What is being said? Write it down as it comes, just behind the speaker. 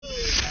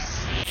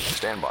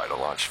Stand by to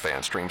launch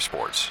FanStream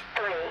Sports.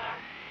 3,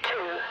 2,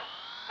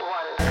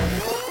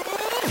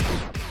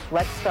 1.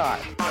 Let's start.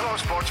 Hello,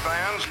 sports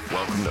fans.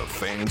 Welcome to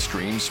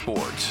FanStream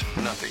Sports.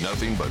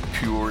 Nothing but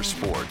pure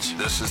sports.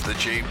 This is the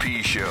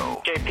JP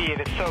Show. JP,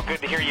 it's so good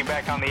to hear you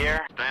back on the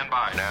air. Stand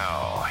by.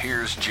 Now,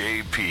 here's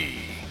JP.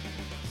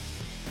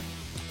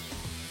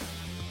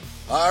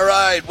 All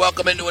right,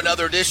 welcome into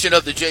another edition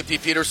of the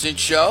JP Peterson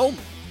Show.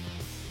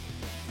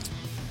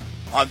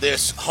 On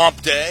this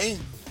hump day,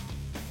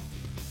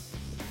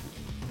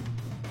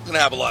 we're going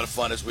to have a lot of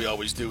fun as we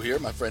always do here.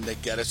 My friend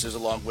Nick Geddes is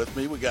along with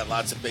me. We got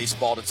lots of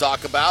baseball to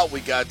talk about.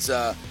 We got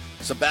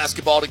some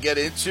basketball to get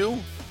into.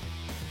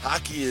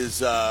 Hockey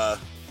is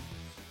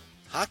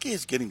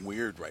getting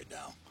weird right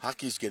now.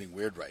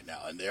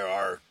 And there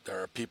are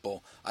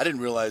people. I didn't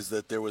realize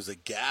that there was a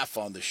gaffe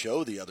on the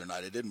show the other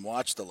night. I didn't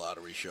watch the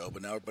lottery show,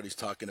 but now everybody's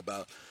talking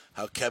about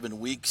how Kevin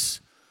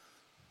Weeks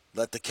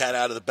let the cat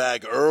out of the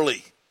bag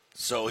early.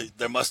 So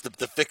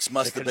the fix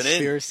must have been in. The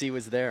conspiracy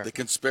was there. The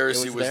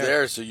conspiracy was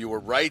there. So you were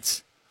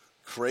right.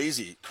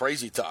 Crazy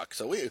talk.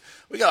 So we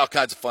got all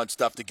kinds of fun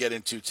stuff to get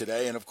into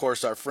today. And, of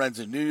course, our friends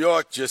in New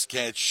York just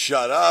can't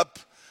shut up.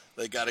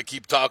 They got to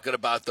keep talking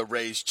about the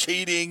Rays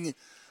cheating.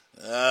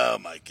 Oh,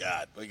 my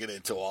God. We get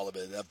into all of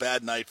it. A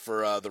bad night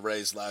for the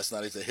Rays last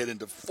night as they hit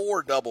into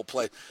 4 double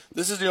plays.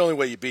 This is the only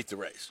way you beat the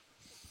Rays.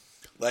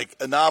 Like,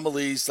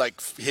 anomalies,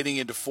 like hitting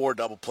into 4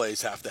 double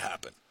plays have to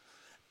happen.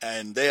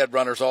 And they had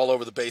runners all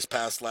over the base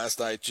paths last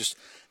night.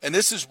 And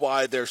this is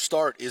why their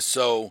start is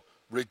so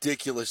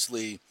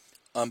ridiculously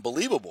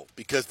unbelievable,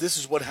 because this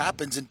is what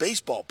happens in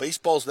baseball.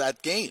 Baseball's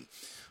that game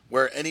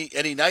where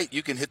any night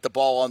you can hit the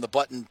ball on the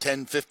button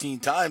 10, 15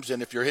 times,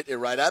 and if you're hitting it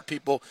right at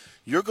people,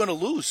 you're going to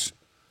lose.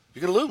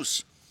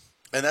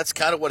 And that's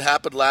kind of what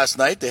happened last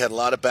night. They had a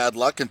lot of bad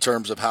luck in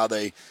terms of how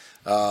they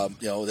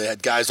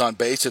had guys on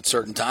base at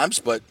certain times,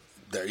 but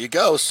there you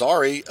go.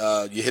 Sorry,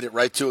 you hit it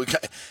right to a guy.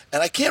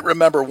 And I can't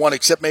remember one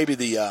except maybe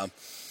the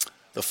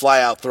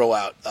fly-out,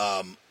 throw-out,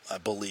 I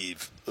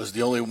believe, was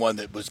the only one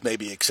that was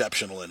maybe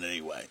exceptional in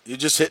any way. You're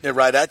just hitting it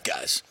right at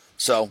guys.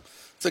 So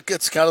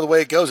it's kind of the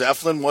way it goes.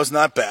 Eflin was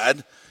not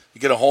bad.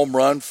 You get a home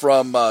run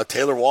from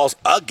Taylor Walls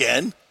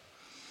again.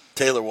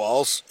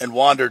 And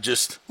Wander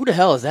just... Who the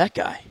hell is that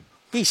guy?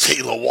 He's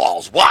Taylor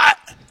Walls. What?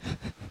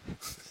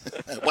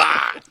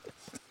 What?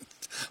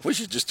 We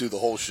should just do the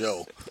whole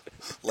show.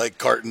 Like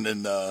Carton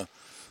and,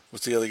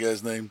 what's the other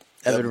guy's name?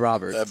 Evan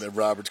Roberts. Evan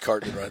Roberts,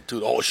 Carton, right? Do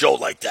the whole show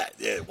like that.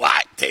 Yeah,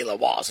 what? Taylor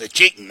Walls. They're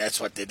cheating. That's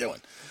what they're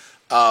doing.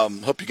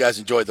 Hope you guys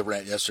enjoyed the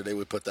rant yesterday.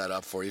 We put that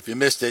up for you. If you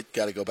missed it,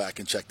 got to go back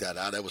and check that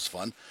out. That was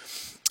fun.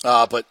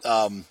 No,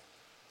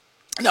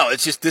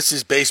 it's just this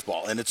is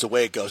baseball, and it's the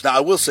way it goes. Now,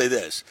 I will say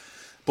this.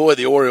 Boy,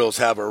 the Orioles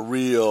have a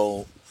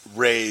real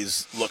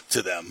Rays look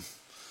to them.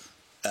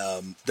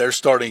 They're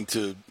starting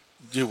to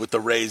do what the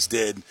Rays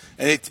did.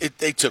 And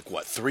they took,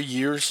 3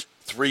 years?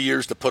 3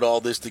 years to put all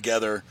this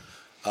together.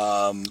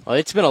 Well,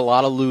 it's been a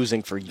lot of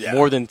losing for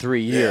more than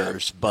 3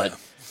 years, but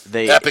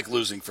epic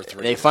losing for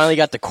 3 years. They finally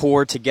got the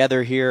core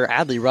together here.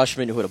 Adley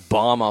Rutschman, who hit a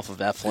bomb off of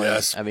Eflin.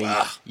 Yes. I mean,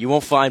 you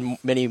won't find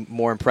many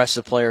more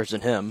impressive players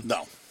than him.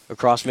 No.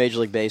 Across Major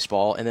League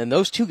Baseball. And then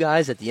those two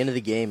guys at the end of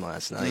the game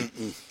last night,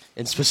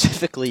 and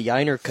specifically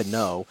Yainer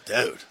Cano.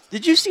 Dude.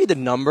 Did you see the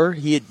number?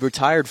 He had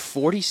retired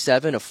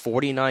 47 of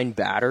 49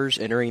 batters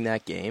entering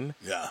that game.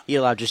 Yeah. He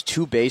allowed just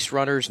 2 base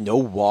runners, no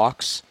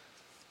walks.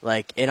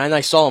 And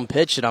I saw him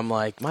pitch, and I'm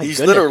like, my goodness.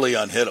 He's literally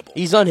unhittable.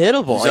 He's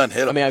unhittable.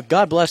 Unhittable. I mean,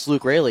 God bless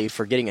Luke Raley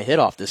for getting a hit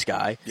off this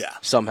guy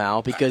somehow,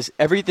 because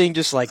everything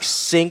just,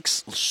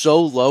 sinks so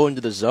low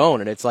into the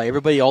zone, and it's like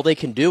everybody, all they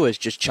can do is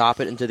just chop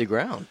it into the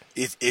ground.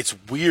 It's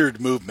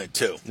weird movement,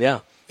 too.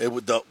 Yeah.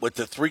 With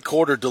the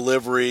three-quarter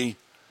delivery,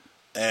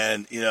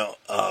 and,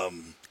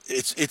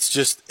 it's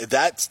just,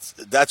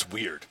 that's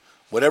weird.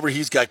 Whatever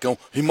he's got going,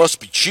 he must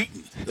be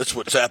cheating. That's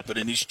what's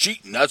happening. He's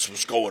cheating. That's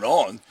what's going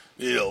on.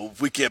 If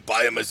we can't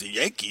buy him as a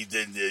Yankee,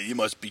 then he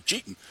must be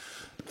cheating.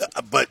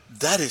 But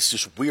that is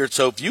just weird.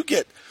 So if you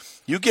get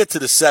to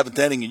the 7th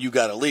inning and you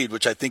got a lead,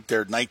 which I think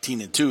they're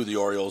 19-2, the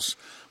Orioles,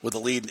 with a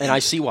lead. And I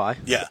see why.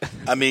 Yeah.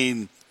 I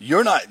mean,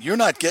 you're not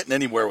getting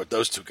anywhere with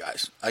those two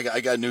guys. I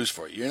got news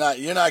for you.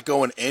 You're not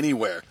going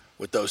anywhere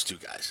with those two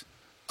guys.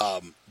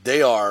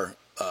 They're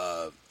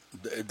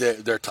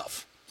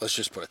tough. Let's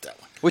just put it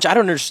that way. Which I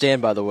don't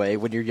understand, by the way,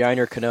 when you're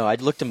Yainer Cano. I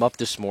looked him up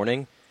this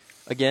morning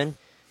again.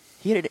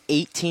 He had an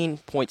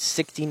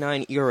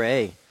 18.69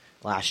 ERA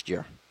last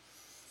year.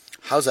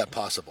 How's that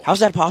possible?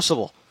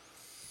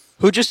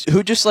 Who just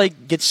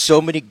gets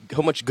so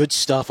much good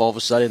stuff all of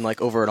a sudden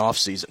over an off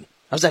season?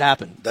 How's that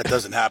happen? That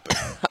doesn't happen.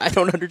 I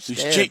don't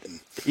understand.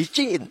 He's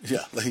cheating.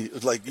 Yeah,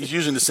 he's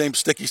using the same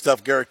sticky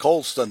stuff Garrett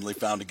Cole suddenly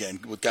found again.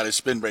 Got his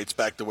spin rates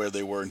back to where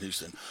they were in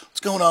Houston.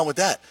 What's going on with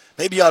that?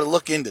 Maybe you ought to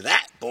look into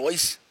that,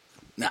 boys.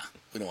 Nah,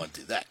 we don't want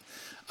to do that.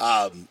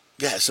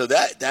 So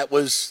that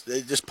was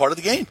just part of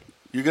the game.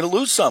 You're going to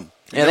lose some.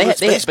 Yeah, but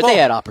they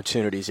had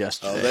opportunities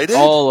yesterday. Oh, they did.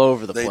 All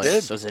over the place. They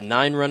did. So it was a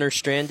 9-runner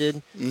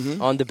stranded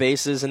on the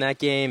bases in that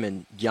game,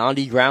 and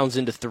Yandy grounds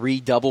into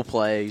 3 double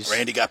plays.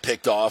 Randy got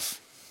picked off.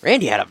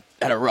 Randy had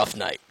had a rough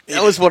night.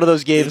 That was one of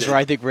those games where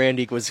I think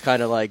Randy was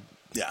kind of like,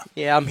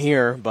 yeah, I'm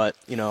here, but,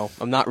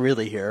 I'm not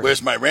really here.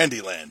 Where's my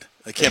Randy land?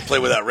 I can't play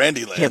without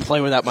Randy land. Can't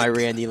play without my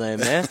Randy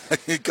land, man.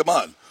 Come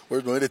on. We're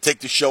going to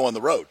take the show on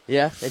the road.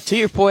 Yeah, and to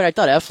your point, I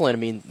thought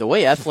Eflin, the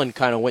way Eflin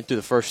kind of went through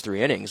the first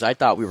 3 innings, I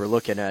thought we were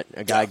looking at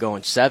a guy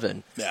going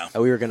 7. Yeah.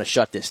 And we were going to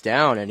shut this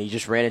down, and he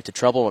just ran into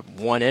trouble at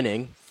 1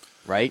 inning,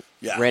 right?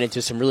 Yeah. Ran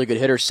into some really good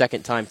hitters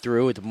second time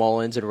through with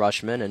Mullins and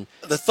Rushman. And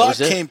the thought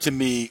came to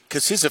me,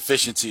 because his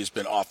efficiency has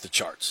been off the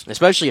charts.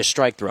 Especially a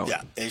strike throw.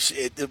 Yeah.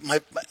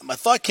 My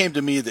thought came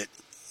to me that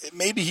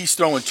maybe he's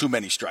throwing too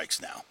many strikes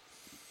now.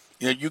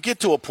 You get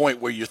to a point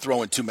where you're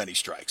throwing too many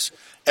strikes.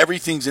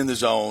 Everything's in the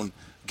zone.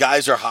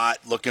 Guys are hot,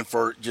 looking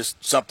for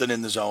just something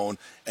in the zone,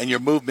 and your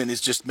movement is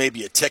just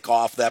maybe a tick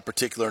off that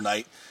particular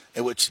night,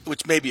 which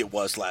maybe it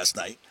was last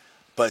night.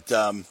 But,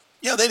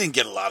 they didn't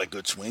get a lot of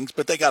good swings,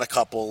 but they got a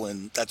couple,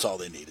 and that's all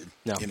they needed.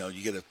 No.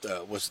 You get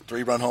was it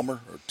 3-run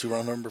homer or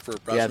 2-run homer for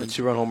Rushman? Yeah, the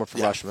 2-run homer for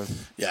Rushman.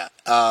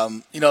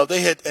 Yeah.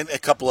 They hit a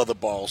couple other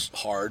balls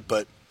hard,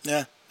 but,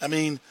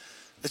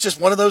 it's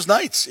just one of those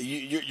nights.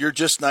 You're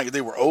just not –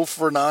 they were 0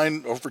 for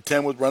 9, 0 for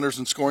 10 with runners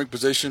in scoring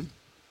position.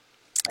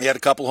 He had a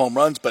couple home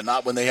runs, but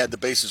not when they had the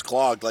bases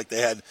clogged like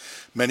they had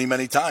many,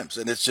 many times.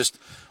 And it's just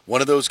one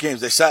of those games.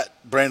 They sat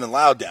Brandon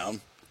Lowe down,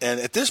 and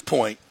at this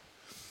point,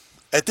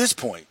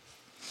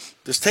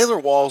 does Taylor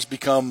Walls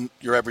become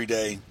your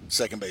everyday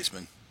second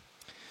baseman?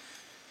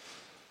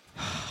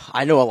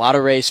 I know a lot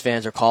of Rays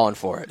fans are calling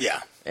for it.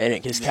 Yeah.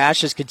 And his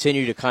Cash has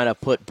continued to kind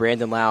of put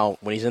Brandon Lowe,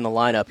 when he's in the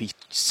lineup, he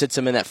sits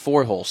him in that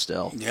 4-hole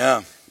still.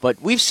 Yeah.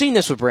 But we've seen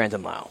this with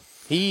Brandon Lowe.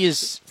 He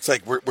is. It's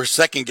like we're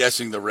second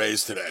guessing the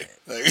Rays today.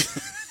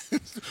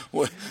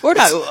 We're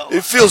not.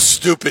 It feels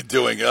stupid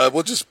doing it.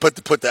 We'll just put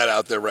that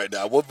out there right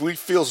now. We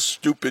feel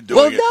stupid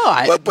doing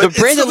it. But the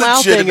Brandon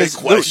Lowe thing is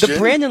the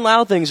Brandon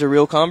Lowe thing is a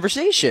real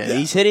conversation. Yeah.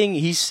 He's hitting.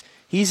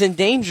 He's in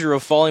danger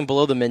of falling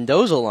below the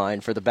Mendoza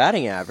line for the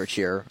batting average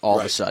here. All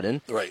of a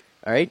sudden, right?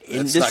 All right,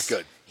 that's not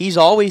good. He's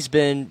always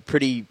been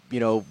pretty,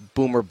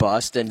 boom or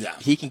bust, and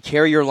he can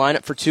carry your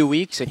lineup for 2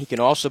 weeks, and he can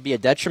also be a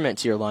detriment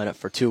to your lineup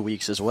for 2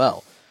 weeks as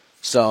well.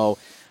 So,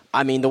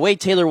 the way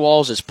Taylor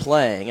Walls is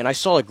playing, and I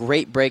saw a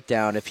great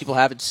breakdown. If people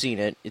haven't seen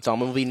it, it's on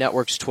MLB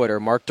Network's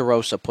Twitter. Mark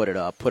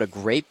DeRosa put a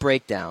great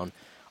breakdown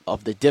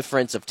of the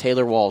difference of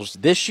Taylor Walls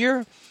this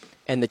year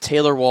and the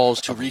Taylor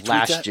Walls of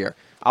last year.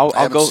 I'll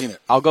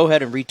go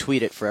ahead and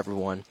retweet it for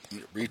everyone.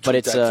 But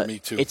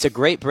it's a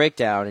great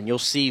breakdown, and you'll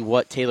see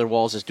what Taylor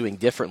Walls is doing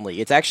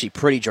differently. It's actually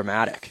pretty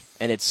dramatic,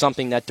 and it's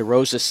something that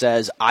DeRosa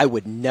says, I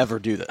would never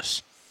do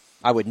this.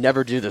 I would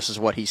never do this is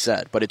what he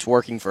said, but it's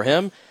working for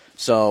him.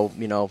 So,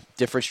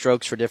 different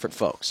strokes for different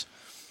folks.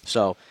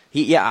 So,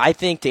 I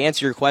think to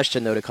answer your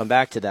question, though, to come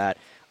back to that,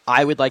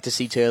 I would like to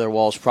see Taylor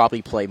Walls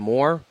probably play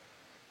more.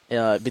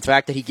 The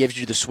fact that he gives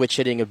you the switch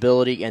hitting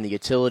ability and the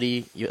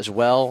utility as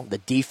well, the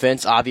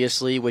defense,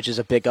 obviously, which is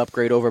a big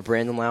upgrade over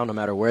Brandon Lowe, no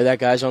matter where that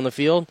guy's on the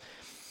field.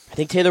 I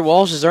think Taylor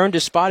Walls has earned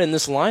his spot in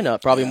this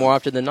lineup probably more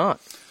often than not.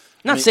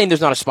 I'm not saying there's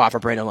not a spot for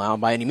Brandon Lowe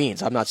by any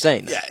means. I'm not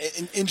saying that.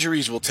 Yeah,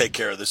 injuries will take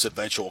care of this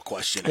eventual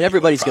question. And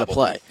everybody's going to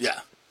play.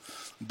 Yeah.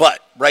 But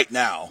right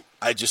now,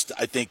 I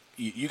think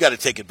you got to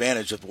take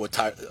advantage of what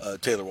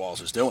Taylor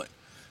Walls is doing.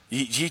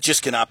 He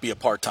just cannot be a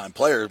part-time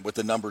player with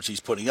the numbers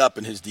he's putting up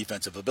and his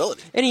defensive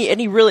ability. And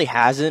he really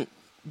hasn't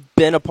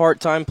been a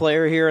part-time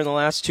player here in the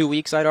last 2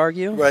 weeks, I'd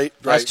argue. Right.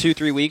 Last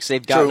 2-3 weeks,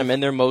 they've gotten him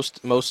in there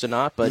most to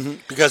not. But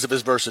because of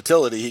his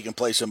versatility, he can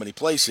play so many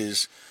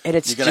places. And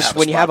it's just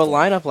when you have a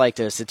lineup like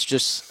this, it's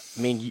just,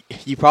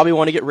 you probably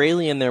want to get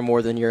Raley in there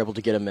more than you're able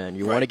to get him in.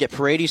 You want to get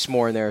Paredes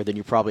more in there than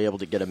you're probably able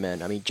to get him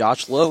in.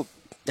 Josh Lowe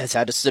has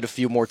had to sit a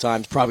few more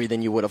times probably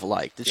than you would have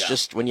liked. It's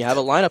just when you have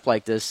a lineup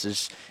like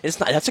this,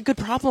 that's a good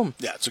problem.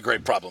 Yeah, it's a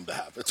great problem to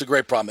have. It's a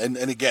great problem.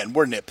 And again,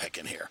 we're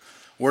nitpicking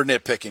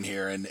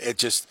here. And it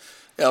just,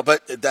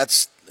 but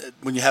that's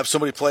when you have so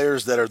many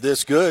players that are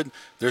this good,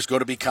 there's going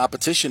to be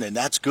competition, and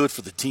that's good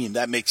for the team.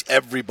 That makes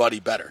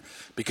everybody better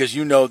because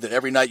you know that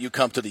every night you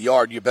come to the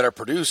yard, you better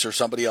produce or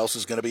somebody else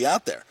is going to be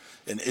out there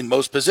in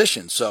most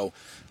positions. So,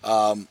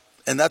 and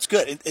that's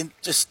good. And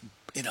just,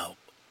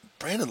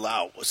 Brandon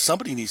Lowe,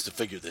 somebody needs to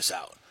figure this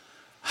out.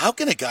 How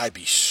can a guy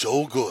be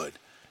so good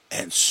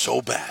and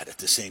so bad at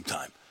the same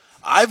time?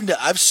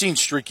 I've seen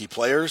streaky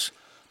players,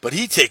 but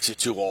he takes it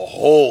to a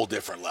whole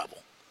different level.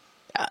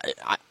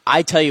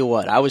 I tell you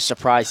what, I was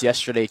surprised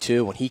yesterday,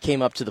 too, when he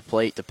came up to the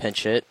plate to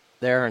pinch hit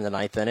there in the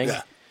ninth inning.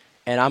 Yeah.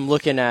 And I'm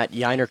looking at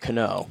Yiner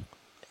Cano,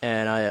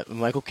 and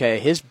I'm like, okay,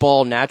 his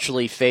ball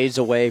naturally fades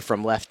away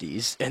from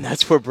lefties, and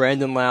that's where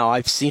Brandon Lowe,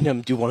 I've seen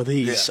him do one of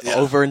these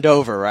over and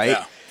over, right?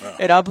 Yeah.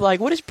 And I'm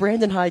like, what is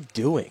Brandon Hyde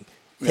doing?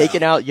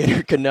 Taking out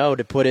Yiner Cano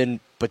to put in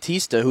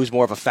Batista, who's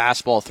more of a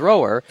fastball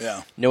thrower,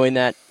 knowing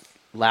that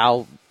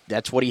Lowe,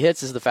 that's what he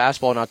hits is the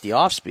fastball, not the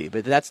off-speed.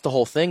 But that's the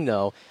whole thing,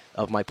 though,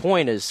 of my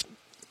point is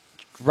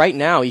right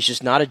now he's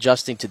just not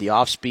adjusting to the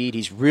off-speed.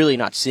 He's really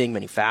not seeing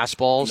many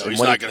fastballs. No, he's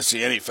not going to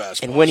see any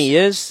fastballs. And when he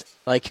is,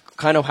 like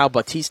kind of how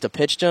Batista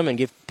pitched him, and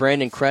give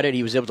Brandon credit,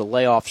 he was able to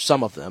lay off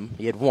some of them.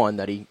 He had one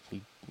that he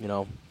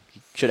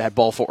should have had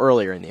ball 4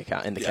 earlier in the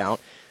count.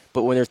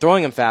 But when they're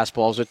throwing him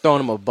fastballs, they're throwing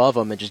him above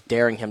him and just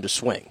daring him to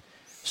swing.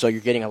 So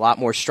you're getting a lot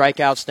more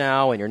strikeouts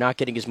now, and you're not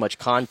getting as much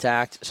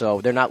contact.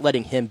 So they're not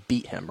letting him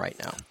beat him right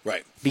now.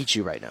 Right. Beat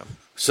you right now.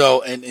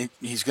 So and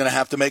he's going to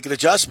have to make an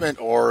adjustment,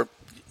 or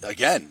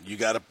again, you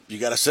got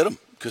to sit him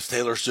because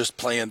Taylor's just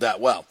playing that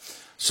well.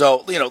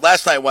 So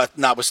last night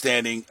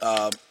notwithstanding,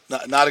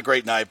 not a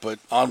great night, but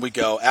on we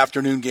go.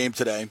 Afternoon game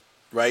today,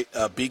 right?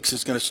 Beeks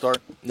is going to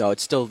start. No,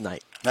 it's still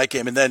night. Night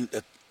game, and then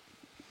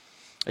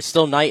it's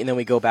still night, and then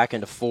we go back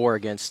into 4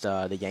 against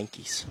the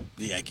Yankees.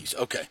 The Yankees,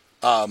 okay.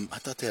 I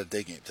thought they had a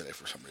day game today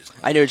for some reason.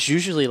 I know it's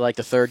usually like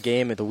the third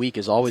game of the week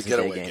is always a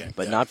day game,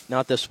 but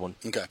not this one.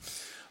 Okay.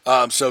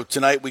 So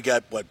tonight we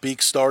got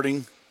Beeks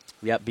starting.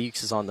 Yep,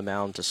 Beeks is on the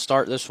mound to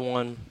start this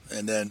one,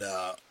 and then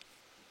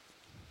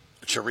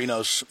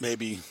Chirinos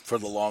maybe for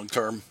the long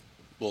term,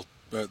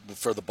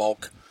 for the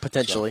bulk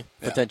potentially.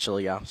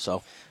 Yeah.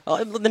 So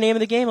the name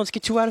of the game. Let's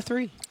get 2 out of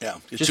 3. Yeah,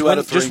 out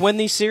of 3. Just win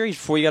these series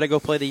before you got to go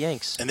play the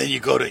Yanks. And then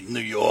you go to New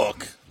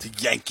York to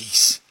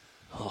Yankees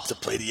to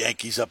play the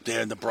Yankees up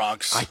there in the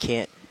Bronx. I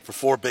can't. For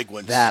 4 big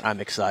ones. That I'm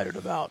excited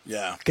about.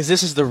 Yeah. Because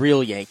this is the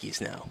real Yankees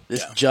now.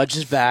 Judge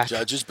is back.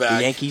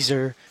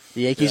 The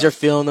Yankees are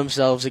feeling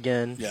themselves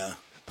again. Yeah.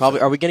 Probably.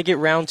 Are we going to get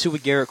round 2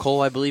 with Garrett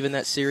Cole, I believe, in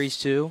that series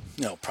too?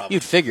 No, probably.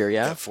 You'd figure,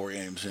 yeah? Yeah, 4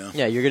 games, yeah.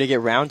 Yeah, you're going to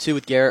get round 2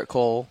 with Garrett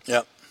Cole.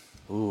 Yep.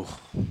 Ooh.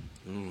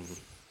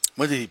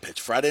 When did he pitch?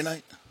 Friday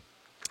night?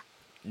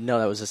 No,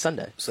 that was a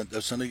Sunday.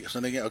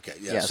 Sunday game? Okay,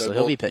 yeah. So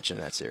he'll be pitching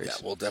that series.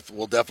 Yeah,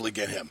 we'll definitely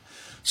get him.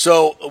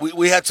 So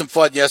we had some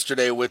fun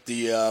yesterday with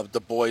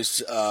the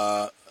boys,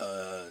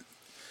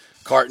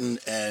 Carton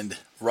and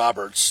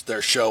Roberts,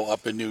 their show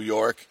up in New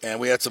York, and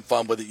we had some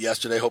fun with it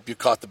yesterday. Hope you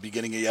caught the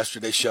beginning of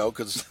yesterday's show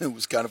because it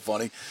was kind of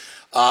funny.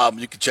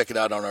 You can check it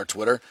out on our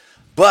Twitter.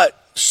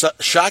 But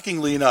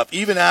shockingly enough,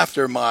 even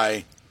after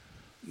my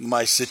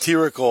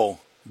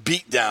satirical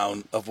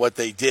beatdown of what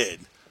they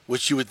did,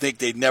 which you would think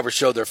they'd never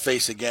show their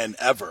face again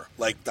ever.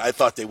 Like, I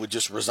thought they would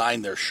just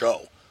resign their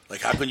show.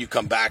 Like, how can you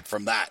come back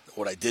from that,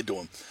 what I did to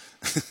them?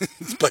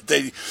 But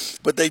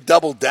they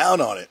doubled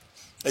down on it.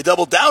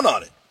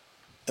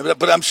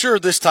 But I'm sure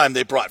this time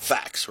they brought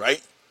facts,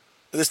 right?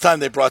 This time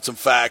they brought some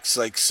facts,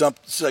 like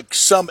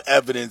some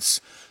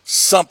evidence,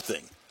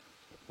 something,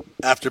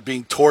 after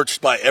being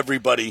torched by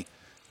everybody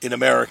in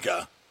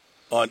America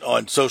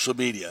on social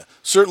media.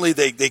 Certainly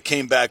they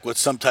came back with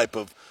some type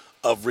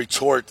of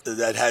retort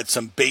that had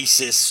some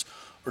basis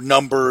or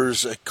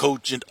numbers, a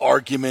cogent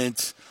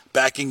argument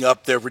backing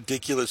up their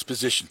ridiculous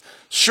position.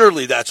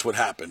 Surely that's what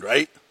happened,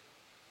 right?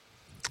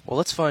 Well,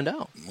 let's find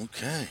out.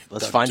 Okay.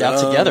 Let's find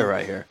out together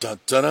right here. Here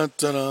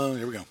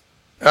we go.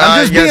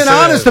 I'm just being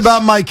honest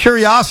about my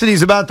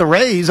curiosities about the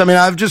Rays. I mean,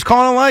 I've just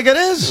called it like it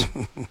is.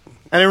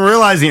 I didn't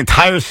realize the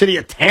entire city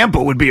of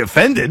Tampa would be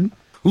offended.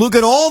 Look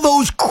at all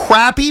those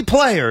crappy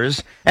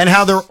players and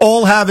how they're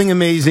all having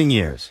amazing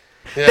years.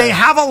 Yeah. They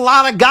have a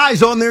lot of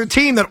guys on their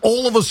team that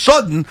all of a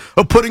sudden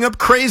are putting up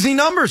crazy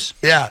numbers.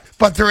 Yeah,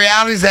 but the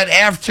reality is that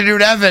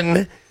Afternoon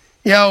Evan,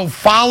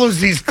 follows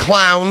these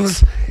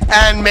clowns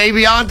and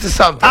maybe onto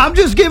something. I'm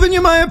just giving you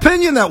my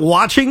opinion that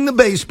watching the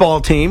baseball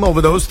team over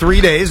those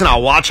 3 days, and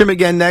I'll watch them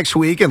again next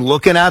week, and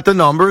looking at the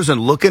numbers and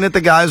looking at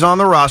the guys on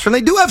the roster, and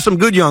they do have some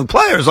good young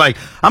players. Like,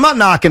 I'm not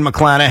knocking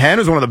McClanahan,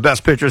 who's one of the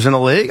best pitchers in the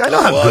league. I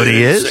know how good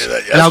he is,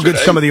 and how good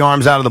some of the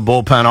arms out of the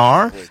bullpen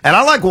are. And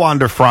I like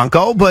Wander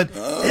Franco, but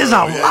there's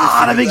a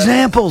lot of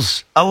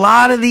examples. A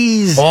lot of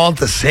these. All at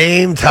the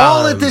same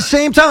time.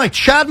 Like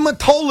Chad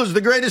Mottola is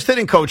the greatest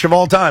hitting coach of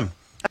all time.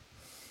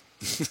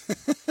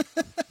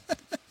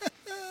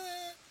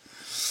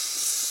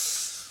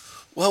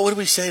 Well, what do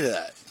we say to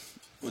that?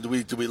 Do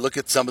we look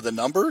at some of the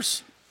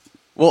numbers?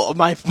 Well,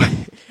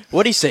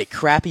 what do you say?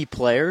 Crappy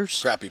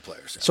players? Crappy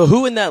players. Yeah. So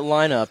who in that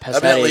lineup has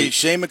evidently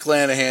Shane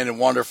McClanahan and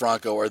Wander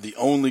Franco are the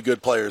only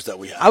good players that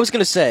we have. I was going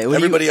to say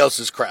everybody else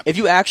is crappy. If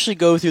you actually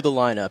go through the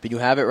lineup and you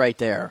have it right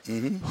there,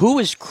 who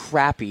is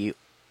crappy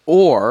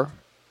or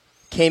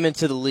came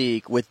into the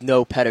league with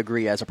no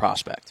pedigree as a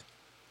prospect?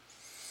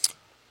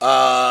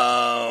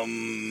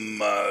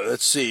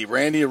 Let's see.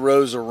 Randy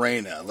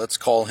Arozarena. Let's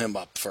call him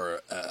up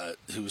for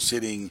who's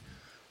hitting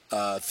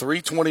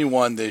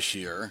 321 this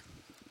year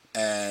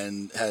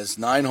and has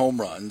 9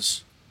 home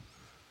runs.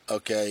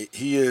 Okay,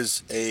 he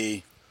is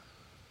his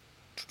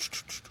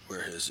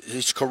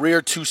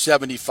career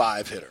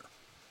 275 hitter.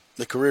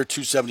 The career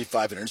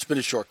 275 hitter. It's been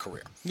a short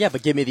career. Yeah,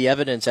 but give me the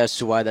evidence as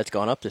to why that's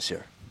gone up this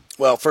year.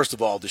 Well, first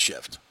of all, the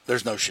shift.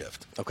 There's no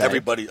shift. Okay.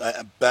 Everybody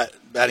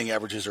batting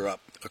averages are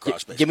up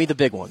across baseball. Give me the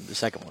big one, the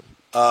second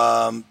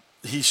one.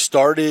 He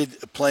started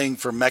playing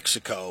for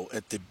Mexico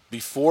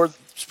before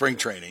spring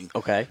training.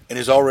 Okay. And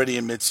is already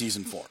in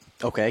midseason form.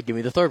 Okay, give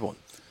me the third one.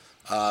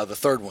 The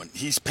third one.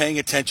 He's paying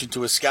attention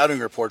to his scouting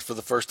report for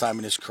the first time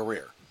in his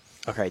career.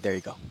 Okay, there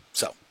you go.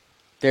 So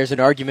there's an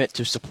argument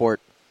to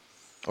support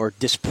or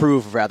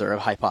disprove, rather, a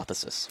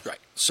hypothesis. Right.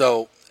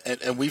 So,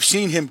 and we've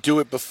seen him do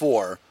it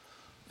before.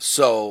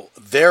 So,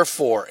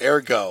 therefore,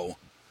 ergo,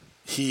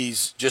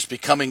 he's just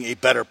becoming a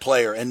better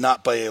player and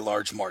not by a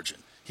large margin.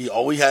 He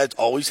always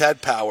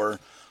had power,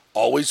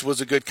 always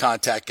was a good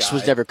contact guy. Just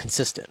was never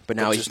consistent, but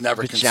now he's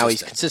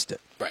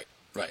consistent. Right.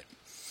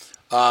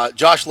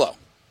 Josh Lowe.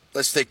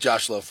 Let's take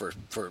Josh Lowe for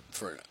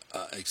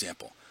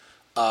example.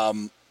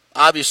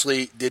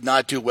 Obviously, did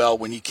not do well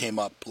when he came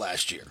up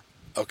last year.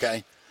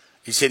 Okay,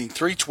 he's hitting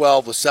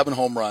 .312 with 7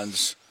 home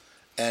runs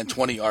and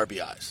 20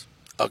 RBIs.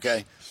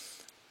 Okay.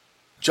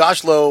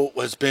 Josh Lowe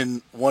has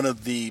been one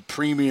of the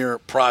premier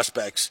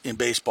prospects in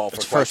baseball for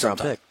quite some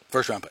time.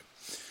 First round pick.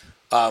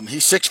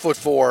 He's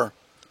 6'4",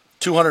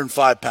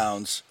 205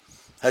 pounds.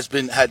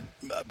 Had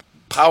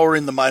power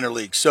in the minor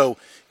leagues. So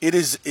it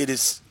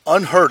is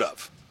unheard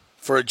of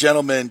for a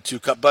gentleman to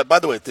come. But by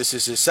the way, this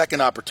is his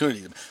second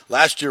opportunity.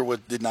 Last year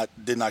did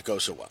not go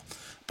so well.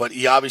 But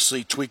he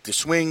obviously tweaked the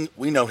swing.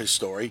 We know his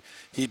story.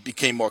 He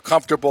became more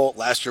comfortable.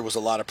 Last year was a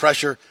lot of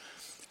pressure.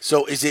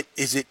 So is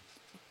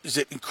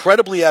it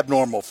incredibly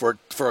abnormal for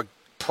a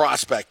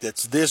prospect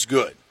that's this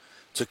good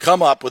to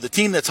come up with a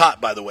team that's hot,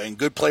 by the way, and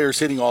good players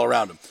hitting all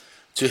around him,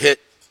 to hit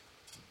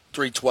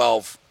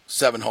 .312,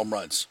 7 home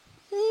runs?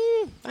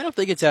 I don't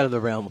think it's out of the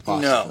realm of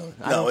possibility.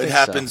 No, it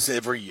happens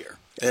every year.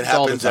 It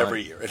happens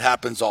every year. It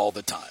happens all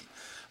the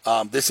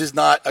time. This is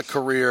not a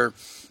career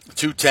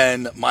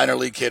 210 minor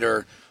league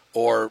hitter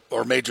or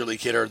major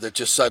league hitter that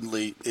just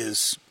suddenly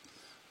is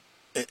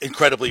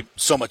incredibly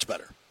so much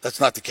better. That's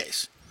not the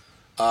case.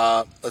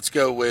 Let's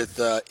go with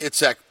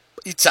Itzhak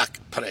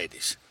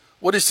Paredes.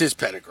 What is his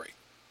pedigree?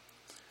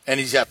 And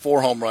he's got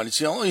 4 home runs.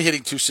 He's only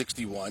hitting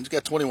 .261. He's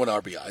got 21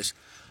 RBIs.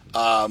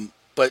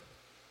 But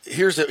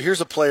here's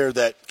a player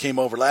that came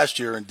over last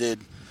year and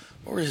did.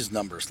 What were his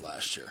numbers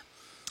last year?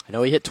 I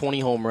know he hit 20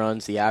 home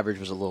runs. The average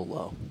was a little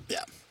low.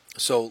 Yeah.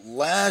 So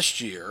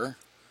last year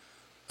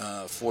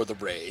for the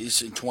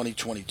Rays in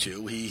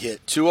 2022, he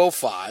hit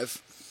 .205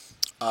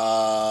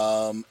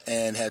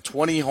 and had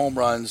 20 home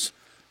runs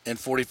and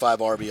 45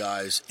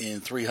 RBIs in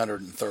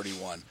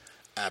 331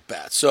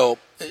 at-bats. So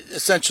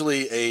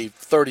essentially a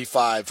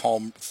 35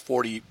 home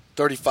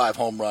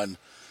run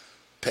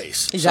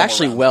pace. He's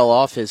actually well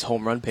off his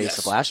home run pace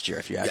of last year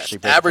if you actually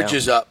break average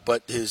it down.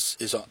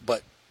 is up,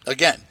 but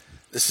again,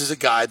 this is a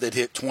guy that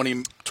hit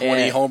 20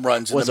 home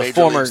runs in the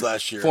major leagues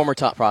last year. Former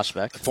top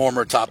prospect.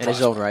 In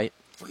his own right.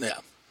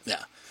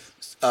 Yeah.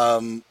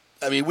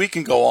 I mean, we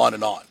can go on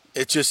and on.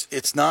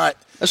 It's not.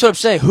 That's what I'm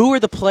saying. Who are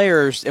the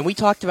players? And we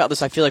talked about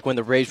this, I feel like, when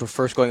the Rays were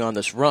first going on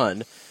this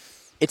run.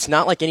 It's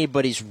not like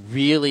anybody's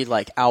really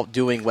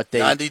outdoing what they.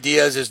 Yandy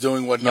Diaz is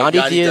doing what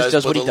Yandy Diaz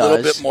does what he does. A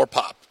little bit more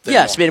pop.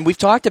 Yes, and we've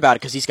talked about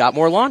it because he's got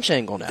more launch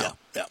angle now.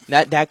 Yeah.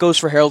 That goes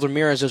for Harold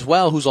Ramirez as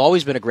well, who's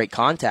always been a great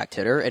contact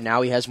hitter, and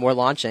now he has more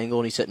launch angle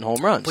and he's hitting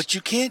home runs. But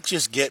you can't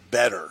just get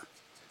better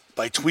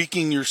by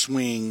tweaking your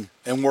swing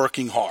and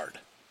working hard.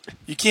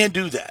 You can't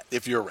do that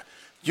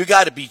you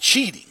got to be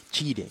cheating.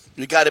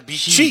 You got to be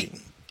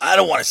cheating. I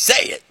don't want to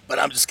say it, but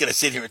I'm just going to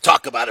sit here and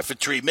talk about it for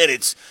 3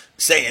 minutes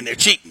saying they're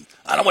cheating.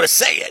 I don't want to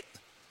say it,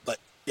 but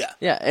yeah.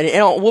 Yeah,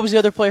 and what was the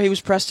other player he was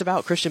pressed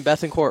about? Christian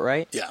Bethancourt,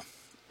 right? Yeah.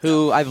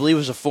 Who I believe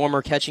was a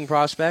former catching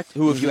prospect,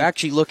 who if you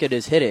actually look at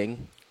his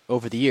hitting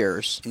over the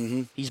years,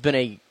 he's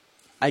been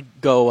I'd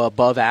go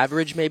above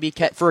average maybe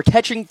for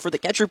the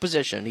catcher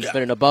position. He's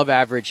been an above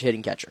average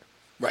hitting catcher.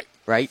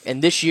 Right?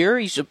 And this year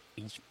he's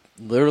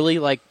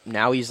literally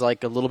now he's a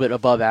little bit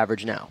above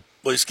average now.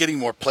 Well, he's getting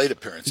more plate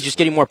appearances. He's just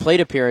getting more plate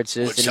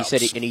appearances,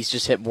 and he's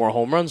just hit more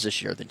home runs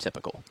this year than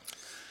typical.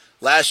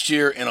 Last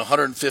year, in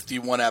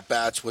 151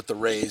 at-bats with the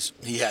Rays,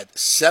 he had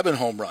 7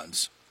 home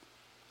runs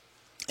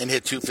and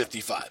hit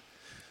 .255.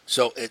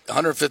 So at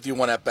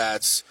 151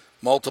 at-bats,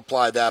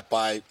 multiply that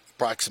by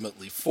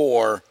approximately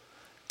 4,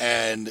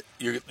 and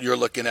you're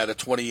looking at a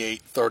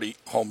 28-30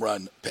 home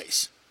run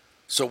pace.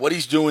 So what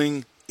he's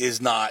doing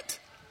is not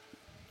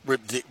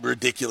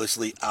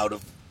ridiculously out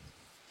of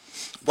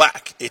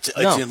whack. It's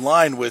in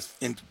line with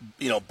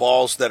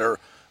balls that are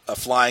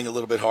flying a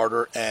little bit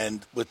harder,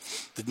 and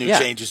with the new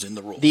changes in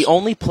the rules. The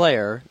only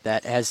player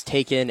that has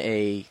taken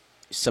a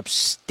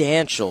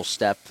substantial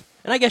step,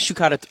 and I guess you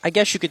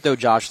could throw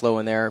Josh Lowe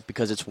in there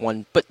because it's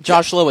one, but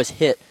Josh Lowe has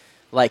hit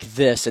like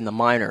this in the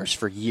minors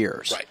for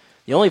years. Right.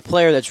 The only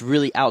player that's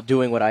really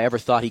outdoing what I ever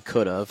thought he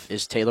could have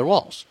is Taylor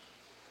Walls.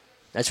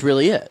 That's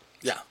really it.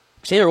 Yeah.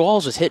 Taylor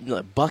Walls was hitting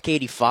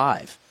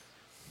 $185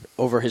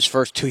 over his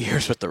first 2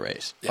 years with the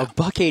Rays. Yeah.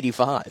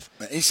 $185.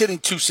 He's hitting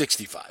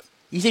 .265.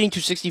 He's hitting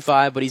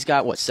 .265, but he's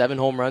got, 7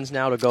 home runs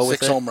now to go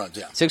with it? 6 home runs,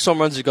 yeah. 6 home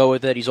runs to go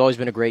with it. He's always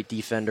been a great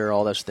defender,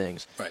 all those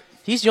things. Right.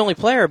 He's the only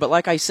player, but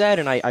like I said,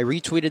 and I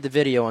retweeted the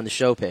video on the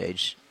show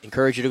page,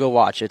 encourage you to go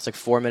watch it. It's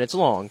 4 minutes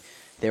long.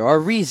 There are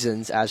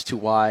reasons as to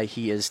why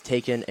he has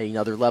taken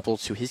another level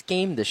to his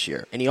game this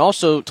year. And he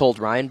also told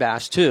Ryan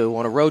Bass, too,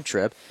 on a road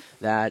trip,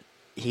 that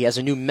he has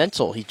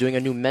he's doing a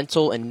new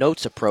mental and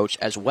notes approach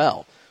as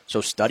well. So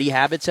study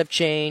habits have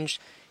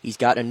changed. He's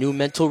got a new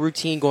mental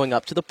routine going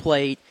up to the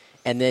plate.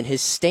 And then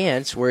his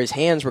stance, where his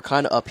hands were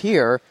kind of up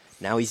here,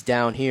 now he's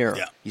down here.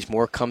 Yeah. He's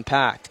more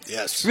compact.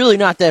 Yes. It's really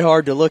not that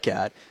hard to look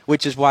at,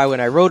 which is why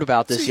when I wrote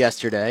about this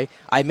yesterday,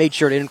 I made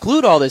sure to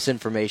include all this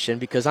information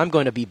because I'm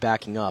going to be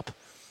backing up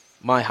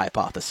my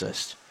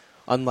hypothesis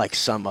unlike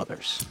some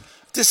others.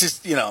 This is,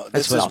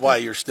 this is why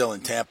you're still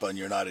in Tampa and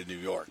you're not in New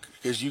York,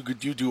 because you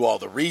do all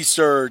the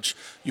research,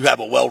 you have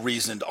a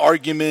well-reasoned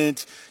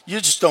argument, you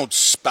just don't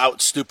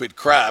spout stupid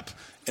crap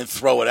and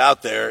throw it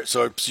out there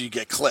so you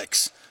get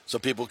clicks, so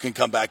people can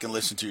come back and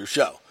listen to your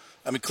show.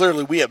 I mean,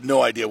 clearly we have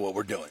no idea what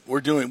we're doing.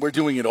 We're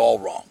doing it all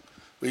wrong.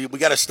 We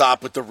got to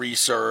stop with the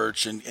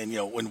research and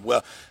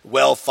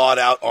well thought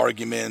out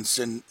arguments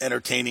and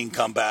entertaining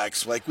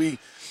comebacks. Like we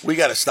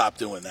got to stop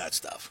doing that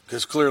stuff,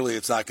 because clearly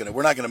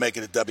we're not going to make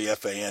it a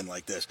WFAN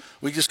like this.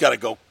 We just got to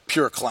go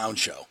pure clown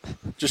show,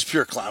 just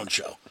pure clown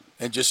show,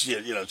 and just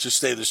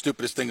say the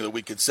stupidest thing that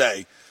we could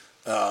say.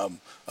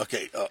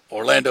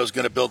 Orlando's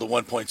going to build a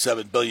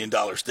 $1.7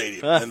 billion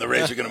stadium, and the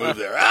Rays are going to move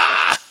there.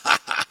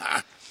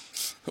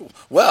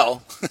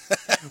 Well,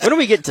 when do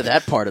we get to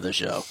that part of the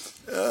show?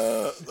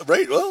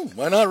 Right. Well,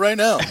 why not right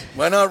now?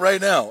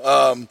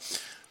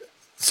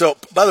 So,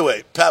 by the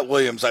way, Pat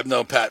Williams, I've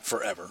known Pat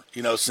forever.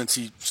 Since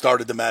he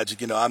started the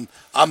Magic.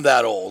 I'm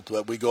that old.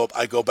 But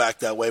I go back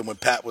that way when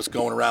Pat was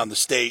going around the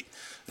state,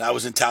 and I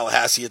was in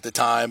Tallahassee at the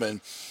time,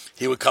 and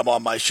he would come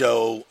on my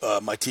show,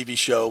 my TV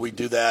show. We'd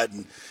do that,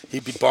 and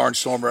he'd be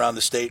barnstorming around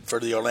the state for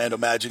the Orlando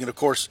Magic. And of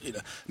course,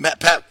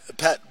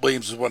 Pat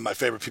Williams is one of my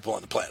favorite people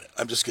on the planet.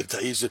 I'm just going to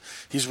tell you,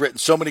 he's written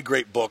so many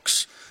great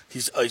books.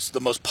 He's the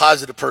most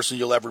positive person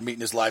you'll ever meet in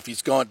his life.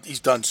 He's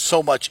done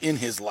so much in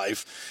his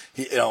life.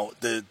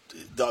 The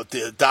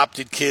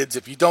adopted kids.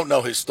 If you don't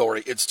know his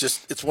story,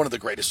 it's one of the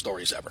greatest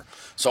stories ever.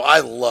 So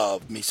I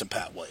love me some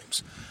Pat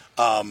Williams,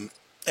 and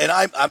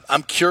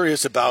I'm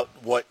curious about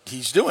what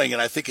he's doing, and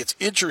I think it's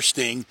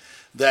interesting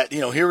that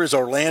here is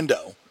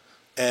Orlando,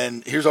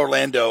 and here's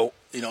Orlando,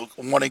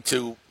 wanting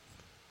to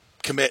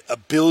commit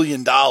 $1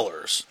 billion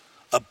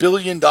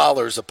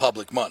of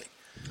public money.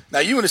 Now,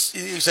 you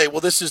say,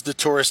 well, this is the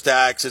tourist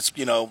tax. It's,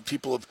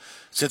 people have,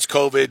 since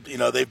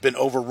COVID, they've been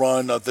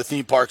overrun. The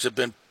theme parks have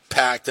been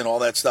packed and all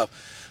that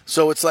stuff.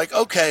 So it's like,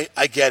 okay,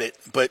 I get it.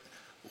 But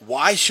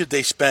why should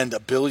they spend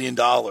 $1 billion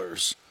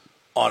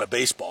on a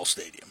baseball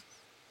stadium?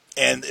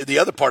 And the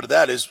other part of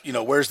that is,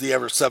 where's the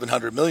ever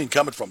 $700 million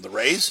coming from? The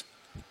Rays?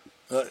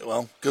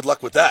 Well, good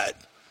luck with that.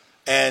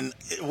 And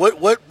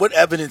what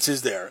evidence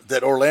is there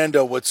that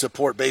Orlando would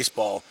support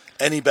baseball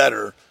any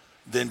better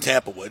than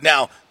Tampa would?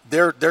 Now,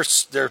 they're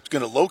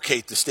going to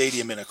locate the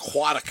stadium in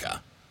Aquatica,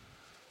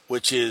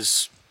 which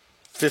is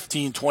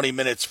 15, 20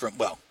 minutes from,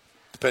 well,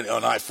 depending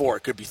on I-4,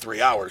 it could be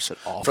 3 hours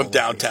from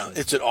downtown.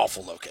 Location. It's an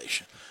awful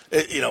location.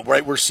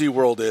 Right where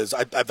SeaWorld is.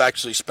 I've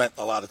actually spent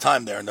a lot of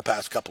time there in the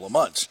past couple of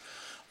months.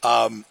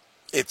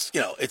 It's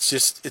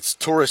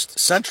tourist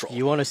central.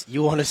 You want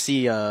to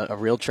see a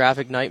real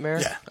traffic nightmare?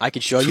 Yeah. I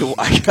can show you.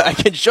 I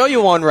can show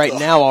you one right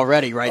now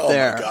already. Right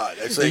there. Oh my God!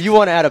 If you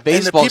want to add a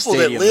baseball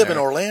stadium, and the people that live there.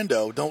 in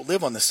Orlando don't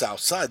live on the south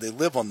side. They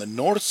live on the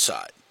north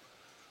side,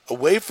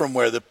 away from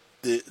where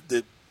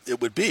it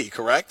would be.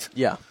 Correct?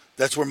 Yeah.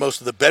 That's where most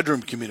of the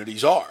bedroom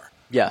communities are.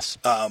 Yes.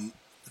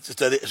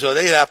 So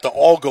they'd have to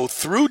all go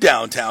through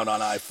downtown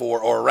on I-4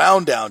 or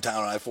around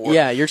downtown on I-4.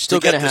 Yeah, you're still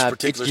going to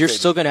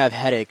have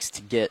headaches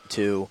to get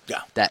to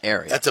that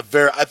area.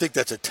 I think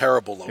that's a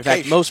terrible location. In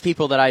fact, most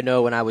people that I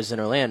know when I was in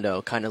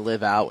Orlando kind of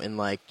live out in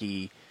like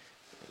the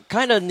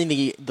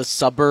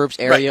suburbs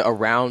area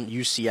around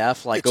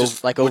UCF, like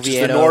Oviedo, which is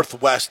the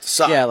northwest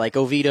side. Yeah, like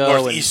Oviedo,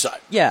 northeast side.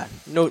 Yeah,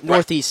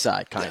 northeast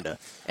side kind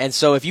of. And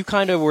so if you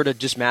kind of were to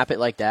just map it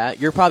like that,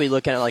 you're probably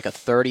looking at like a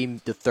 30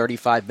 to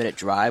 35 minute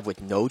drive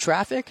with no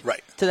traffic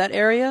to that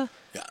area.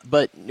 Yeah.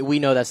 But we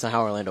know that's not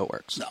how Orlando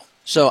works. No.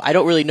 So I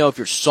don't really know if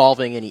you're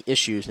solving any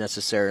issues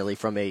necessarily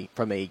from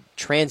a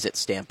transit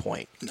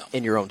standpoint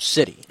in your own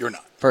city. You're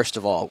not. First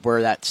of all,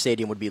 where that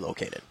stadium would be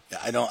located. Yeah,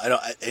 I don't.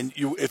 And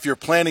if you're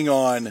planning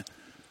on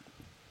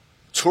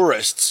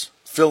tourists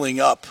filling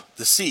up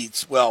the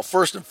seats, well,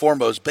 first and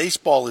foremost,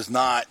 baseball is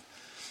not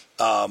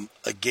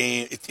a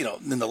game.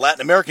 In the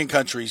Latin American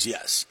countries,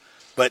 yes,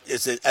 but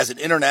as an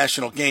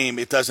international game,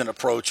 it doesn't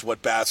approach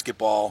what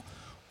basketball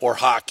or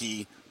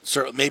hockey,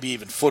 maybe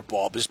even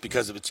football, just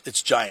because of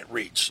its giant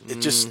reach. It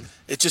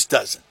just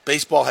doesn't.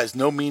 Baseball has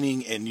no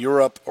meaning in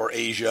Europe or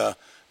Asia.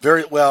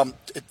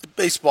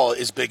 Baseball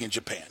is big in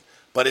Japan,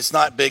 but it's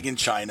not big in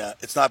China.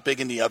 It's not big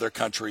in the other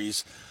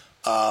countries.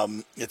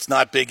 It's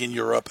not big in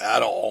Europe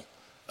at all.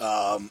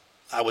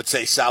 I would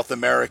say South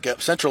America,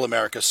 Central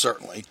America,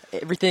 certainly.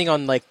 Everything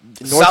on like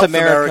North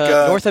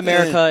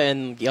America,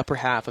 and the upper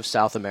half of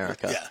South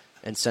America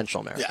and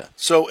Central America. Yeah.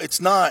 So it's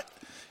not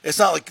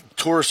like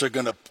tourists are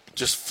going to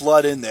just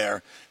flood in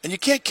there, and you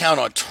can't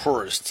count on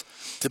tourists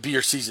to be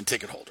your season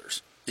ticket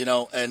holders.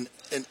 And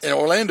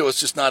Orlando is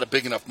just not a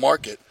big enough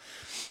market,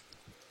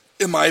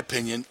 in my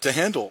opinion, to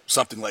handle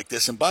something like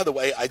this. And by the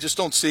way, I just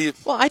don't see.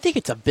 Well, I think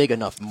it's a big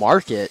enough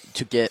market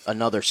to get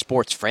another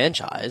sports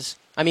franchise.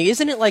 I mean,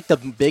 isn't it like the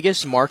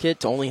biggest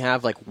market to only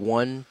have like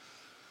one,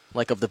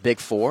 like of the big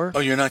four? Oh,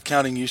 you're not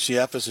counting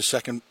UCF as a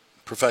second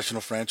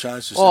professional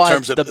franchises Oh, in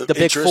terms of the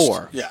Big interest?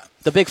 Four. Yeah.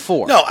 The Big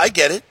Four. No, I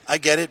get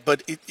it.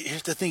 But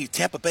here's the thing: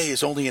 Tampa Bay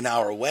is only an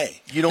hour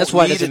away. You don't That's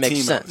why it need doesn't a make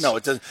team. sense. No,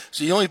 it doesn't.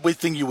 So the only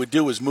thing you would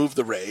do is move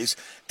the Rays.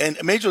 And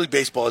Major League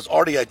Baseball has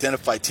already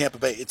identified Tampa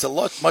Bay. It's a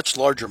much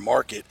larger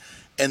market.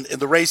 And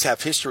the Rays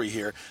have history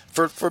here.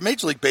 For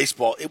Major League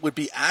Baseball, it would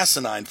be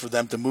asinine for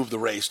them to move the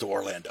Rays to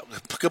Orlando.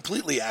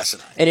 Completely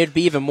asinine. And it'd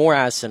be even more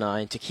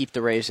asinine to keep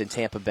the Rays in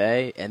Tampa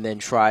Bay and then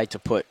try to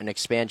put an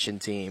expansion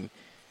team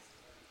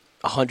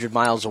 100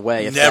 miles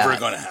away. Never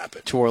going to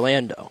happen. To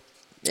Orlando.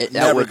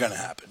 Never going to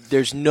happen.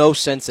 There's no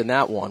sense in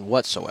that one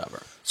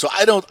whatsoever. So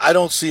I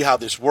don't see how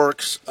this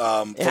works.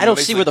 And I don't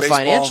see where the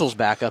financials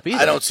back up either.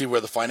 I don't see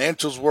where the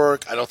financials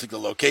work. I don't think the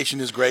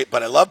location is great.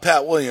 But I love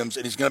Pat Williams,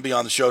 and he's going to be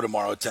on the show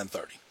tomorrow at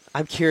 10:30.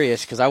 I'm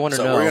curious because I want to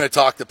know. So we're going to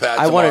talk to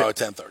Pat tomorrow at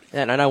 10:30.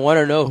 And I want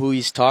to know who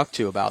he's talked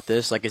to about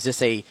this. Like, is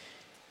this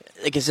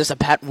a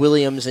Pat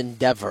Williams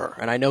endeavor?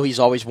 And I know he's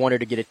always wanted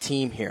to get a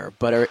team here,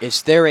 but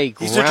is there a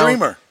He's a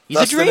dreamer. He's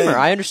That's a dreamer.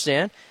 I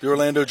understand. The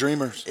Orlando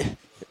Dreamers.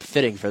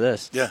 Fitting for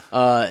this.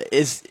 Yeah.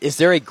 Is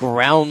there a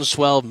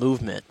groundswell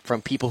movement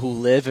from people who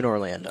live in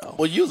Orlando?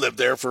 Well, you lived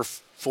there for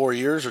 4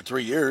 years or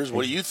 3 years.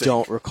 What do you think?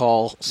 Don't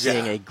recall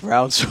seeing a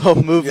groundswell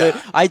movement.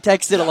 Yeah. I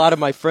texted a lot of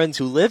my friends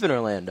who live in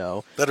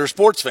Orlando that are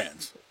sports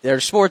fans. They're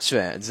sports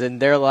fans, and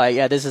they're like,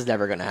 "Yeah, this is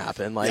never going to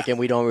happen." And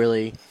we don't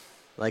really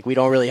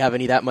have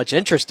that much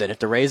interest in it.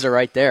 The Rays are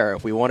right there.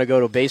 If we want to go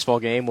to a baseball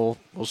game, we'll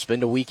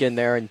spend a weekend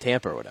there in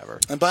Tampa or whatever.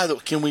 And by the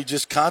way, can we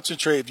just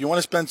concentrate? If you want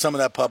to spend some of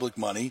that public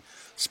money,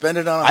 spend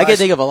it on. I can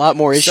think of a lot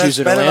more issues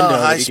in Orlando. Spend it on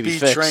a that need to be high-speed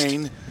fixed.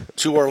 train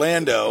to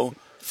Orlando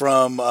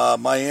from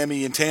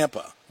Miami and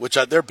Tampa, which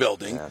they're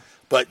building. Yeah.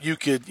 But you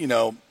could,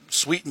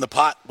 sweeten the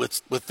pot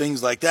with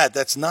things like that.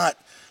 That's not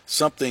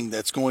something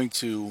that's going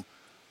to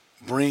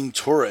bring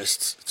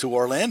tourists to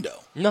Orlando.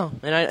 No,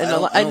 and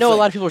I know a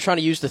lot of people are trying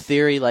to use the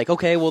theory like,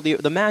 okay, well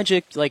the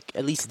Magic, like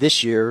at least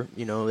this year,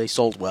 they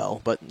sold well,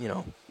 but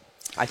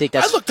I think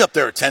that's. I looked up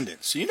their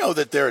attendance. You know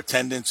that their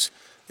attendance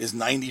is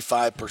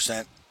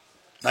 95%,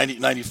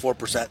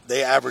 94%.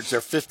 They average their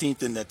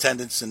 15th in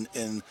attendance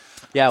in.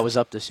 Yeah, it was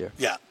up this year.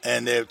 Yeah,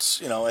 and it's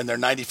and they're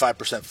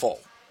 95% full.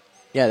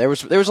 Yeah, there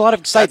was a lot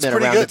of excitement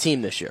around the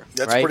team this year.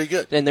 That's right? pretty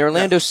good. And the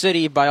Orlando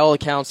City, by all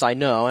accounts, I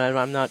know, and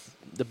I'm not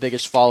the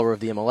biggest follower of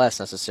the MLS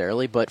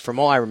necessarily, but from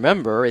all I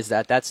remember is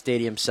that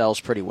stadium sells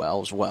pretty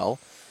well as well.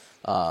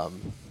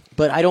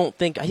 But I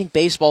think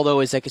baseball though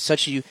is like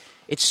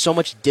it's so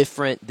much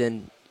different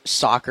than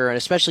soccer, and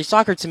especially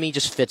soccer to me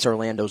just fits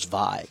Orlando's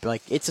vibe.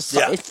 Like it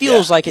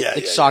feels like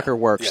soccer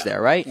works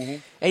there, right? Mm-hmm.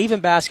 And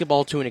even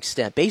basketball to an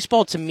extent.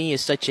 Baseball to me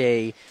is such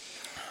a,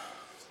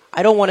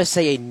 I don't want to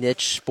say a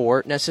niche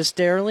sport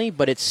necessarily,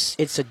 but it's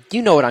a,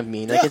 you know what I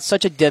mean. Like it's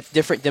such a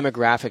different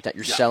demographic that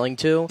you're selling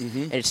to,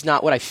 and it's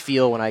not what I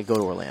feel when I go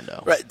to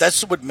Orlando. Right.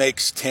 That's what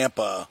makes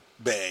Tampa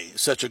Bay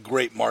such a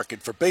great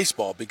market for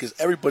baseball, because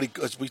everybody,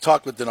 as we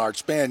talked with Denard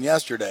Span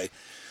yesterday,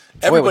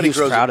 everybody he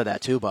was proud of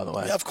that too, by the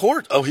way. Yeah, of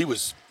course. Oh, he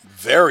was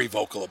very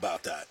vocal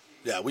about that.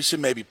 Yeah, we should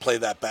maybe play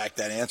that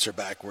answer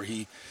back where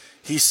he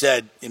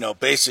said,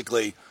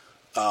 basically,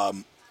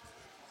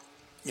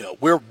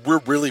 we're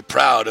really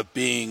proud of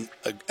being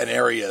an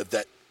area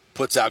that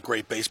puts out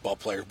great baseball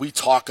players. We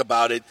talk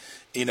about it,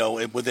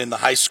 within the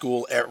high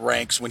school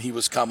ranks when he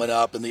was coming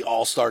up, and the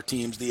all-star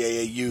teams, the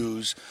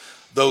AAUs,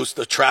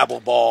 the travel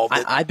ball.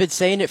 I've been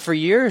saying it for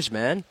years,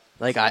 man.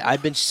 Like,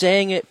 I've been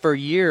saying it for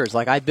years.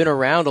 Like, I've been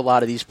around a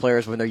lot of these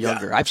players when they're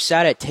younger. Yeah. I've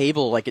sat at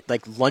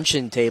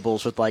luncheon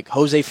tables with,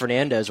 Jose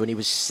Fernandez when he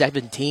was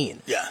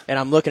 17. Yeah. And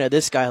I'm looking at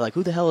this guy like,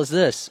 who the hell is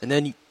this? And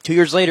then 2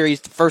 years later, he's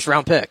the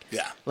first-round pick.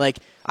 Yeah. Like,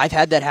 I've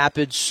had that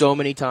happen so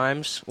many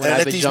times when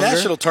I've been younger. At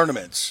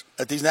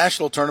these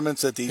national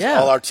tournaments that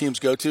all our teams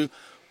go to,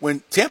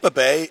 when Tampa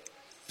Bay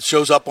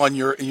shows up in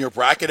your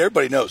bracket,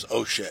 everybody knows,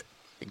 oh, shit.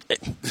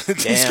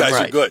 These guys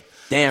are good.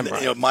 Damn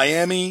right.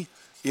 Miami,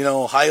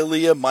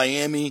 Hialeah,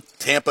 Miami,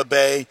 Tampa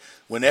Bay.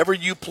 Whenever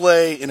you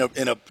play in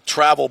a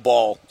travel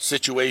ball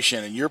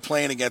situation and you're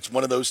playing against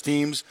one of those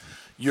teams,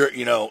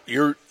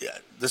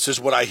 this is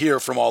what I hear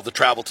from all the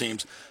travel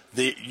teams.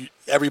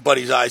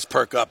 Everybody's eyes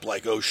perk up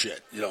like, oh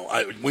shit,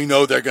 we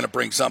know they're going to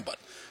bring somebody.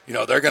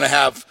 They're going to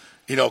have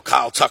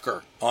Kyle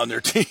Tucker on their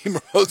team,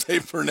 or Jose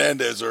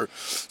Fernandez, or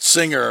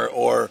Singer,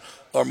 or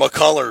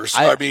McCullers.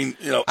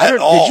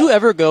 Did you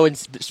ever go and,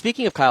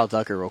 speaking of Kyle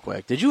Tucker real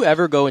quick, did you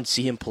ever go and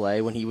see him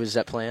play when he was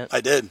at Plant? I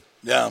did,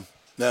 yeah.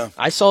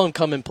 I saw him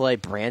come and play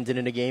Brandon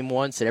in a game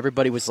once, and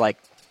everybody was like,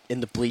 in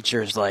the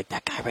bleachers, like,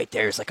 that guy right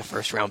there is like a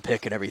first-round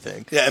pick and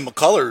everything. Yeah, and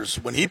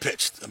McCullers, when he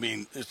pitched,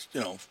 it's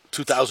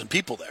 2,000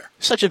 people there.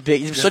 Such a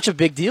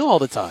big deal all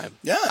the time.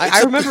 Yeah,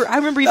 I remember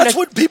even that's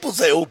what people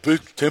say. Oh,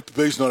 Tampa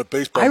Bay's not a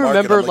baseball market.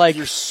 I remember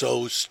you're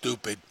so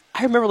stupid.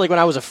 I remember when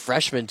I was a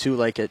freshman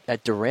too,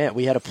 at Durant,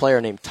 we had a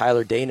player named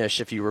Tyler Danish,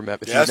 if you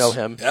remember, you know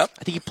him. Yep.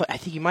 I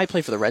think he might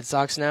play for the Red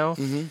Sox now.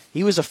 Mm-hmm.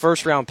 He was a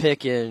first-round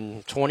pick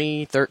in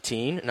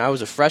 2013, and I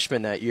was a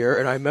freshman that year.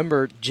 And I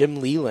remember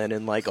Jim Leland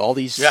and all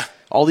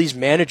these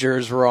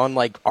managers were on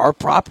our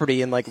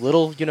property in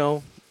little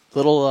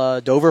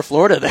Dover,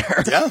 Florida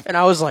there. Yeah. And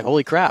I was like,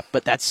 holy crap.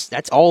 But that's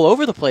all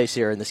over the place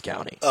here in this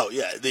county. Oh,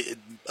 yeah. The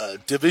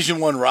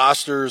Division I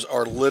rosters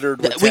are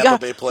littered with Tampa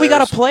Bay players. We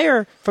got a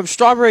player from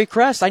Strawberry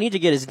Crest. I need to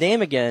get his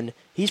name again.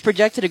 He's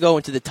projected to go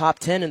into the top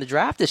 10 in the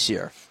draft this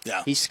year.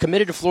 Yeah. He's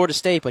committed to Florida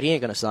State, but he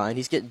ain't going to sign.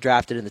 He's getting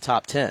drafted in the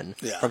top 10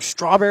 from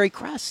Strawberry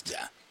Crest.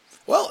 Yeah.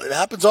 Well, it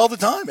happens all the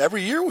time.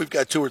 Every year we've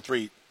got 2 or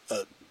 3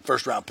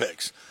 first-round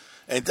picks.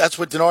 And that's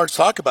what Denard's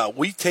talk about.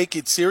 We take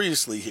it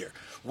seriously here.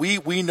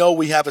 We know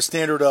we have a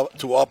standard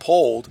to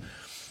uphold,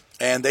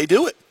 and they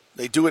do it.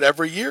 They do it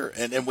every year,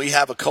 and we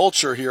have a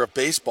culture here of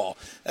baseball.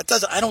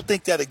 I don't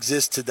think that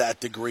exists to that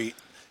degree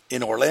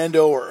in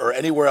Orlando or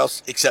anywhere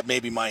else except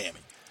maybe Miami.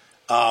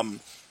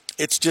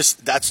 It's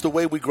just that's the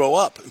way we grow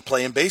up and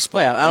playing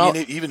baseball. Well,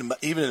 yeah, even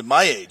at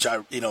my age,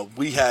 I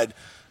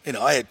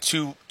had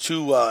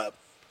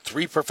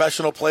 3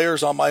 professional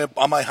players on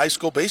my high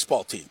school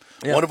baseball team.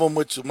 Yeah. One of them,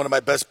 which one of my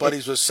best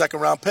buddies, was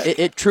second-round pick.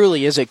 It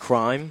truly is a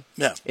crime.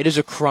 Yeah. It is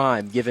a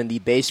crime, given the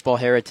baseball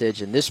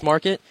heritage in this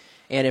market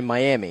and in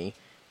Miami,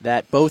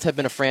 that both have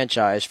been a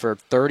franchise for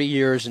 30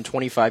 years and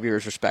 25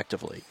 years,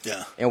 respectively.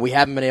 Yeah. And we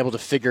haven't been able to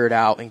figure it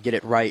out and get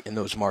it right in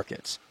those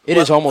markets. It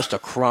is almost a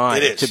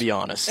crime, to be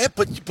honest. Yeah,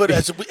 but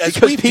as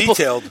we've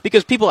detailed...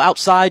 Because people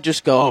outside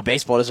just go, oh,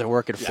 baseball doesn't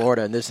work in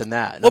Florida and this and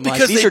that. And well,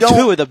 because these are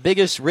 2 of the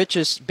biggest,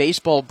 richest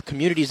baseball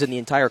communities in the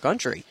entire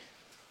country.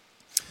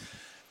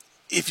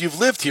 If you've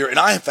lived here, and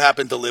I have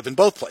happened to live in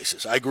both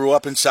places. I grew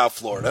up in South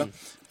Florida,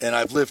 and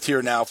I've lived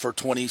here now for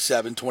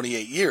 27,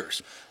 28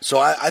 years. So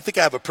I think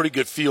I have a pretty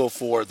good feel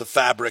for the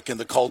fabric and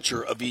the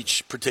culture of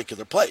each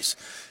particular place.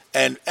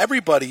 And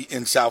everybody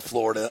in South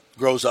Florida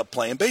grows up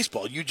playing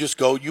baseball. You just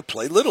go, you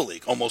play Little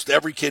League. Almost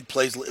every kid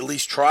plays, at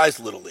least tries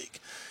Little League.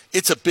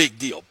 It's a big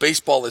deal.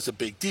 Baseball is a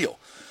big deal.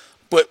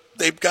 But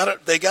they got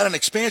an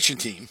expansion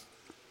team,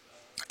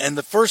 and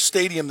the first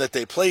stadium that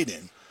they played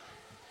in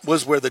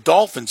was where the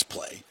Dolphins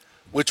play,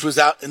 which was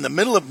out in the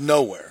middle of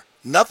nowhere,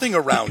 nothing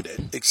around it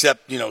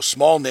except,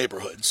 small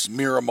neighborhoods,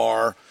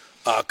 Miramar,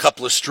 a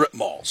couple of strip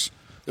malls.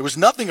 There was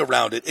nothing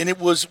around it, and it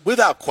was,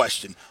 without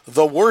question,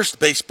 the worst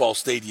baseball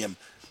stadium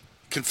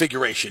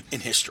configuration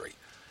in history.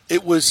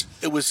 It was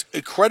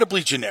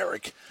incredibly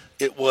generic.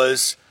 It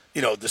was,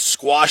 the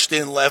squashed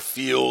in left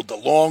field, the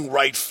long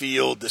right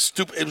field,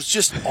 it was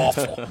just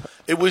awful.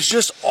 It was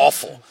just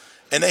awful.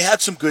 And they had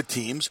some good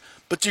teams,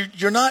 but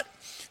you're not,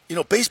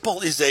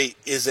 baseball is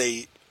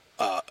a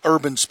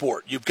urban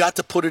sport. You've got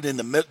to put it in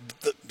the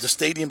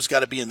stadium's got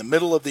to be in the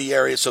middle of the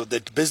area so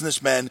that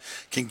businessmen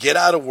can get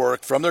out of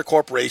work from their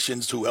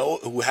corporations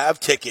who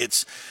have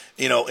tickets,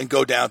 and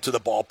go down to the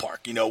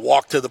ballpark.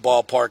 Walk to the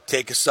ballpark,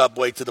 take a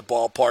subway to the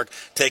ballpark,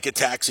 take a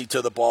taxi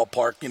to the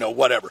ballpark,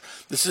 whatever.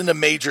 This is in the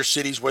major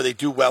cities where they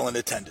do well in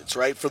attendance,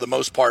 right? For the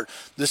most part,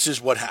 this is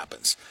what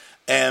happens.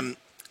 And,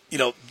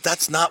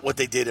 that's not what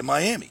they did in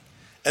Miami.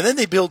 And then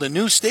they build a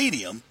new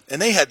stadium, and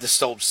they had this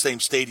same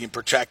stadium,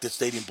 protracted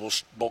stadium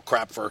bull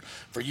crap for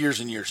years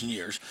and years and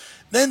years.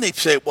 Then they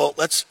say, well,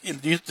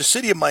 the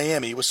city of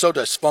Miami was so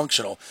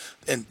dysfunctional,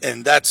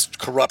 and that's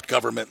corrupt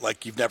government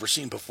like you've never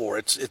seen before.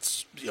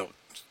 It's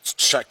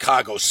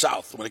Chicago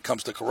South when it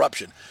comes to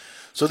corruption.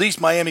 So these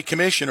Miami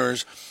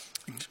commissioners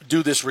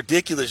do this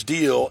ridiculous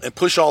deal and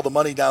push all the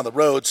money down the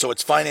road, so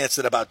it's financed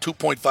at about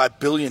 $2.5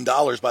 billion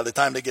by the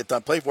time they get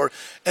done playing for it,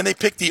 and they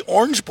pick the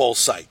Orange Bowl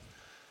site,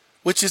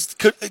 which is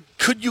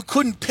you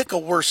couldn't pick a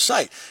worse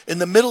site in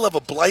the middle of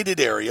a blighted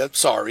area.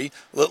 Sorry,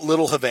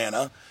 Little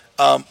Havana,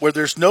 where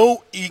there's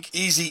no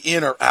easy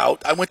in or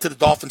out. I went to the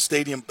Dolphin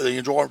Stadium,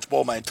 the Orange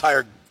Bowl, my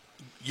entire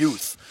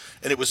youth,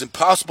 and it was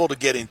impossible to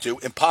get into,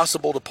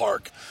 impossible to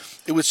park.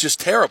 It was just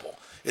terrible.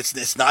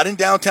 It's not in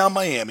downtown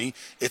Miami.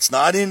 It's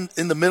not in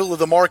the middle of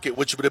the market,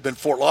 which would have been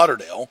Fort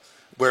Lauderdale,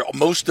 where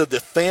most of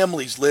the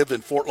families lived in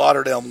Fort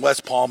Lauderdale and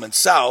West Palm and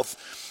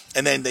South.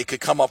 And then they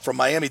could come up from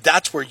Miami.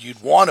 That's where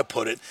you'd want to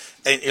put it.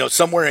 And,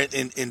 somewhere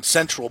in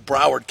central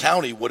Broward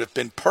County would have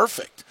been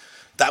perfect.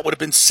 That would have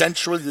been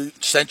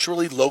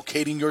centrally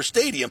locating your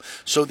stadium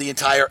so the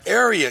entire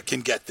area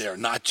can get there,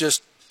 not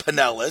just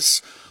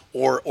Pinellas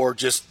or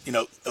just,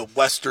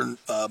 western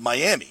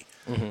Miami.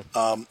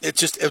 Mm-hmm. It's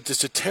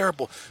just a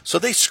terrible. So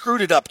they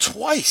screwed it up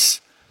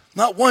twice.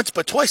 Not once,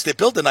 but twice. They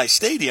built a nice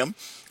stadium.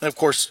 And, of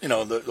course,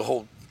 the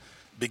whole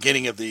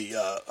beginning of the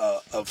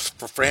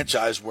for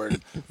franchise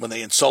when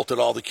they insulted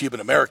all the Cuban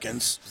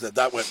Americans,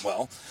 that went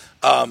well.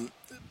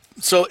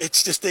 So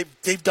it's just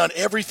they've done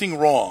everything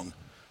wrong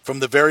from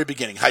the very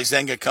beginning.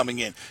 Huizenga coming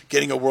in,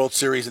 getting a World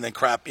Series, and then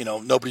crap,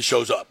 nobody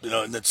shows up,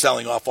 and then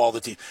selling off all the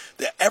team.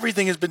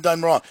 Everything has been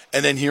done wrong.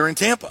 And then here in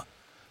Tampa,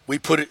 we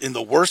put it in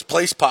the worst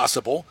place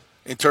possible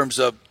in terms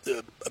of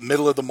the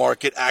middle of the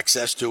market,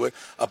 access to it,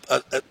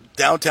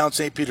 downtown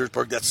St.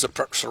 Petersburg that's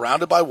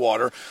surrounded by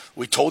water.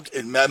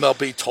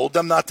 MLB told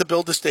them not to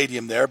build a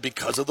stadium there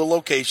because of the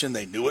location.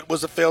 They knew it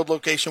was a failed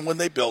location when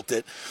they built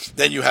it.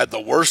 Then you had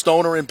the worst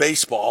owner in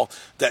baseball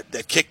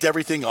that kicked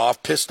everything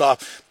off, pissed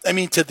off. I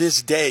mean, to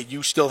this day,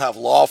 you still have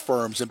law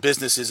firms and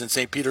businesses in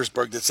St.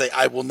 Petersburg that say,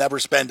 I will never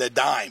spend a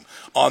dime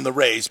on the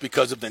Rays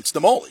because of Vince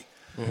Demoli.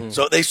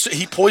 So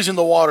he poisoned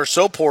the water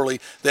so poorly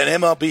that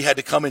MLB had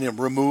to come in and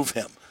remove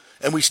him.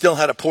 And we still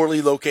had a poorly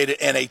located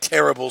and a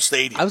terrible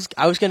stadium.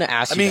 I was going to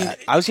ask you that.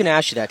 I was going to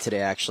ask you that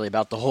today, actually,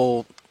 about the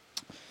whole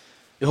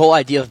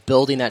idea of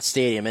building that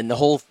stadium and the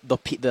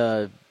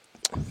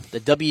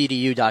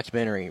WDU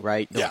documentary,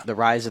 right? The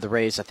Rise of the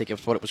Rays, I think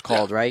is what it was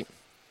called, right?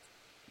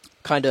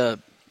 Kind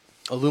of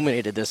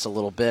illuminated this a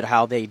little bit,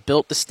 how they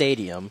built the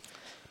stadium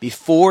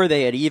before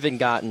they had even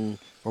gotten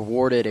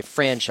awarded a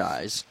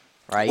franchise,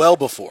 right? Well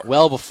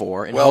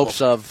before, in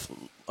hopes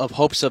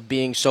of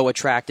being so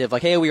attractive,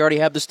 like, hey, we already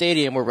have the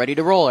stadium, we're ready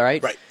to roll,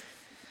 right? Right.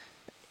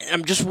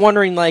 I'm just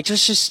wondering, like,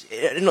 let's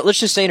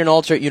just say in an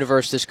alternate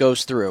universe this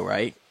goes through,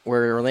 right?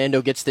 Where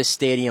Orlando gets this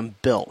stadium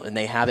built, and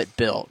they have it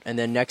built, and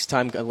then next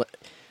time,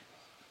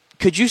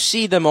 could you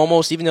see them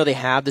almost, even though they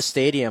have the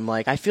stadium,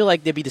 like, I feel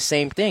like they'd be the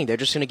same thing. They're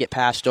just going to get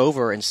passed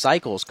over in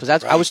cycles.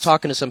 Because I was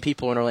talking to some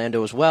people in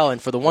Orlando as well,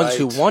 and for the ones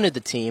who wanted the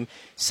team,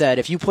 said,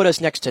 if you put us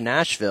next to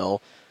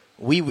Nashville,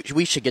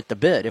 we should get the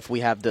bid if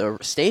we have the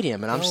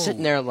stadium. And I'm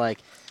sitting there like,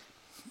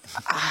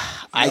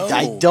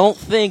 I don't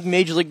think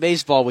Major League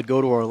Baseball would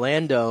go to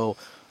Orlando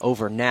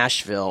over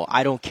Nashville.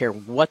 I don't care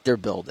what they're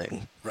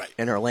building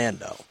in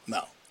Orlando.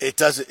 No, it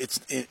doesn't.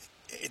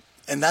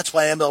 And that's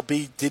why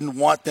MLB didn't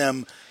want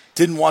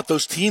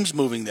those teams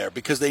moving there,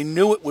 because they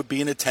knew it would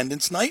be an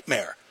attendance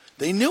nightmare.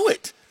 They knew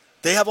it.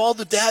 They have all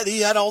the data.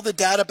 He had all the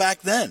data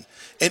back then,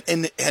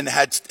 and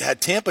had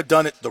Tampa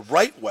done it the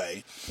right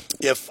way,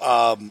 if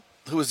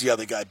who was the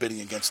other guy bidding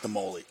against the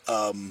Moley?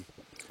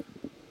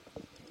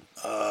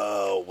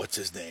 What's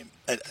his name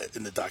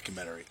in the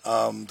documentary?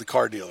 The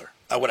car dealer,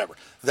 whatever.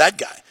 That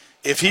guy.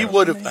 If he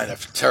would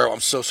have, Terrell,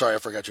 I'm so sorry, I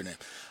forgot your name.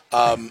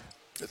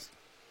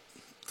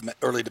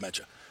 Early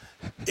dementia.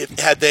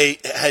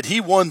 Had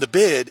he won the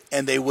bid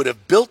and they would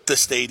have built the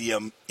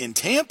stadium in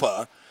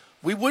Tampa,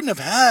 we wouldn't have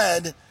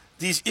had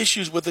these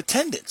issues with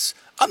attendance.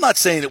 I'm not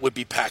saying it would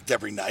be packed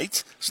every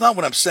night. It's not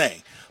what I'm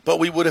saying. But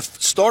we would have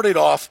started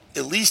off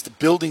at least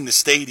building the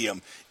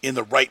stadium in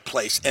the right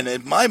place. And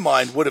in my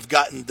mind, would have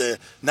gotten the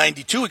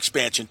 92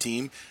 expansion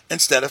team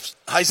instead of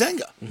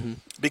Huizenga.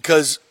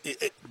 Because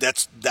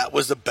that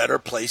was a better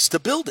place to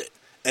build it.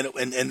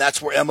 And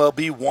that's where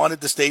MLB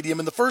wanted the stadium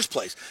in the first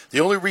place.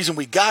 The only reason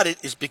we got it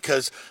is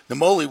because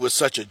Namoli was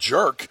such a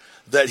jerk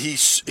that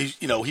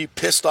he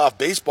pissed off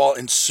baseball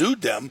and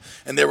sued them,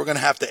 and they were going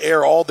to have to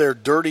air all their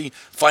dirty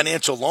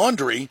financial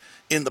laundry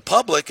in the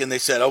public, and they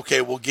said,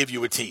 okay, we'll give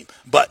you a team.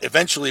 But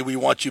eventually we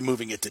want you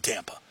moving it to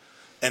Tampa.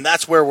 And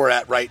that's where we're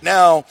at right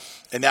now.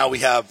 And now we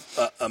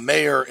have a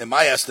mayor, in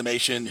my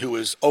estimation, who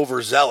is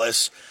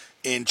overzealous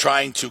in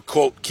trying to,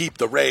 quote, keep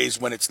the Rays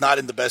when it's not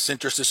in the best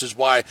interest. This is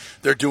why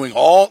they're doing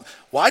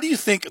why do you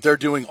think they're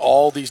doing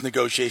all these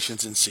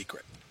negotiations in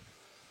secret?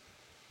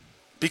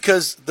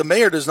 Because the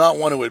mayor does not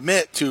want to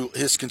admit to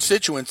his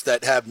constituents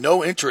that have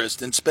no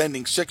interest in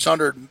spending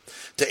 $600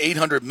 to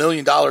 $800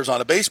 million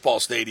on a baseball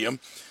stadium.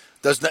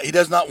 He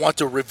does not want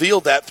to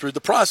reveal that through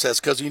the process,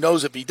 because he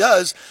knows if he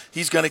does,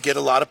 he's going to get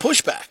a lot of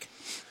pushback.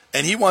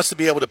 And he wants to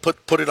be able to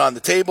put it on the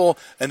table,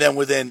 and then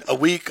within a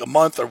week, a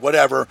month, or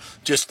whatever,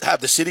 just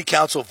have the city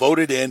council vote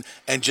it in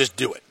and just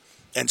do it.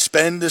 And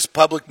spend this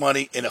public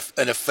money in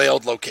a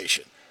failed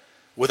location.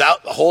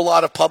 Without a whole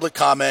lot of public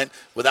comment,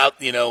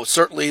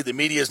 certainly the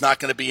media is not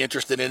going to be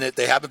interested in it.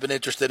 They haven't been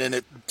interested in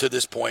it to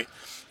this point.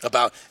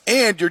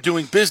 And you're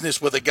doing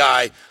business with a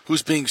guy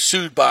who's being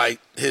sued by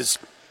his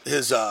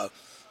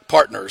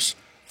partners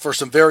for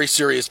some very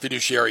serious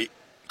fiduciary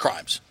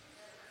crimes.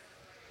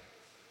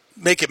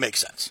 Make it make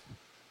sense.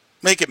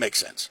 Make it make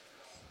sense.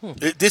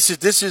 This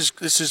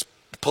is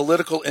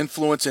political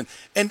influence, and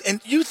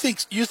you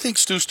think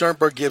Stu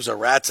Sternberg gives a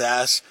rat's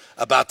ass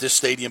about this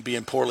stadium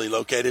being poorly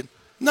located?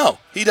 No,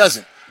 he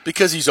doesn't,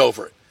 because he's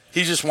over it.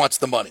 He just wants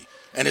the money.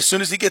 And as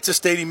soon as he gets a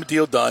stadium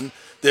deal done,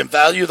 the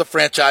value of the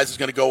franchise is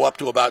going to go up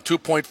to about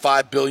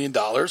 $2.5 billion.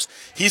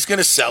 He's going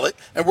to sell it,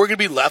 and we're going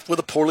to be left with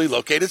a poorly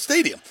located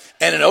stadium.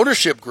 And an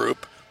ownership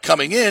group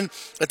coming in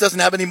that doesn't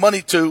have any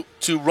money to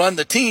run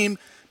the team,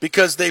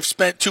 because they've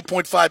spent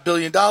 $2.5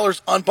 billion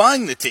on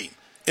buying the team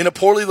in a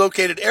poorly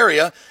located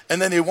area,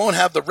 and then they won't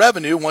have the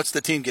revenue once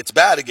the team gets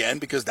bad again,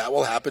 because that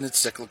will happen. It's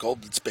cyclical.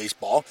 It's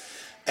baseball.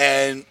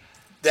 And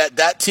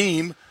that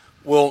team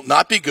will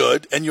not be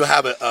good, and you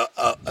have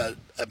a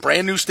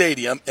brand new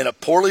stadium in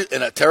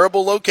a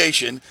terrible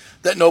location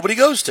that nobody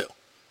goes to.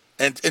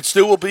 And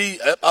Stu will be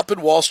up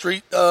in Wall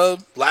Street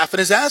laughing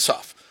his ass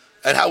off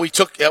at how he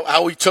took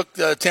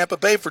Tampa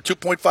Bay for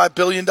 $2.5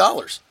 billion.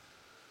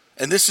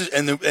 And this is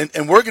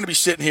and we're going to be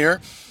sitting here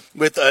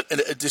with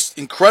this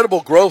incredible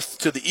growth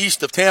to the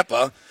east of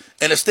Tampa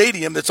and a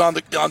stadium that's on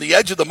the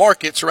edge of the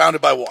market, surrounded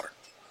by water.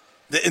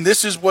 And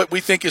this is what we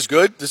think is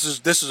good. This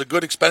is a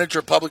good expenditure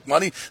of public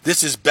money.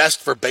 This is best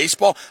for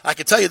baseball. I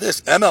can tell you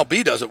this: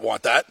 MLB doesn't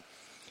want that.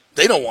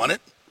 They don't want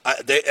it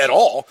at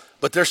all.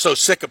 But they're so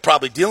sick of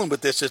probably dealing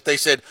with this. If they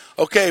said,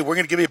 "Okay, we're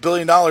going to give you $1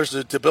 billion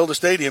to build a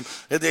stadium,"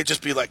 they'd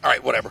just be like, "All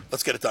right, whatever.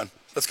 Let's get it done.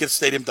 Let's get the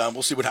stadium done.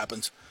 We'll see what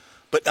happens."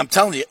 But I'm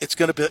telling you, it's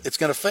going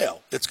to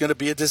fail. It's going to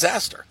be a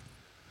disaster.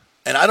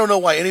 And I don't know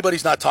why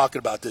anybody's not talking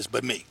about this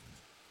but me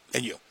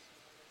and you.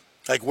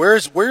 Like,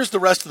 where's the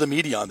rest of the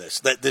media on this?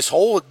 That this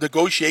whole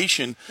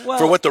negotiation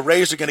for what the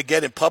Rays are going to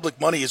get in public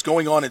money is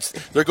going on.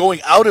 They're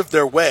going out of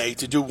their way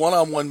to do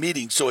one-on-one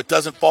meetings so it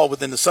doesn't fall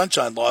within the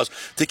sunshine laws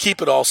to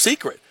keep it all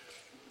secret.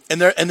 And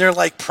they're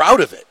like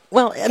proud of it.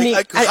 Well, I mean,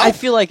 I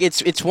feel like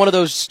it's one of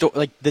those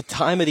like the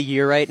time of the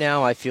year right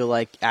now. I feel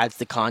like adds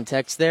the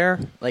context there.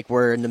 Like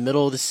we're in the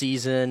middle of the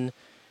season,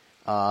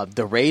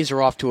 the Rays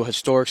are off to a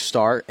historic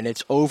start, and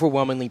it's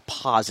overwhelmingly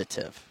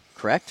positive.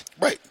 Correct?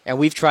 Right. And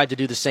we've tried to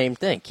do the same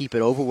thing. Keep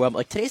it overwhelming.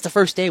 Like today's the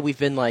first day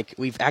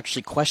we've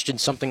actually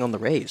questioned something on the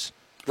Rays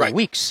for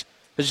weeks.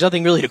 There's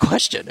nothing really to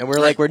question, and we're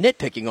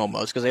nitpicking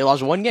almost because they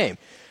lost one game,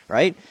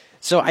 right?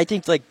 So I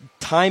think like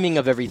timing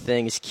of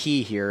everything is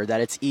key here.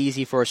 That it's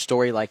easy for a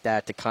story like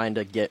that to kind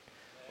of get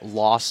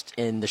lost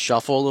in the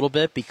shuffle a little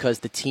bit because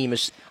the team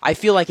is. I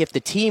feel like if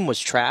the team was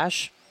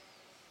trash,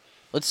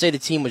 let's say the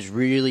team was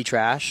really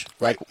trash,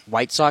 like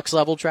White Sox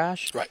level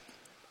trash, right?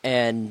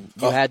 And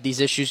you had these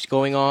issues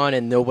going on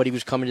and nobody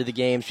was coming to the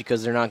games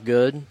because they're not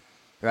good,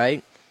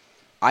 right?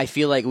 I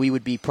feel like we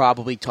would be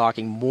probably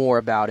talking more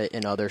about it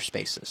in other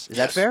spaces. Is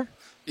that fair?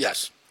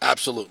 Yes,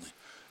 absolutely.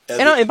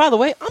 And by the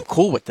way, I'm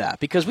cool with that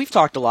because we've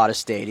talked a lot of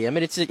stadium,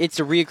 and it's a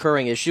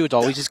reoccurring issue. It's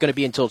always just going to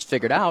be until it's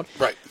figured out.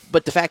 Right.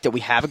 But the fact that we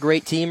have a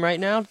great team right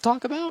now to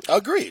talk about?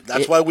 Agreed.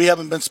 That's why we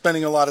haven't been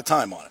spending a lot of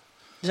time on it.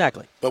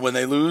 Exactly. But when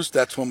they lose,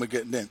 that's when we're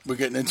getting in. We're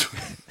getting into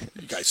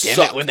it. You guys Damn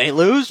suck. it, when they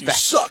lose? You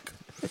suck.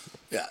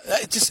 Yeah,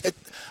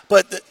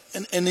 but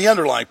the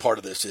underlying part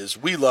of this is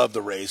we love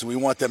the Rays and we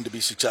want them to be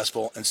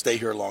successful and stay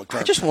here long term.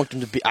 I just want them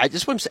to be. I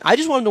just want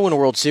them to win a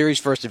World Series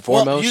first and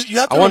foremost. You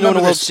have to I want them to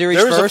win a World this. Series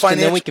first, and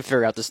then we can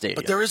figure out the stadium.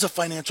 But there is a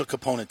financial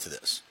component to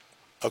this,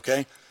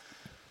 okay?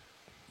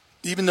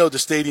 Even though the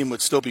stadium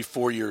would still be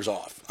 4 years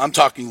off, I'm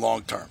talking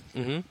long term.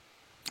 Mm-hmm.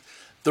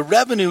 The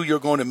revenue you're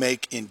going to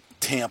make in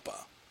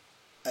Tampa,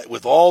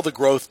 with all the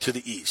growth to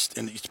the east,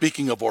 and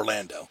speaking of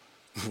Orlando.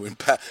 When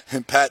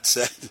Pat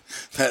said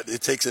that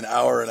it takes an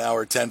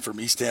hour 10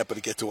 from East Tampa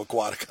to get to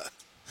Aquatica,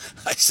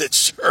 I said,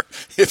 sure,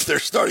 if they're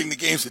starting the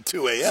games at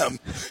 2 a.m.,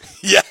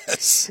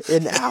 yes.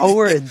 An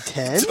hour and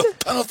 10?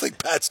 I don't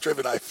think Pat's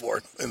driven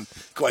I-4 in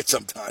quite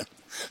some time.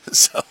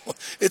 So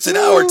it's an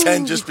hour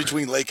 10 just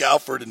between Lake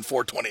Alfred and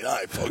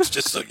 429, folks,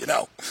 just so you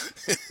know.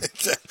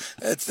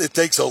 It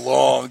takes a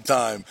long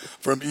time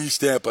from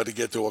East Tampa to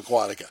get to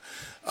Aquatica.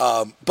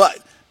 But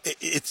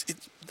it's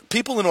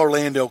people in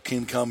Orlando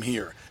can come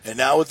here. And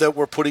now that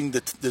we're putting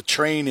the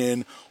train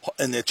in,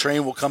 and the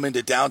train will come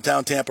into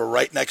downtown Tampa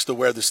right next to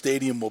where the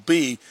stadium will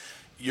be,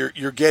 you're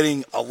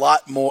getting a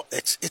lot more.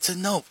 It's a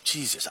no.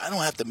 Jesus, I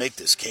don't have to make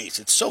this case.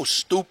 It's so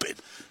stupid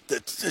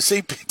that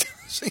St.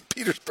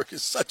 Petersburg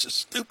is such a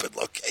stupid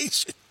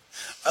location.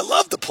 I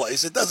love the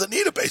place. It doesn't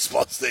need a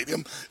baseball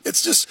stadium.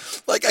 It's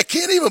just like I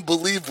can't even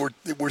believe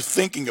we're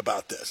thinking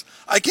about this.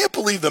 I can't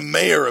believe the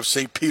mayor of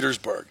St.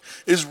 Petersburg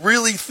is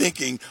really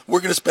thinking we're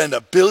going to spend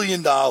 $1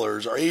 billion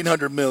or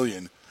 $800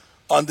 million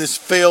on this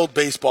failed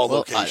baseball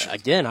location.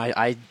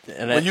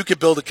 When you could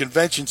build a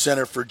convention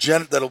center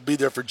that'll be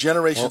there for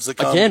generations to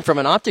come. Again, from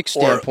an optics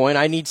standpoint,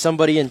 I need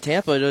somebody in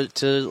Tampa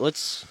to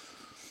let's.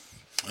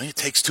 It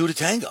takes two to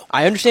tango.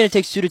 I understand it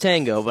takes two to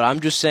tango, but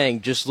I'm just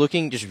saying, just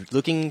looking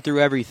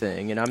through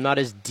everything, and I'm not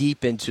as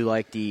deep into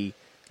like the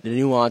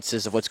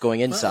nuances of what's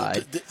going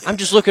inside. I'm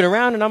just looking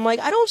around, and I'm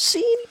like, I don't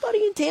see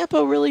anybody in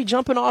Tampa really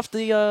jumping off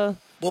the.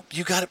 Well,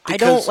 you got it.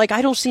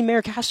 I don't see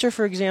Mayor Castor,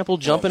 for example,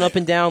 jumping up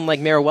and down like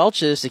Mayor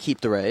Welch is to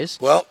keep the Rays.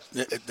 Well,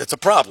 that's a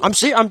problem. I'm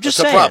just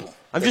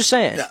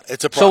saying. Yeah,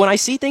 it's a problem. So when I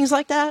see things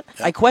like that,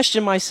 I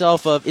question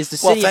myself is the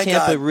city of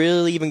Tampa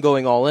really even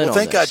going all in on this?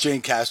 Thank God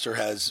Jane Castor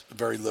has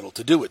very little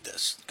to do with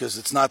this because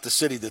it's not the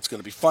city that's going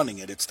to be funding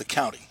it. It's the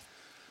county.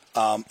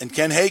 And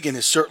Ken Hagan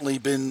has certainly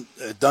been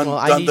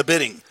done the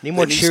bidding. Need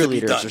more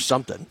cheerleaders or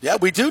something. Yeah,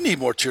 we do need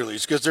more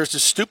cheerleaders because there's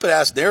this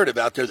stupid-ass narrative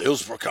out there that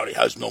Hillsborough County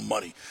has no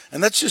money.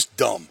 And that's just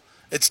dumb.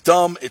 It's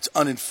dumb. It's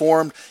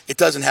uninformed. It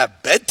doesn't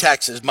have bed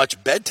tax as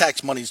much bed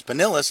tax money as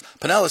Pinellas,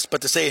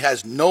 but to say it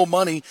has no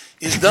money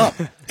is dumb.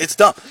 It's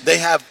dumb.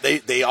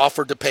 They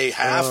offered to pay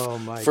half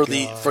for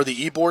the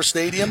Ybor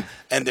Stadium,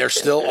 and they're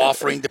still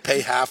offering to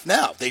pay half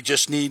now. They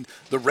just need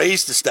the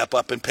Rays to step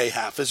up and pay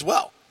half as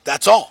well.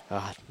 That's all.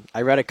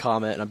 I read a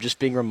comment, and I'm just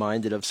being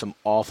reminded of some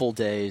awful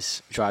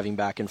days driving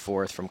back and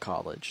forth from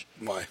college.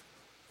 Why?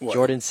 What?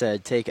 Jordan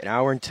said, take an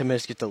hour and 10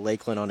 minutes to get to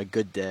Lakeland on a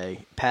good day.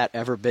 Pat,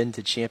 ever been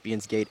to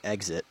Champions Gate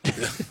exit?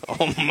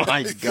 Oh,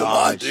 my gosh. Come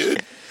on,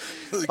 dude.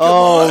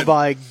 Oh,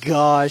 my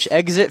gosh.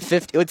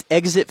 It's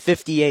exit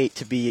 58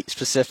 to be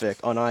specific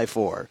on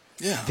I-4.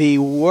 Yeah. The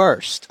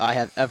worst I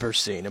have ever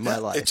seen in my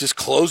life. It just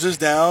closes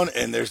down,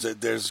 and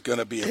there's going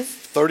to be a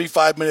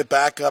 35-minute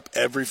backup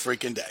every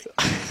freaking day.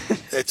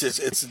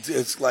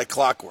 It's like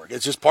clockwork.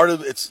 It's just part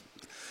of it's,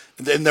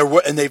 and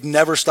they've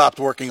never stopped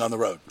working on the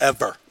road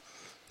ever.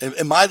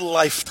 In my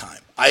lifetime,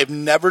 I have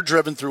never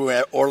driven through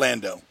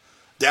Orlando,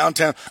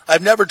 downtown.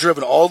 I've never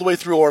driven all the way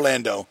through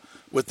Orlando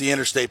with the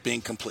interstate being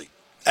complete,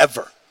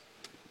 ever.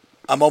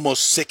 I'm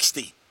almost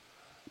 60.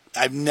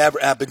 I've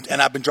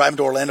been driving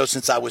to Orlando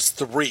since I was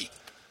 3,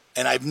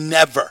 and I've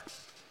never.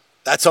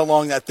 That's how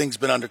long that thing's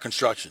been under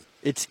construction.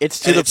 It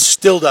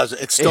still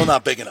doesn't. It's still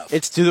not big enough.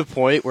 It's to the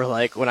point where,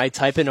 like, when I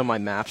type in on my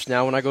maps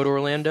now when I go to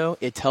Orlando,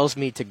 it tells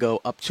me to go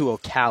up to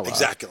Ocala.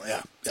 Exactly.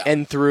 Yeah.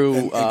 And through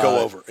and go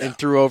over. And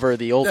through over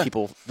the old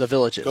people, the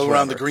villages. Go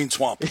around the green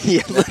swamp.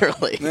 Yeah,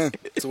 literally. Yeah,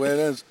 that's the way it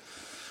is.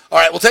 All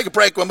right, we'll take a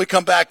break. When we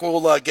come back,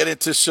 we'll get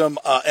into some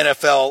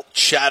NFL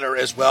chatter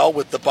as well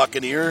with the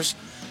Buccaneers.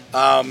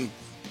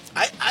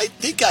 I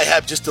think I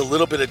have just a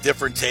little bit of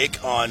different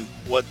take on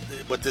what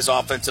this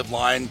offensive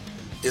line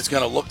is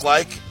going to look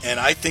like, and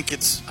I think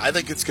it's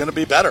going to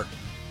be better.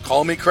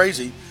 Call me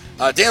crazy.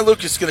 Dan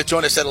Lucas is going to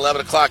join us at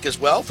 11 o'clock as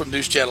well from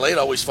News Channel 8.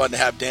 Always fun to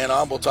have Dan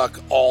on. We'll talk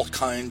all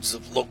kinds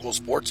of local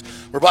sports.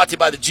 We're brought to you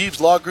by the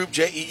Jeeves Law Group,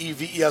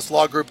 JEEVES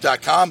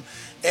lawgroup.com,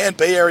 and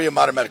Bay Area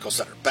Modern Medical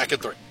Center. Back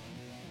at 3.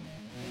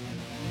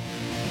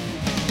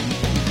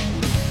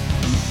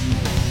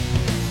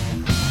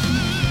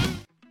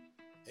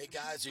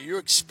 Guys, are you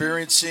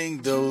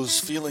experiencing those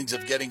feelings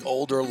of getting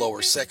older,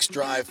 lower sex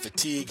drive,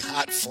 fatigue,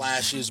 hot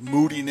flashes,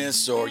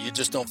 moodiness, or you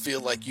just don't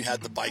feel like you had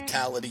the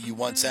vitality you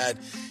once had?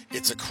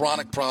 It's a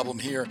chronic problem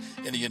here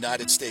in the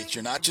United States.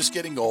 You're not just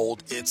getting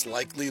old, it's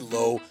likely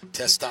low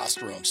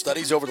testosterone.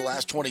 Studies over the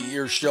last 20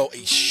 years show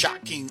a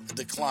shocking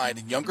decline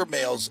in younger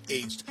males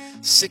aged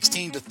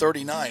 16 to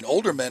 39.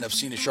 Older men have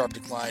seen a sharp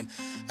decline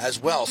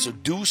as well, so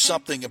do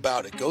something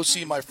about it. Go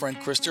see my friend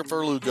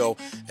Christopher Lugo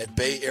at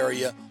Bay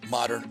Area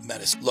Modern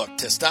Medicine. Look,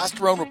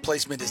 testosterone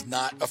replacement is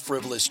not a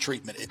frivolous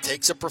treatment. It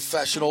takes a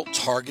professional,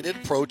 targeted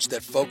approach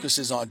that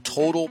focuses on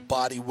total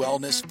body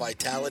wellness,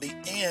 vitality,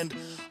 and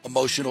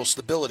emotional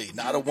stability,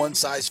 not a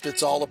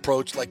one-size-fits-all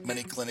approach like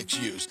many clinics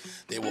use.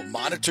 They will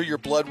monitor your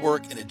blood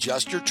work and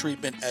adjust your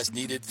treatment as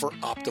needed for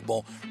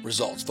optimal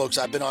results. Folks,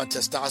 I've been on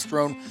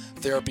testosterone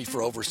therapy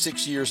for over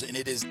 6 years, and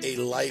it is a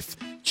life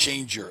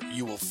changer.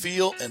 You will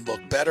feel and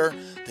look better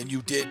than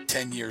you did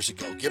 10 years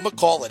ago. Give them a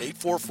call at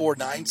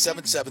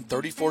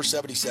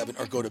 844-977-3477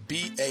 or go to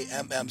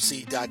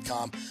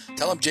BAMMC.com.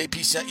 Tell them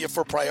JP sent you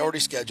for priority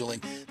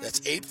scheduling.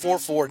 That's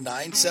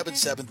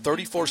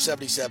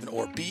 844-977-3477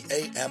 or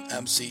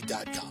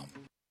BAMMC.com.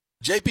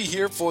 JP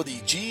here for the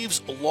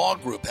Jeeves Law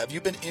Group. Have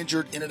you been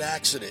injured in an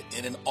accident,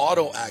 in an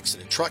auto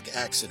accident, truck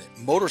accident,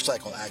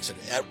 motorcycle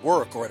accident, at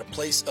work, or at a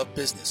place of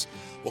business?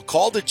 Well,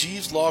 call the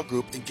Jeeves Law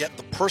Group and get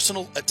the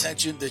personal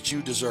attention that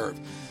you deserve.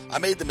 I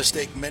made the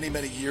mistake many,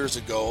 many years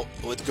ago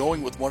with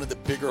going with one of the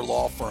bigger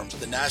law firms,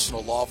 the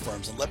national law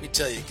firms. And let me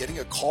tell you, getting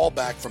a call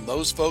back from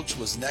those folks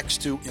was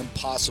next to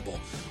impossible.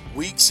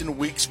 Weeks and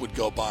weeks would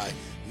go by,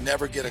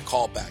 never get a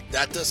call back.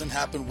 That doesn't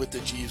happen with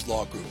the Jeeves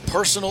Law Group.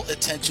 Personal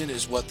attention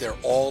is what they're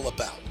all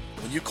about.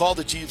 When you call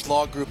the Jeeves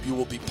Law Group, you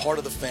will be part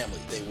of the family.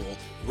 They will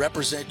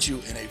represent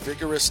you in a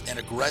vigorous and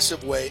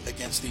aggressive way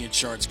against the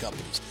insurance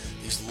companies.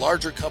 These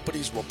larger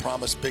companies will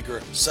promise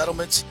bigger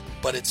settlements,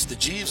 but it's the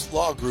Jeeves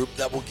Law Group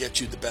that will get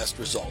you the best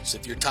results.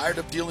 If you're tired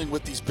of dealing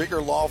with these bigger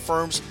law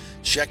firms,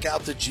 check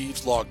out the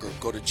Jeeves Law Group.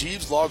 Go to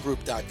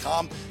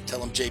JeevesLawGroup.com, tell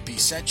them JP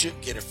sent you,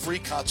 get a free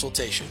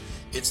consultation.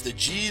 It's the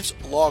Jeeves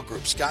Law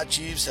Group. Scott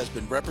Jeeves has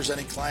been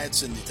representing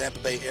clients in the Tampa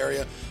Bay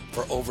area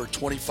for over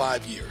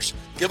 25 years.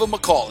 Give them a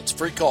call. It's a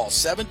free call,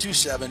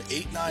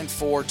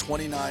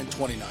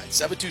 727-894-2929,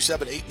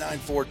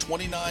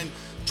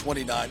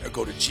 727-894-2929, or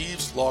go to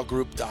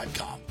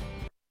JeevesLawGroup.com.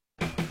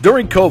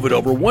 During COVID,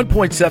 over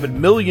 1.7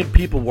 million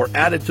people were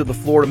added to the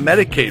Florida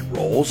Medicaid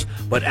rolls,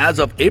 but as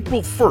of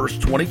April 1st,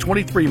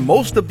 2023,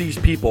 most of these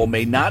people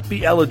may not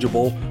be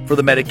eligible for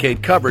the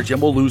Medicaid coverage and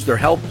will lose their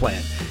health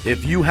plan.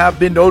 If you have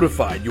been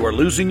notified you are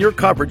losing your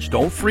coverage,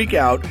 don't freak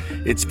out.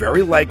 It's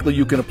very likely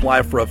you can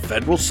apply for a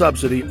federal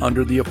subsidy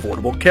under the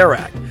Affordable Care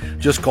Act.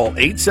 Just call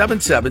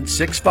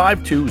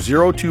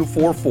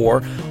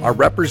 877-652-0244. Our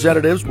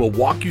representatives will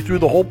walk you through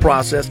the whole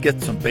process,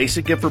 get some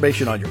basic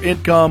information on your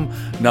income,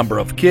 number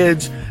of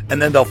kids, and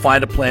then they'll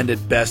find a plan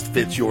that best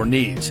fits your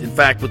needs. In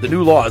fact, with the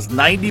new laws,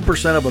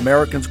 90% of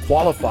Americans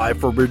qualify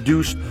for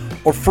reduced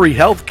or free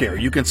health care.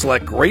 You can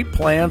select great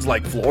plans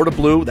like Florida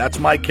Blue, that's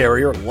my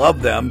carrier,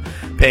 love them,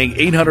 paying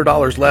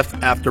 $800 left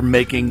after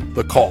making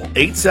the call.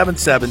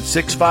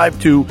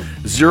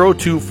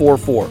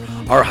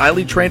 877-652-0244. Our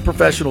highly trained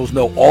professionals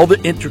know all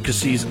the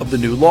intricacies of the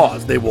new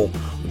laws. They will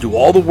do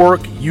all the work,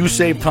 you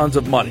save tons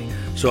of money.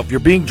 So if you're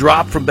being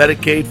dropped from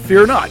Medicaid,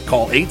 fear not.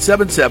 Call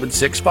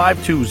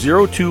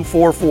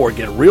 877-652-0244.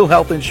 Get real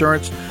health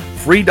insurance,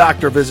 free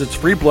doctor visits,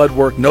 free blood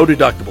work, no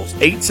deductibles.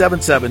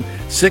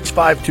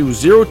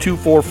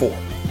 877-652-0244.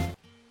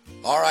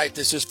 All right,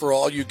 this is for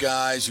all you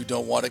guys who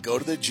don't want to go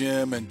to the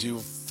gym and do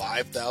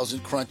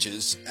 5,000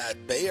 crunches.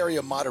 At Bay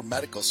Area Modern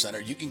Medical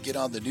Center, you can get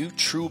on the new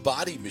True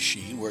Body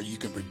machine where you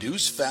can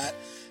reduce fat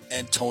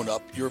and tone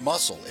up your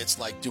muscle. It's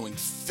like doing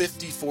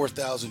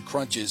 54,000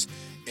 crunches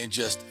in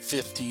just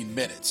 15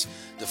 minutes.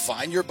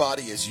 Define your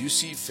body as you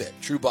see fit.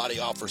 True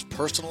Body offers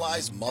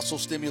personalized muscle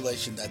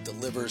stimulation that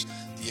delivers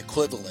the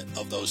equivalent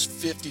of those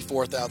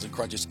 54,000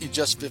 crunches in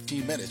just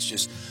 15 minutes.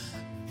 Just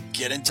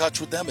get in touch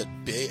with them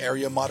at Bay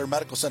Area Modern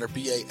Medical Center,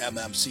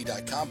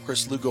 BAMMC.com.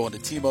 Chris Lugo and the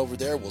team over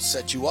there will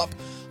set you up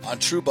on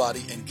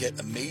TrueBody and get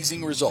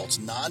amazing results.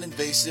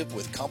 Non-invasive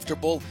with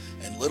comfortable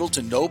and little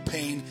to no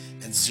pain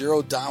and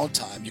zero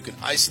downtime. You can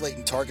isolate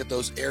and target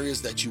those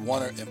areas that you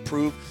want to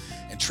improve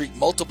and treat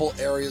multiple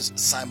areas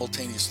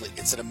simultaneously.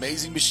 It's an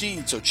amazing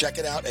machine, so check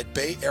it out at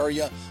Bay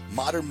Area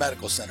Modern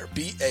Medical Center,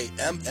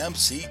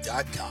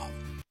 BAMMC.com.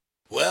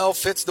 Well,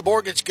 Fitz the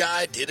mortgage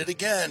guy did it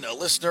again. A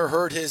listener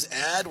heard his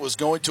ad, was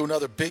going to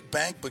another big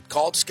bank, but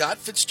called Scott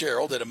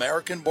Fitzgerald at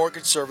American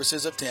Mortgage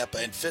Services of Tampa,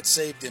 and Fitz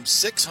saved him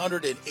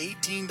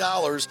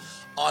 $618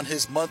 on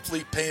his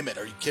monthly payment.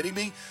 Are you kidding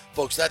me?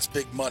 Folks, that's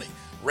big money.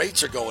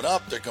 Rates are going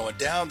up, they're going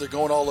down, they're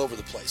going all over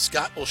the place.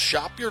 Scott will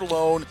shop your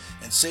loan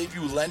and save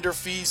you lender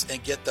fees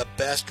and get the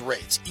best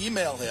rates.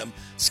 Email him,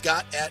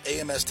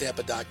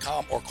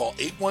 scott@amstampa.com, or call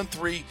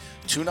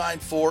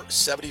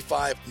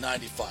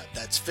 813-294-7595.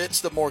 That's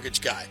Fitz the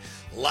mortgage guy.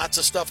 Lots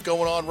of stuff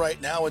going on right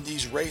now, and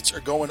these rates are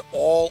going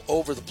all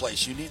over the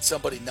place. You need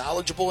somebody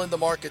knowledgeable in the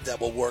market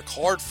that will work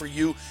hard for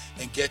you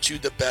and get you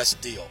the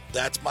best deal.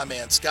 That's my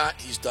man Scott.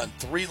 He's done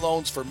 3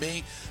 loans for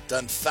me,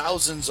 done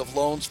thousands of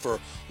loans for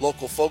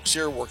local folks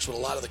here, works with a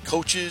lot of the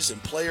coaches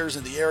and players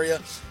in the area.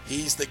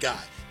 He's the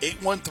guy.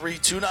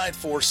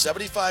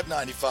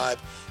 813-294-7595,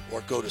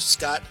 or go to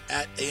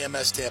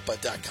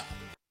scott@amstampa.com.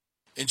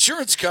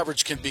 Insurance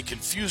coverage can be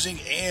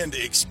confusing and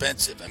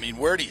expensive. I mean,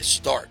 where do you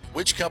start?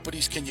 Which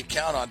companies can you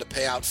count on to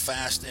pay out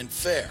fast and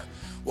fair?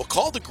 Well,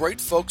 call the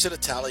great folks at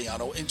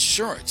Italiano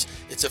Insurance.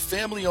 It's a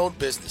family-owned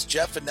business.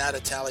 Jeff and Nat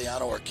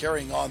Italiano are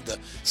carrying on the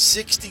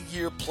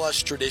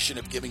 60-year-plus tradition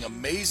of giving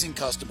amazing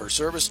customer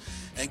service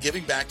and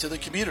giving back to the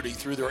community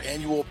through their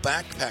annual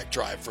backpack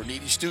drive for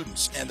needy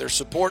students and their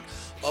support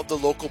of the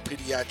local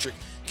pediatric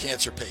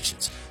cancer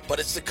patients. But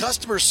it's the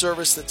customer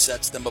service that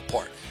sets them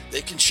apart.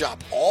 They can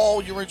shop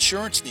all your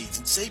insurance needs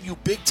and save you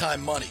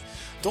big-time money.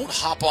 Don't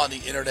hop on the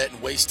internet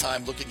and waste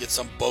time looking at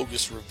some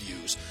bogus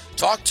reviews.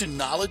 Talk to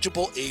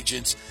knowledgeable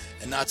agents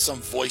and not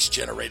some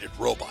voice-generated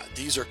robot.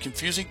 These are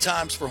confusing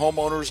times for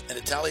homeowners, and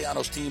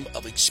Italiano's team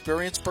of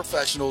experienced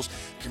professionals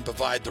can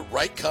provide the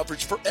right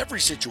coverage for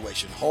every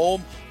situation: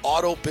 home,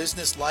 auto,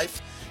 business,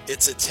 life.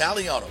 It's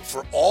Italiano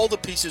for all the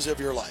pieces of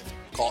your life.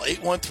 Call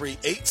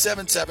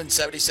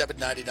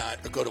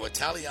 813-877-7799 or go to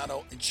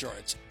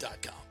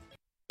ItalianoInsurance.com.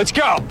 Let's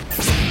go!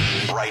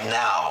 Right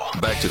now.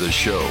 Back to the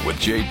show with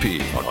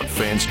JP on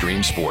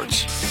FanStream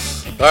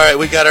Sports. All right,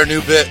 we got our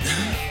new bit.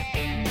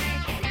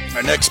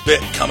 Our next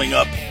bit coming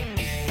up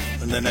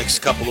in the next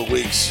couple of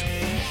weeks.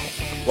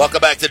 Welcome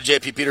back to the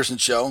JP Peterson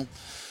Show.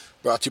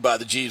 Brought to you by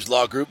the Jeeves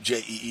Law Group,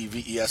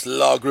 JEEVES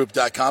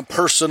lawgroup.com.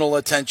 Personal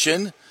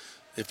attention.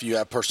 If you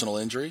have personal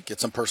injury, get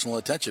some personal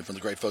attention from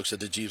the great folks at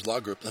the Jeeves Law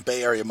Group. The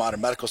Bay Area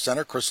Modern Medical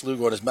Center, Chris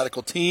Lugo and his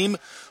medical team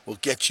will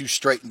get you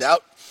straightened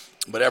out.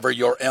 Whatever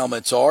your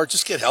ailments are,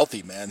 just get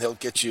healthy, man. He'll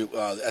get you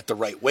at the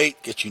right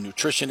weight, get you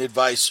nutrition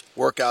advice,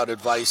 workout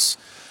advice,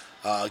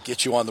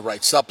 get you on the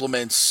right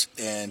supplements,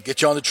 and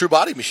get you on the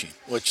TrueBody machine,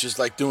 which is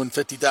like doing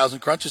 50,000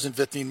 crunches in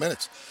 15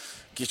 minutes.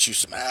 Get you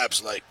some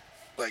abs like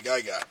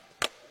I got.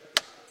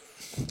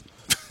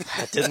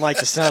 I didn't like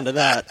the sound of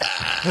that.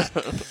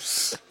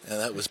 Yeah,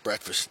 that was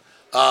breakfast.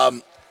 All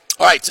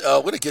right,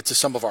 we're going to get to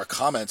some of our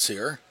comments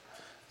here.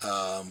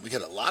 We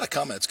got a lot of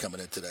comments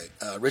coming in today.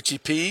 Richie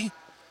P.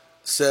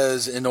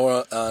 says in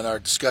our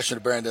discussion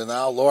of Brandon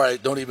Lau, Laura, I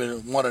don't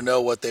even want to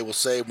know what they will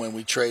say when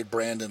we trade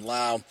Brandon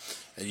Lau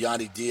and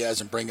Yandy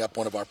Diaz and bring up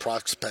one of our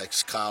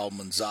prospects, Kyle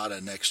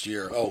Manzada, next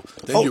year.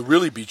 You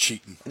really be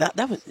cheating. That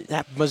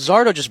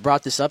Mazzardo just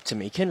brought this up to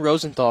me. Ken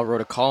Rosenthal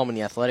wrote a column in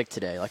The Athletic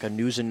today, like a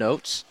news and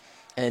notes,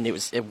 and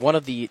one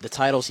of the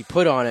titles he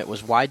put on it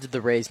was, "Why did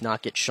the Rays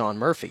not get Sean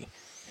Murphy?"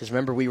 Because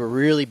remember, we were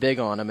really big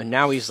on him, and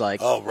now he's like,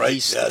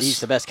 he's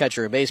the best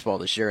catcher in baseball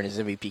this year and his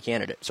MVP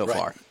candidate so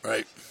far.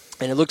 Right.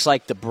 And it looks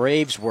like the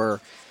Braves the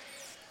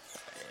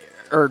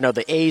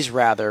A's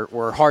rather,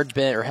 were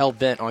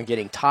hell-bent on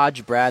getting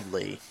Taj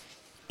Bradley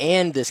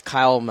and this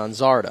Kyle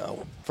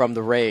Manzardo from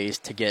the Rays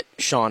to get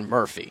Sean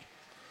Murphy.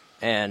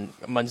 And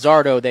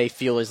Manzardo, they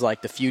feel, is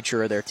like the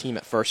future of their team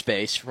at first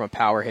base from a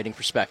power hitting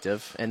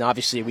perspective. And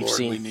obviously we've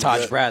seen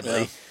Taj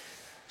Bradley. Yeah.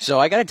 So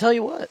I got to tell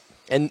you what.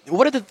 And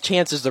what are the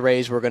chances the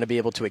Rays were going to be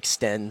able to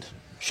extend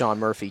Sean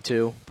Murphy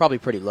to? Probably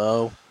pretty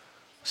low.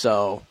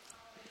 So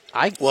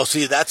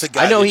that's a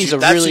guy. I know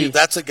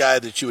that's a guy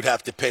that you would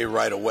have to pay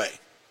right away.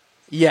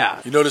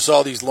 Yeah. You notice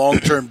all these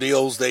long-term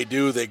deals they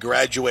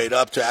graduate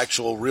up to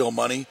actual real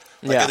money.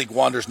 I think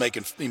Wander's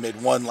he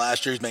made one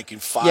last year, he's making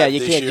 $5 Yeah, you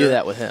this can't year. do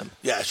that with him.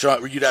 Yeah,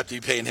 sure, you'd have to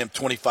be paying him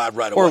 $25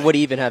 right away. Or would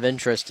he even have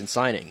interest in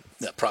signing?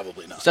 Yeah,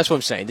 probably not. So that's what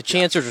I'm saying. The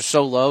chances are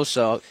so low,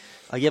 so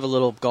I give a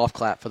little golf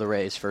clap for the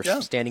Rays for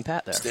standing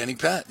pat there. Standing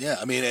pat, yeah.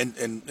 I mean,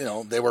 and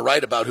they were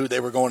right about who they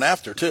were going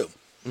after, too.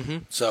 Mm-hmm.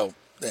 So,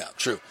 yeah,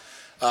 true.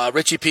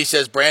 Richie P.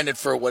 says Brandon,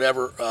 for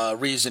whatever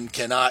reason,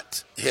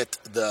 cannot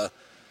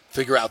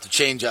figure out the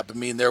changeup. I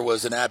mean, there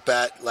was an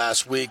at-bat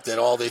last week that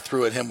all they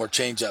threw at him were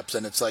changeups,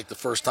 and it's like the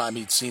first time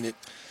he'd seen it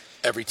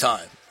every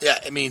time. Yeah,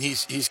 I mean,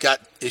 he's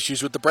got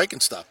issues with the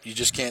breaking stuff. You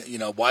just can't,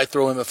 why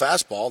throw him a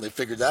fastball? They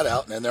figured that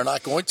out, and they're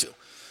not going to.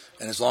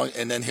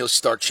 And then he'll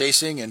start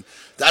chasing, and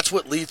that's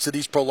what leads to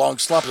these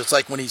prolonged slumps. It's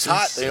like when he's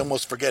hot, they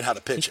almost forget how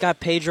to pitch. He's got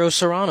Pedro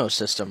Serrano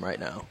syndrome right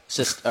now.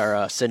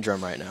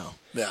 Syndrome right now.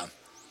 Yeah.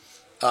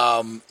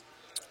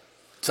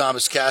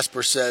 Thomas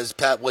Casper says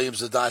Pat Williams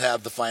does not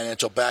have the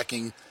financial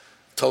backing.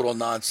 Total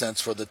nonsense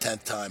for the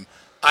 10th time.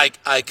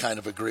 I kind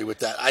of agree with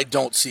that. I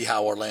don't see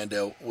how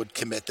Orlando would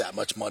commit that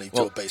much money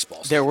to a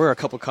baseball stadium. There were a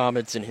couple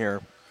comments in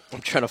here.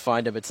 I'm trying to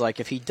find him. It's like,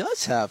 if he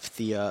does have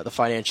the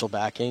financial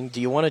backing,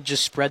 do you want to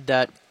just spread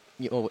that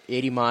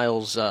 80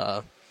 miles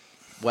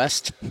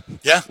west?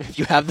 Yeah. If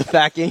you have the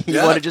backing,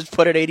 you want to just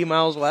put it 80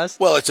 miles west?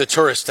 Well, it's a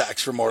tourist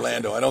tax from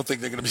Orlando. I don't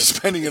think they're going to be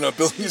spending it on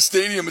building a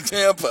stadium in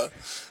Tampa.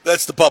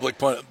 That's the public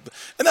point.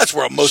 And that's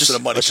where most of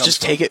the money comes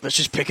from. Let's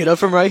just pick it up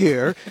from right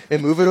here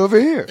and move it over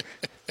here.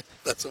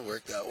 That's what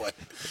worked that way.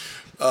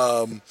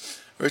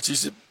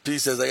 Richie P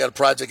says, I got a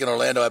project in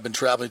Orlando. I've been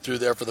traveling through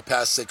there for the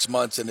past 6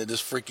 months, and it is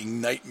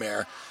freaking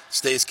nightmare.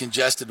 Stays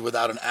congested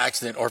without an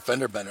accident or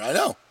fender bender. I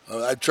know.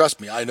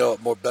 Trust me, I know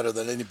it more better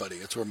than anybody.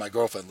 It's where my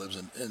girlfriend lives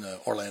in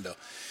Orlando.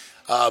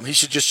 He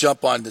should just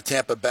jump on the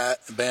Tampa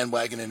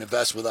bandwagon and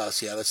invest with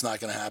us. Yeah, that's not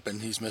going to happen.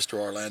 He's Mr.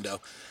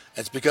 Orlando. And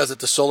it's because that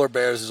the Solar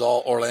Bears is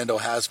all Orlando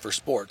has for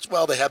sports.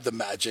 Well, they have the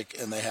Magic,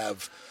 and they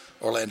have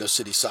Orlando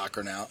City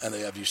Soccer now, and they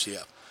have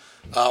UCF.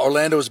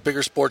 Orlando is a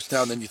bigger sports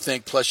town than you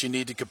think. Plus, you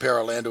need to compare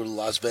Orlando to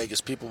Las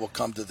Vegas. People will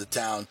come to the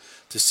town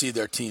to see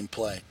their team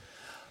play.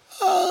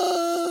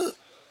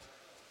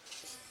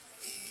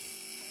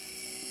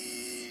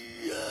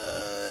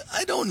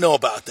 I don't know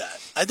about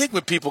that. I think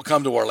when people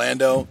come to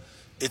Orlando,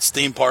 it's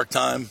theme park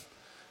time,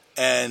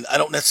 and I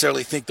don't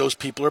necessarily think those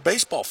people are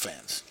baseball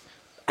fans.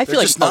 I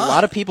feel like a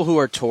lot of people who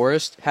are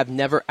tourists have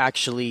never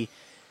actually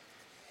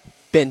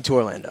been to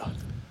Orlando.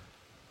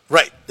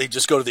 Right. They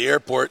just go to the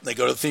airport, and they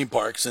go to the theme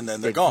parks, and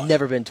then they're gone.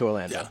 Never been to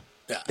Orlando.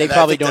 Yeah. They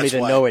probably don't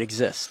even know it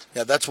exists.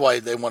 Yeah, that's why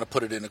they want to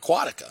put it in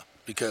Aquatica,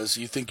 because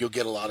you think you'll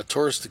get a lot of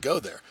tourists to go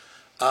there.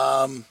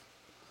 I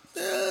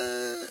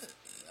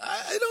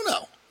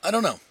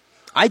don't know.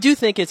 I do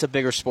think it's a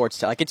bigger sports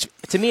town. Like,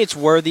 to me, it's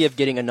worthy of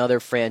getting another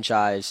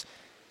franchise.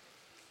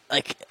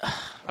 Like,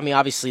 I mean,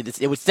 obviously,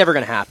 it was never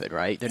going to happen,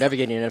 right? They're never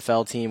getting an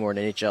NFL team or an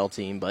NHL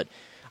team, but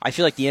I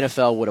feel like the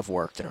NFL would have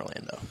worked in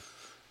Orlando.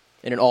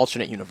 In an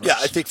alternate universe. Yeah,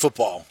 I think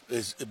football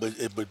it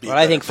would be. But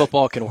I think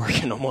football can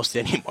work in almost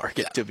any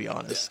market, to be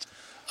honest.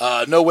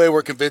 Yeah. No way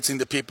we're convincing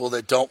the people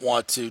that don't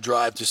want to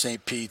drive to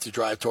St. Pete to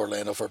drive to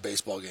Orlando for a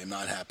baseball game.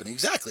 Not happening.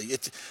 Exactly.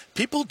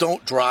 People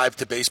don't drive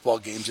to baseball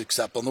games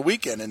except on the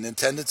weekend, and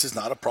attendance is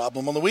not a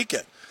problem on the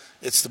weekend.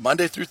 It's the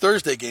Monday through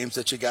Thursday games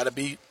that you got to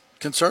be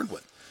concerned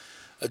with.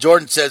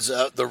 Jordan says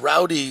the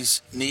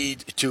Rowdies need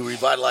to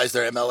revitalize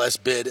their MLS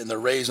bid, and the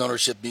Rays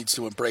ownership needs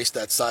to embrace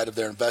that side of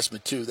their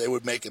investment, too. They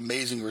would make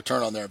amazing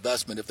return on their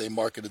investment if they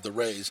marketed the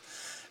Rays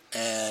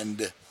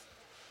and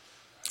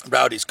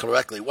Rowdies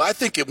correctly. Well, I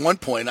think at one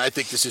point, I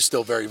think this is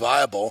still very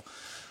viable,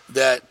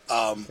 that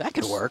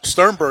could work.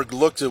 Sternberg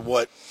looked at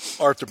what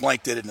Arthur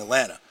Blank did in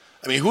Atlanta.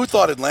 I mean, who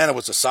thought Atlanta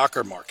was a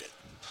soccer market?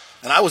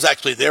 And I was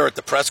actually there at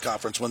the press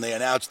conference when they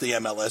announced the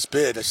MLS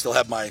bid. I still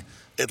have my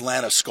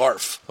Atlanta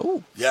scarf.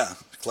 Oh, yeah.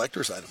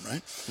 Collector's item,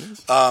 right?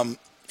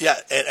 Yeah,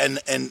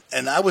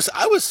 and I was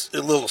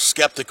a little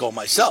skeptical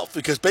myself,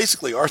 because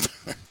basically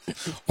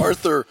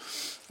Arthur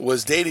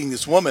was dating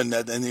this woman,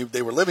 and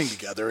they were living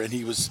together, and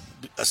he was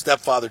a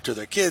stepfather to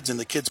their kids, and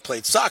the kids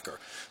played soccer.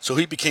 So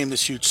he became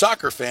this huge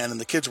soccer fan,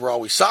 and the kids were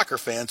always soccer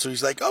fans. So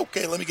he's like,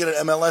 okay, let me get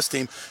an MLS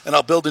team, and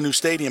I'll build a new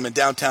stadium in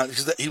downtown.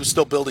 Because he was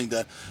still building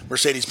the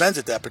Mercedes-Benz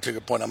at that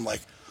particular point. I'm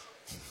like,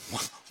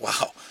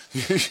 wow.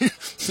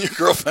 Your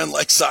girlfriend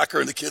likes soccer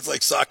and the kids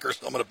like soccer,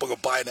 so I'm going to go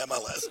buy an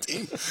MLS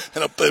team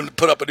and I'll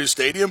put up a new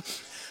stadium.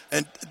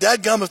 And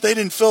dadgum, if they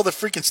didn't fill the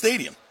freaking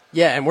stadium.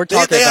 Yeah, and we're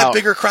talking they about... had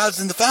bigger crowds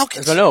than the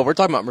Falcons. No, we're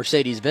talking about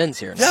Mercedes-Benz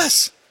here now.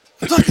 Yes.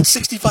 We're talking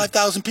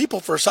 65,000 people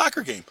for a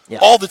soccer game Yeah.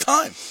 all the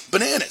time.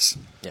 Bananas.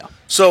 Yeah.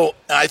 So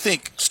I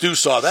think Stu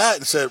saw that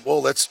and said,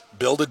 well, let's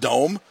build a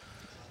dome.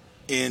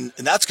 And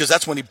that's because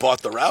that's when he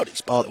bought the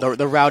Rowdies.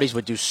 The Rowdies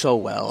would do so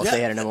well if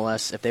they had an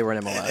MLS, if they were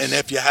an MLS. And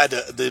if you had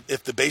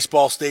if the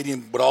baseball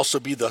stadium would also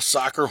be the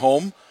soccer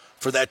home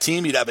for that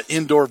team, you'd have an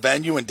indoor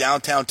venue in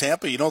downtown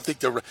Tampa. You don't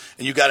think and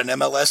you got an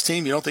MLS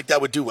team, you don't think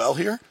that would do well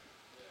here?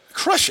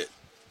 Crush it.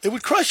 It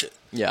would crush it.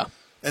 Yeah.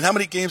 And how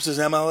many games does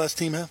an MLS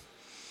team have?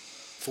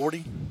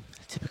 40?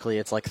 Typically,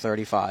 it's like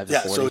 35 to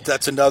 40. Yeah, so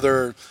that's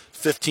another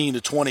 15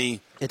 to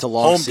 20 It's a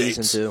long home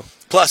season, dates. too.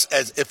 Plus,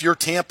 if you're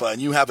Tampa and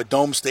you have a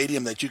dome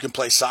stadium that you can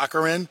play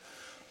soccer in,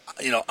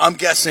 I'm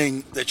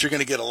guessing that you're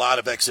going to get a lot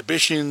of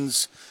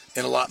exhibitions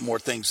and a lot more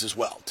things as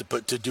well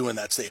to do in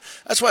that stadium.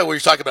 That's why when you're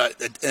talking about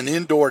an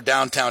indoor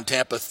downtown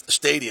Tampa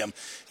stadium,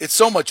 it's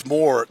so much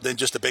more than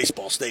just a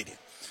baseball stadium.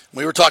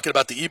 When we were talking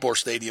about the Ybor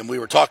Stadium, we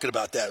were talking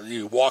about that.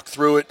 You walk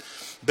through it,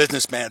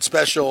 businessman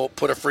special,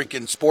 put a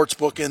freaking sports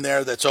book in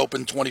there that's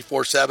open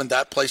 24/7.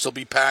 That place will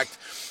be packed,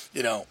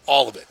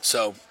 all of it.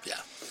 So,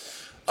 yeah.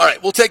 All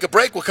right, we'll take a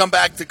break. We'll come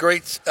back. The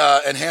great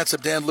and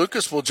handsome Dan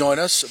Lucas will join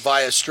us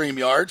via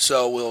StreamYard,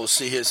 so we'll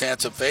see his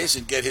handsome face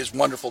and get his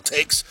wonderful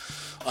takes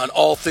on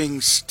all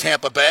things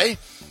Tampa Bay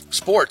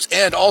sports.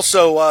 And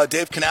also,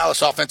 Dave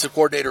Canales, offensive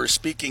coordinator, is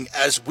speaking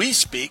as we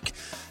speak,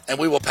 and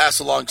we will pass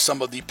along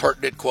some of the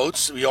pertinent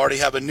quotes. We already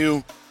have a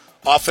new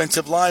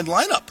offensive line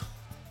lineup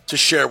to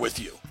share with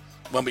you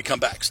when we come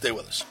back. Stay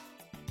with us.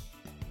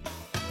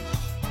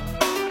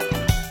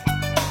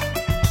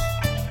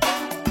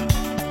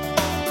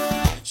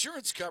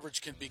 Insurance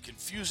coverage can be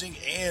confusing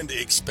and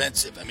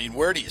expensive. I mean,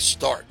 where do you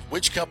start?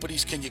 Which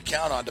companies can you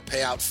count on to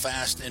pay out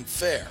fast and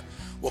fair?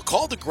 Well,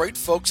 call the great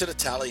folks at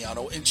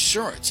Italiano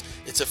Insurance.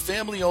 It's a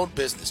family-owned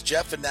business.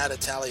 Jeff and Nat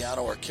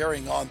Italiano are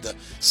carrying on the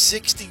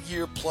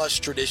 60-year-plus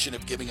tradition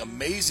of giving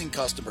amazing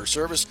customer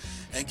service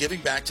and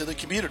giving back to the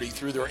community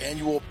through their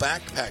annual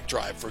backpack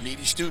drive for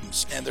needy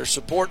students and their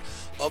support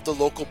of the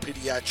local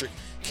pediatric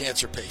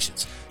cancer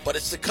patients. But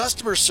it's the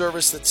customer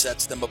service that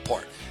sets them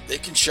apart. They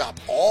can shop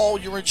all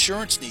your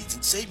insurance needs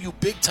and save you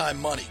big-time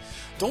money.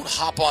 Don't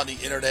hop on the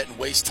internet and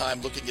waste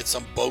time looking at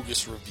some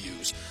bogus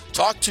reviews.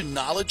 Talk to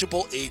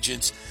knowledgeable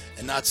agents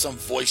and not some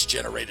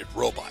voice-generated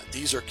robot.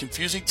 These are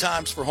confusing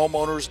times for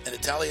homeowners, and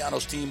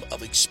Italiano's team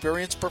of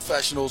experienced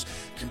professionals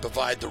can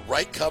provide the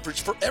right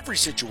coverage for every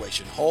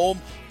situation: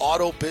 home,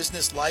 auto,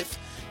 business, life.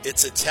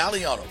 It's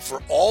Italiano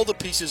for all the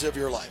pieces of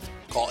your life.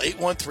 Call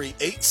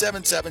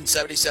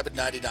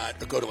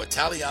 813-877-7799 or go to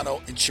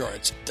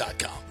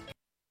ItalianoInsurance.com.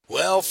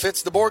 Well,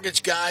 Fitz the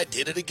mortgage guy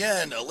did it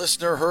again. A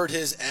listener heard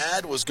his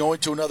ad, was going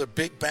to another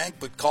big bank,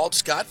 but called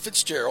Scott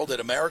Fitzgerald at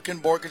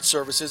American Mortgage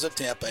Services of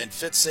Tampa, and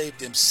Fitz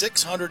saved him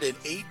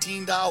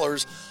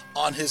 $618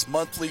 on his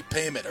monthly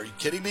payment. Are you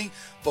kidding me?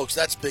 Folks,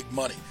 that's big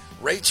money.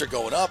 Rates are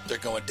going up, they're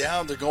going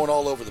down, they're going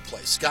all over the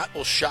place. Scott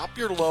will shop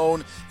your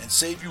loan and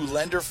save you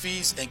lender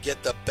fees and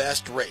get the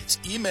best rates.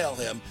 Email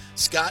him,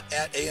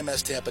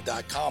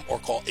 scott@amstampa.com, or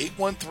call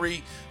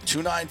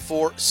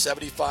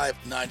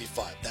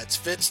 813-294-7595. That's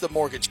Fitz the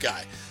mortgage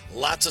guy.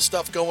 Lots of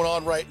stuff going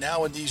on right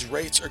now, and these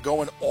rates are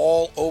going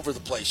all over the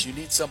place. You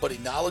need somebody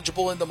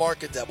knowledgeable in the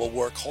market that will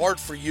work hard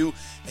for you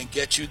and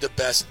get you the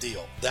best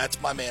deal.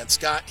 That's my man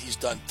Scott. He's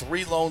done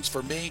 3 loans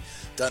for me,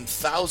 done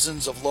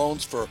thousands of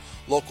loans for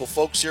local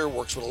folks here,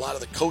 works with a lot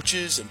of the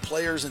coaches and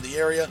players in the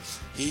area.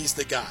 He's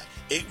the guy.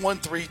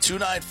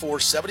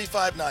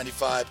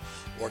 813-294-7595,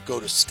 or go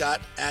to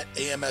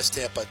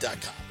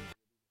scott@amstampa.com.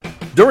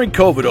 During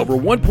COVID, over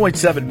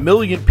 1.7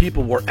 million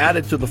people were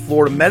added to the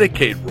Florida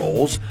Medicaid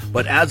rolls,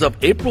 but as of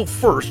April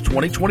 1st,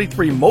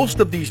 2023, most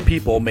of these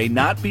people may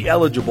not be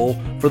eligible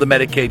for the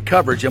Medicaid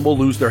coverage and will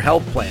lose their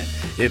health plan.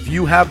 If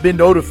you have been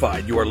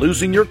notified you are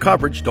losing your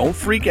coverage, don't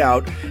freak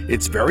out.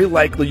 It's very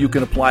likely you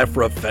can apply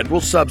for a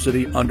federal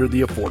subsidy under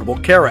the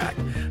Affordable Care Act.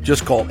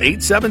 Just call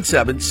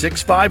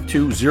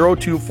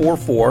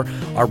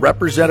 877-652-0244. Our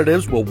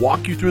representatives will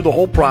walk you through the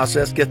whole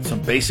process, get some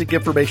basic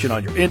information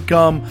on your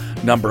income,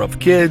 number of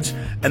kids,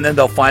 and then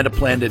they'll find a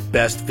plan that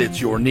best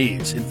fits your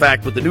needs. In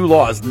fact, with the new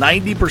laws,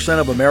 90%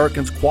 of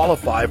Americans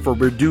qualify for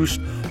reduced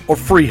or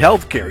free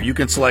health care. You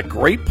can select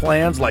great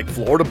plans like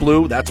Florida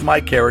Blue. That's my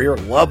carrier.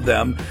 Love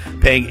them.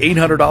 Paying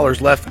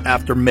 $800 left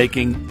after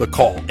making the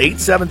call.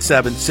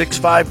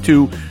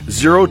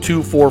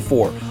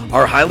 877-652-0244.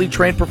 Our highly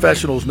trained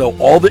professionals know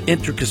all the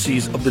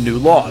intricacies of the new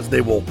laws.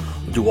 They will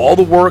do all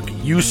the work.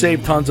 You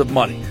save tons of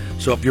money.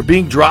 So if you're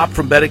being dropped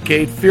from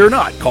Medicaid, fear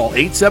not. Call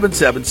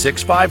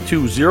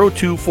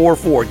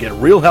 877-652-0244. Get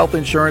real health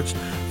insurance,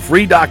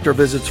 free doctor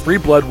visits, free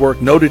blood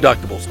work, no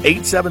deductibles.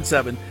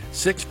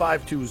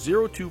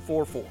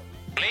 877-652-0244.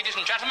 Ladies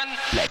and gentlemen,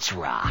 let's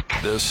rock.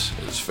 This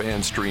is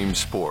FanStream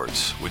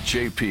Sports with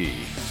JP.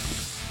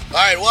 All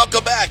right,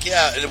 welcome back.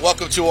 Yeah, and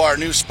welcome to our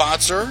new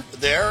sponsor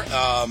there.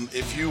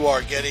 If you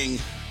are getting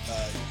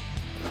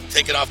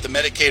taken off the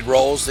Medicaid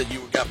rolls that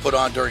you got put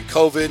on during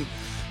COVID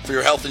for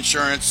your health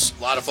insurance,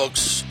 a lot of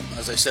folks,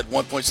 as I said,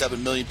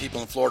 1.7 million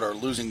people in Florida are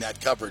losing that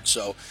coverage.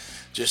 So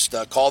just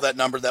call that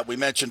number that we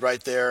mentioned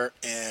right there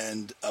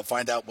and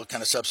find out what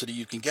kind of subsidy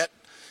you can get,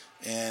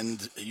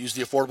 and use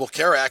the Affordable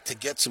Care Act to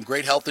get some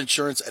great health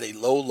insurance at a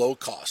low, low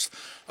cost.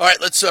 All right,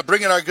 let's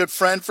bring in our good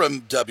friend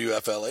from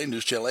WFLA,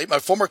 News Channel 8, my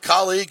former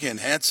colleague and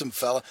handsome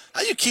fella.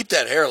 How you keep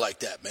that hair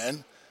like that,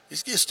 man? You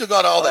still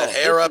got all that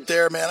hair up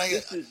there, man.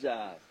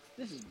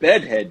 This is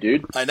bedhead,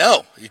 dude. I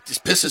know. It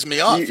just pisses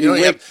me off. You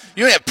don't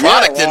have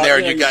product in there.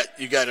 You got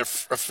a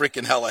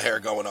freaking hell of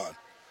hair going on.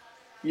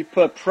 You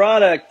put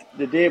product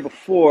the day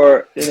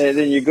before, and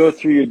then you go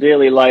through your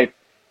daily life.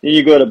 Then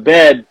you go to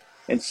bed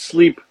and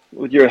sleep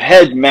with your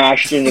head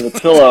mashed into the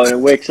pillow, and it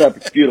wakes up.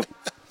 It's beautiful.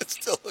 It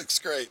still looks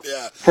great.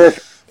 Yeah.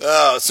 Perfect.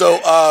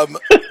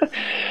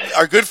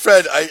 Our good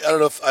friend, I don't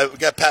know if we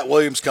got Pat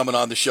Williams coming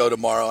on the show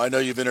tomorrow. I know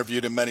you've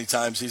interviewed him many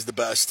times. He's the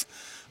best.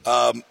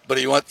 But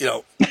I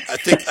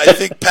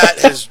think Pat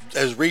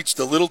has reached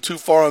a little too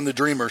far on the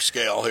dreamer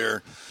scale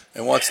here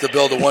and wants to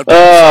build a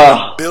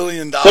 $1.7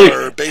 billion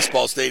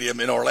baseball stadium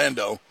in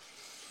Orlando.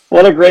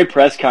 What a great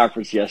press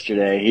conference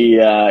yesterday.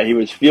 He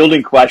was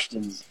fielding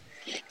questions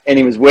and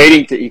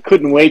he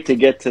couldn't wait to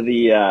get to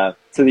the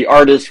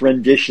artist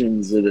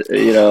renditions of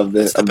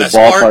the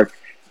ballpark. Part.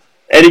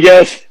 And he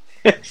goes,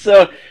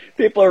 so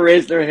people are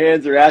raising their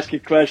hands, they're asking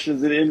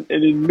questions, and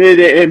in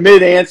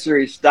mid answer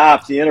he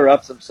stops, he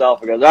interrupts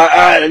himself and goes, all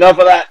right, enough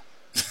of that.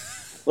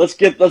 Let's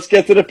get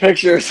to the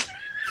pictures.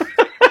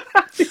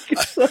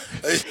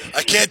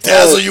 I can't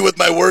dazzle you with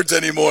my words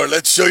anymore.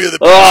 Let's show you the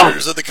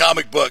pictures of the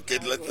comic book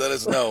and let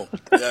us know.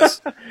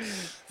 Yes.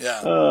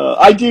 Yeah.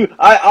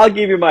 I'll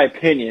give you my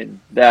opinion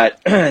that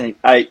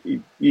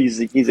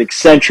he's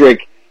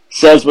eccentric,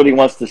 says what he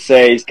wants to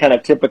say. He's kind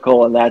of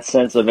typical in that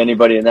sense of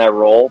anybody in that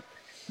role.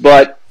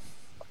 But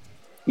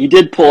he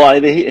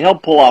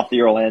helped pull off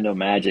the Orlando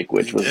Magic,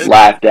 which was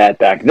laughed at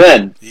back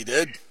then. He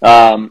did.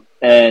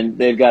 And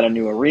they've got a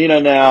new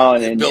arena now.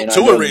 And built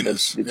two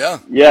arenas.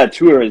 Yeah,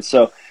 two arenas.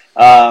 So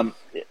I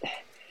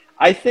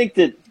think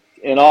that,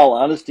 in all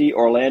honesty,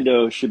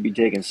 Orlando should be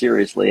taken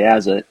seriously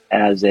as an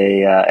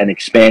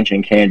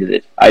expansion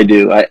candidate. I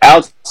do.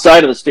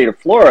 Outside of the state of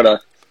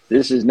Florida,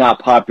 this is not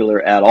popular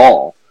at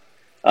all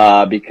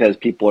because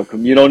people are,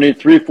 you don't need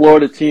 3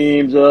 Florida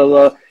teams,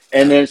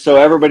 and then so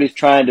everybody's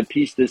trying to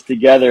piece this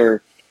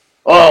together.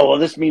 Oh, well,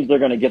 this means they're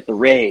going to get the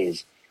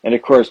Rays. And,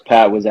 of course,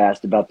 Pat was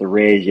asked about the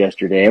Rays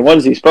yesterday. And what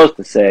is he supposed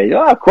to say?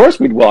 Oh, of course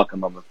we'd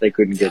welcome them if they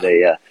couldn't get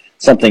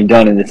something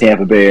done in the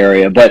Tampa Bay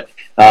area. But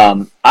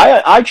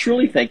I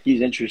truly think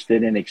he's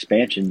interested in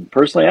expansion.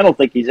 Personally, I don't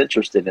think he's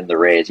interested in the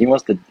Rays. He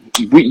wants to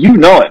you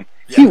know him.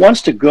 Yeah. He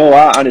wants to go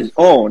out on his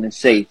own and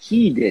say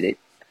he did it.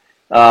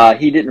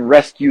 He didn't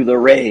rescue the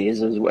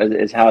Rays,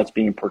 is how it's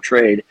being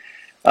portrayed.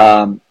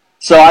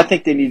 So I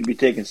think they need to be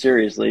taken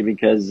seriously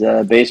because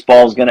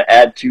baseball is going to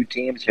add 2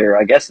 teams here,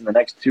 I guess, in the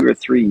next 2 or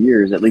 3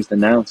 years, at least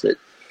announce it.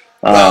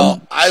 I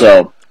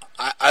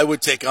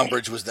would take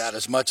umbrage with that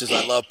as much as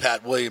I love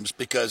Pat Williams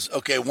because,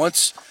 okay,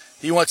 once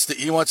he wants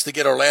to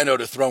get Orlando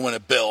to throw in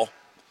a bill,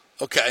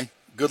 okay,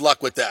 good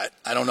luck with that.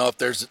 I don't know if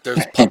there's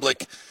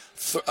public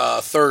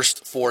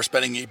thirst for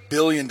spending $1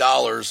 billion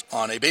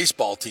on a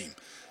baseball team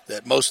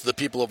that most of the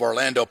people of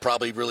Orlando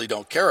probably really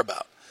don't care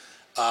about.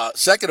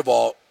 Second of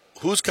all,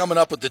 who's coming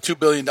up with the $2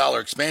 billion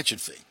expansion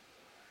fee?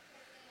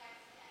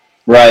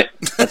 Right.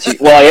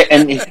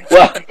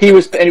 He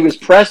was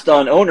pressed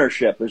on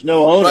ownership. There's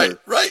no owner.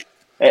 Right.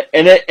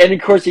 And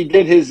of course he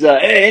did his.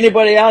 Hey,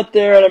 anybody out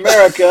there in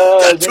America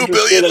got $2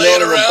 billion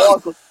laying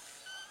around?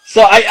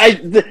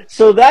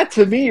 So that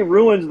to me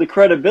ruins the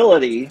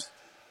credibility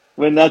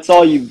when that's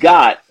all you've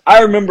got.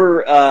 I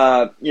remember,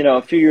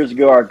 a few years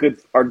ago,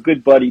 our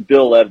good buddy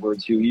Bill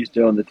Edwards, who used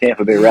to own the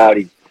Tampa Bay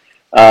Rowdies,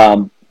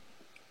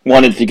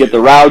 wanted to get the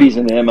Rowdies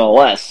in the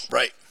MLS,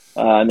 right?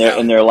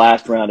 In their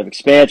last round of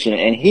expansion,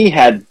 and he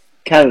had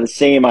kind of the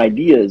same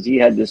ideas. He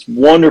had this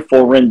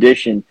wonderful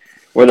rendition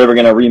where they were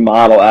going to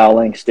remodel Al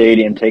Lang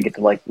Stadium, take it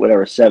to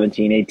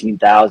 17,000,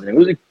 18,000.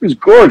 It was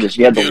gorgeous.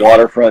 You had the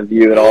waterfront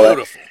view and all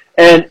that.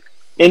 And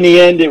in the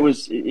end, it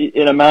was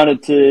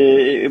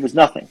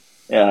nothing,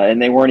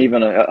 and they weren't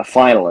even a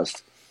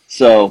finalist.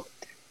 So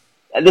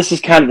this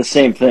is kind of the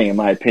same thing, in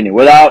my opinion.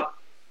 It's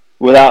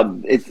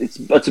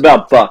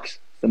about bucks.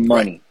 The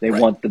money. Right. They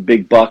want the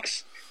big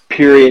bucks,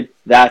 period.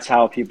 That's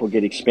how people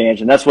get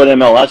expansion. That's what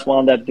MLS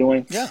wound up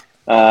doing. Yeah.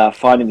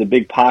 Finding the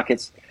big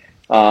pockets.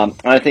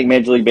 I think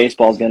Major League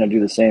Baseball is going to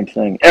do the same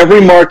thing. Every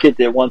market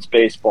that wants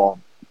baseball,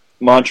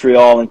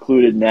 Montreal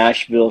included,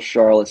 Nashville,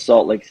 Charlotte,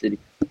 Salt Lake City,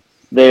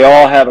 they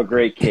all have a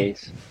great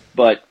case.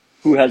 But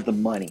who has the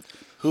money?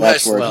 Who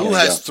has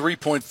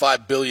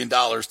 $3.5 billion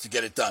to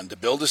get it done, to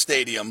build a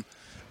stadium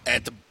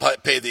and to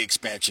pay the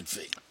expansion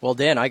fee? Well,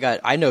 Dan,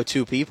 I know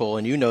 2 people,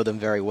 and you know them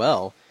very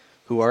well,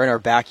 who are in our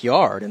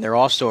backyard, and they're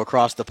also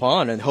across the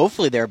pond, and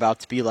hopefully they're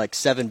about to be like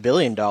 $7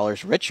 billion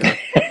richer.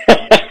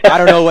 I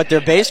don't know what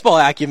their baseball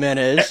acumen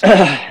is,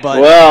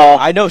 but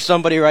I know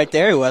somebody right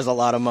there who has a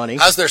lot of money.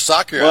 How's their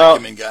soccer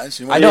acumen, guys?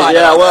 I know.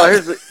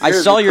 I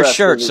saw your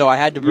shirt, so I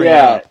had to bring it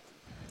up.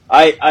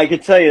 I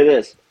could tell you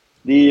this.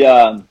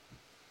 The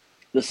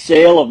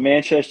sale of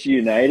Manchester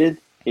United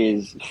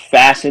is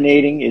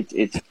fascinating.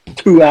 It's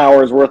 2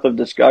 hours worth of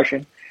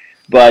discussion,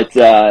 but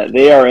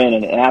they are in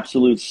an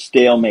absolute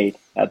stalemate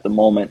at the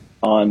moment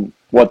on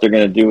what they're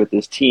going to do with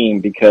this team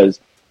because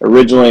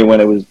originally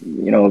when it was,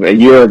 a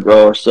year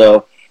ago or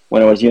so,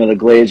 when it was, the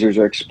Glazers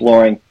are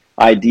exploring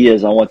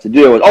ideas on what to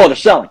do, they're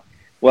selling.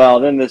 Well,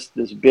 then this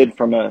bid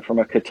from a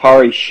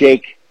Qatari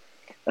sheikh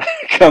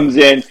comes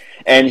in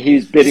and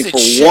he's bidding for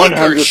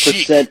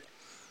 100%.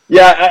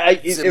 Yeah,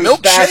 is it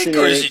milkshake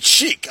or is it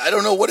chic? I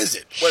don't know. What is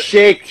it?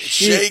 Shake.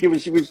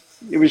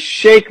 It was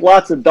shake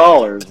lots of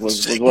dollars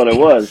was what it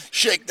was.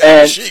 Shake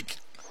that chic.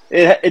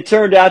 It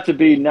turned out to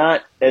be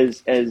not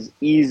as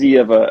easy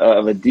of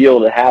a deal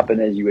to happen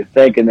as you would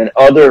think, and then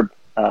other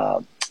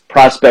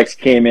prospects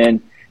came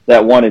in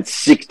that wanted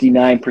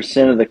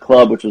 69% of the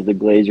club, which was the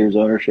Glazers'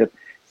 ownership,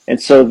 and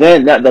so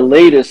then the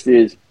latest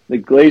is the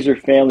Glazer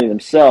family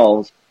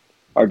themselves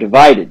are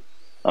divided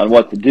on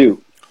what to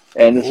do,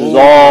 and this is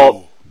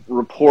all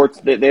reports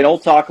that they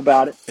don't talk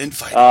about it.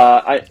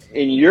 Infighting.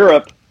 In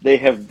Europe,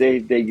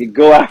 they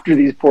go after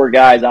these poor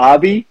guys.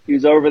 Abby,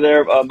 who's over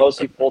there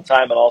mostly full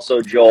time, and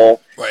also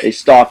Joel. Right. They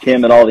stalk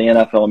him at all the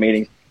NFL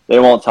meetings. They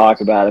won't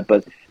talk about it,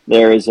 but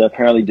there is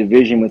apparently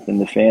division within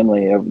the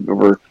family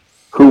over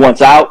who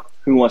wants out,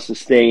 who wants to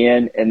stay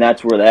in, and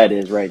that's where that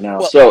is right now.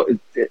 Well, so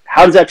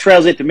how does that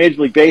translate to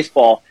Major League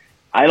Baseball?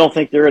 I don't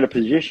think they're in a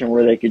position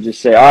where they could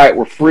just say, all right,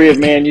 we're free of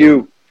Man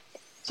U,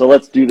 so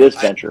let's do this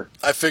venture.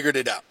 I figured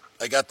it out.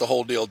 I got the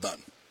whole deal done.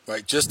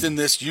 Right, just in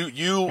this,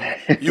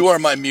 you are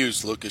my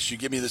muse, Lucas. You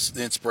give me this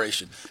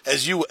inspiration,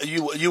 as you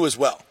as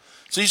well.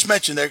 So you just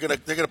mentioned they're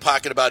gonna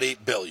pocket about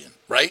 $8 billion,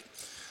 right?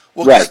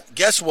 Well, right.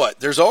 Guess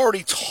what? There's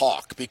already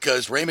talk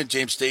because Raymond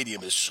James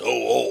Stadium is so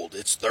old;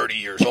 it's 30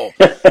 years old.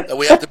 That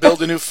we have to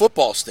build a new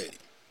football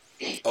stadium.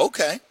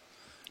 Okay,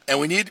 and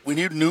we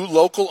need new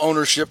local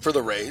ownership for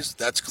the Rays.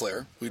 That's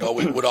clear. We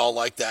would all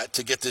like that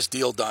to get this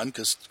deal done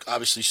because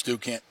obviously Stu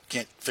can't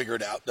figure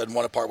it out. Doesn't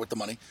want to part with the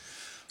money.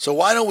 So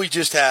why don't we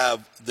just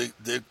have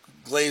the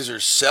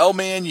Glazers sell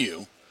Man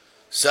U,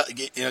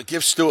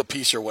 give Stu a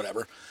piece or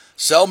whatever,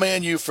 sell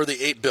Man U for the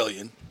 $8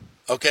 billion,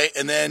 okay,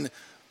 and then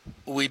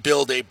we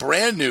build a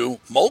brand new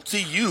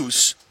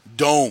multi-use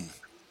dome,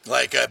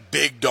 like a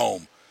big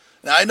dome.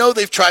 Now I know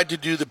they've tried to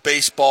do the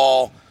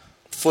baseball,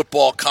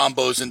 football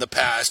combos in the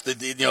past.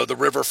 The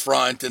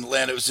riverfront in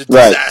Atlanta, it was a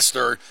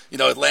disaster.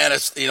 Right. Atlanta,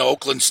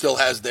 Oakland still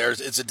has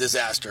theirs. It's a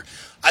disaster.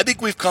 I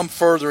think we've come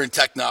further in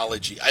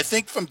technology. I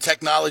think from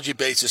technology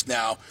basis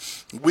now,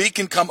 we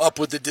can come up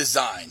with a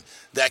design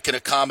that can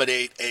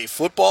accommodate a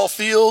football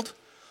field,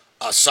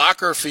 a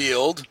soccer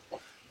field,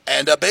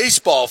 and a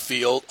baseball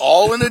field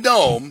all in a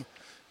dome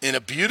in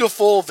a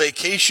beautiful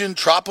vacation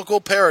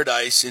tropical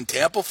paradise in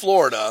Tampa,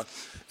 Florida.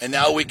 And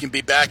now we can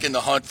be back in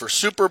the hunt for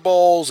Super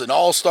Bowls and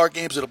All-Star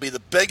games. It'll be the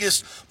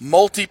biggest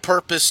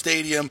multi-purpose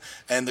stadium,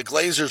 and the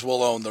Glazers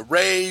will own the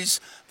Rays.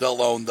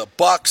 They'll own the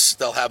Bucks.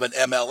 They'll have an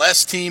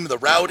MLS team, the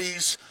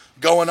Rowdies,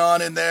 going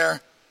on in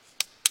there.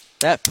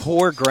 That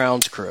poor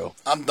grounds crew.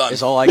 I'm done.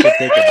 Is all I can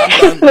think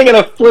about. They're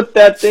going to flip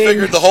that thing.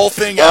 Figured the whole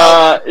thing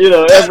out.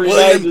 Every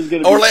night is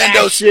going to be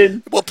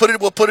action. We'll put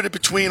it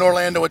between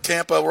Orlando and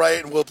Tampa,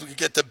 right? And we'll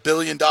get the $1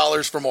 billion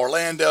from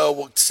Orlando.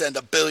 We'll send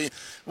 $1 billion.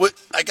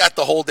 I got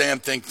the whole damn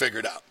thing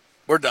figured out.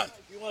 We're done.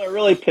 If you want to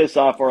really piss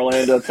off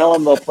Orlando, tell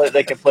them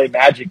they can play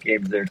Magic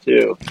games there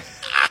too.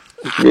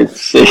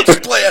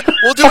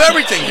 We'll do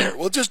everything here.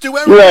 We'll just do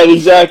everything. Right,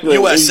 exactly.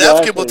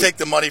 USF will take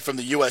the money from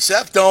the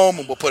USF Dome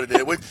and we'll put it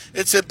in.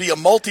 It'll be a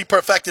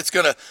multi-perfect. It's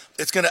gonna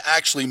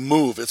actually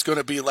move. It's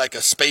gonna be like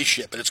a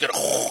spaceship, and it's gonna.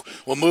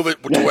 We'll move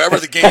it to wherever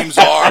the games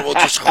are.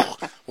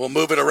 We'll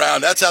move it around.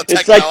 That's how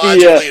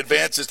technologically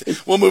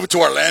advanced. We'll move it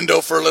to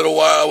Orlando for a little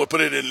while. We'll put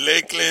it in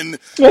Lakeland.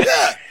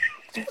 Yeah.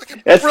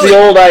 That's brilliant.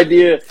 The old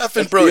idea. That's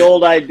the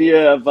old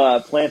idea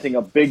of planting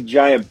a big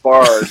giant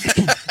barge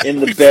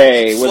in the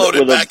bay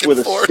with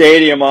a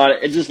stadium on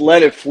it and just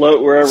let it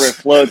float wherever it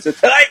floats. And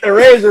tonight the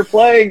Rays are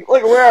playing.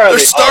 Look, where are they?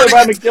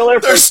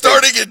 They're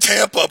starting in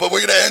Tampa, but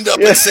we're going to end up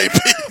in St.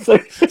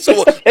 Pete. So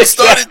we'll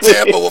start in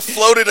Tampa. We'll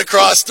float it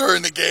across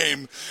during the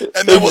game,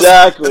 and then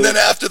and then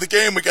after the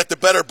game, we got the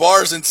better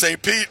bars in St.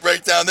 Pete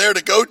right down there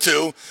to go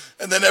to.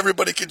 And then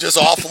everybody can just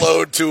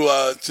offload to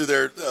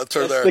their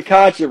the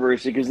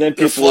controversy because then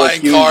people flying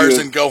cars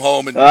and go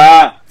home and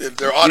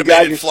they're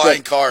automated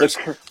flying cars.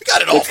 We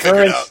got it all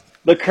figured out.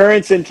 The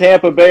Currents in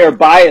Tampa Bay are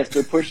biased.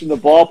 They're pushing the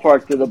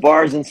ballpark to the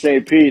bars in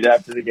St. Pete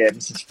after the game.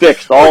 This is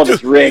fixed. All of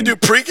it's rigged. You do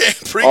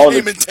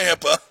pregame in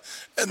Tampa,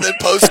 and then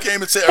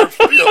postgame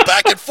and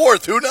back and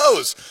forth. Who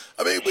knows?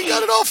 I mean, we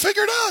got it all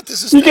figured out.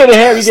 This is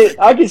fantastic.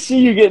 I can see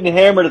you getting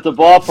hammered at the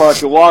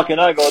ballpark and walking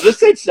out and going,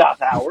 "This ain't South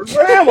Howard.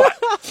 Where am I?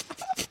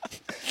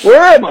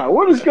 Where am I?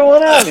 What is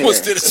going on here?" I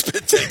almost did a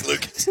spit take,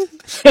 Lucas.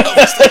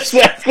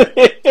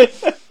 Exactly.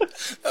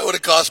 That would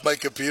have cost my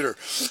computer.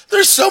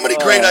 There's so many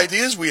great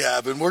ideas we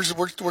have, and we're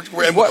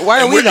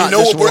why are we not? You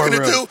know what we're going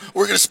to do?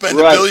 We're going to spend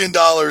 $1 billion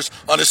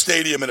on a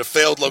stadium in a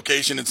failed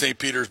location in St.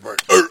 Petersburg.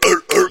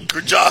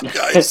 Good job,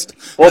 guys.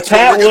 Well,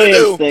 Pat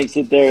Williams thinks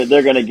that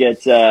they're going to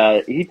get.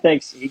 He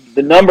thinks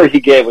the number he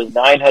gave was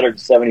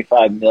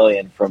 $975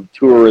 million from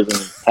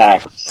tourism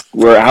tax,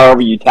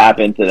 however you tap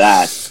into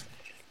that.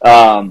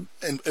 And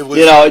it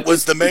was,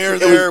 was the mayor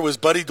there? Was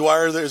Buddy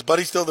Dwyer there? Is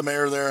Buddy still the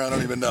mayor there? I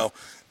don't even know.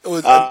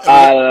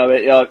 I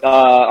don't know.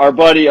 Our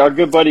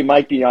good buddy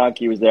Mike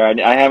Bianchi was there.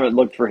 I haven't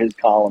looked for his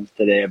columns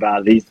today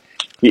about it.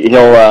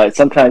 He'll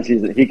sometimes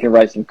he can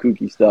write some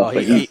kooky stuff.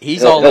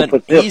 He's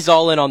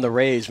all in on the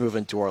Rays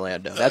moving to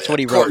Orlando. That's what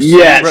he wrote.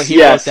 Yes,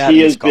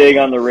 he is big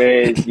on the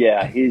Rays.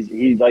 Yeah,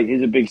 he's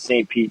a big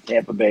St. Pete,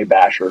 Tampa Bay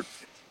basher.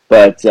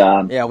 But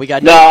we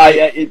got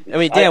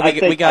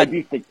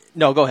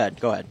no. Go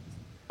ahead.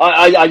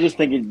 I just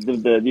think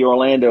the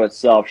Orlando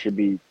itself should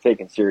be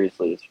taken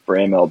seriously for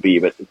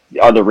MLB, but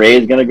are the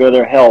Rays going to go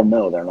there? Hell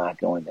no, they're not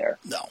going there.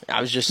 No, I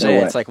was just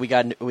saying it's like we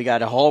got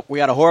a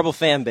horrible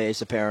fan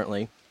base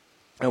apparently,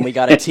 and we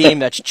got a team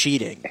that's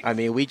cheating. I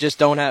mean, we just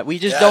don't have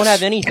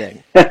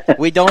anything.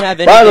 We don't have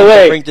anything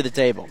to bring to the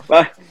table.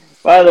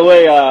 By the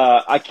way,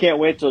 I can't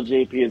wait till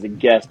JP is a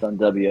guest on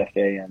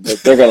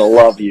WFAN. They're going to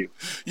love you.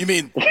 You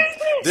mean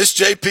this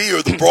JP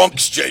or the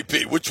Bronx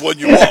JP? Which one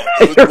you want?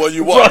 Which one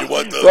you want? You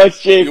want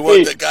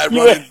the guy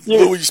running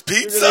Louis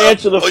Pizza?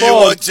 Answer the phone. You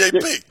want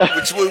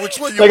JP? Which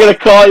one you They're want? going to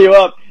call you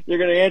up. You're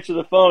going to answer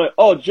the phone.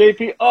 Oh,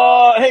 JP.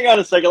 Oh, hang on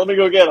a second. Let me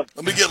go get him.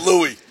 Let me get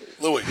Louis.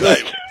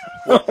 Hey.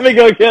 Let me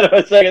go get him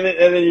a second,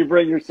 and then you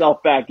bring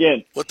yourself back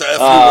in. What the F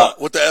you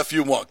want? What the F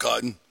you want,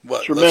 Cotton?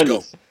 What? Tremendous.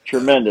 Let's go.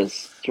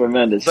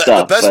 Tremendous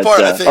stuff. The best part,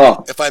 I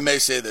think, if I may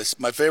say this,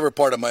 my favorite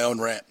part of my own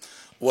rant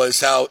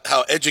was how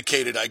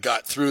educated I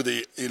got through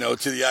to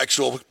the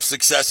actual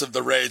success of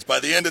the Rays. By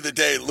the end of the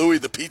day, Louis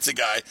the pizza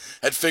guy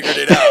had figured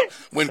it out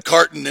when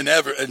Carton and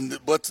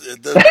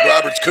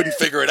Roberts couldn't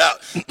figure it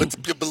out.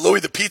 But Louis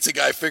the pizza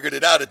guy figured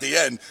it out at the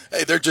end.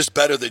 Hey, they're just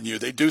better than you.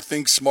 They do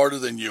things smarter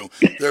than you.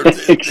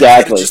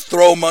 Exactly. They just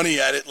throw money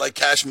at it like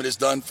Cashman has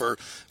done for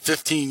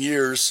 15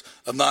 years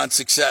of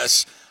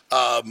non-success.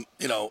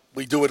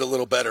 We do it a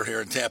little better here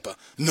in Tampa.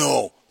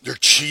 No, they're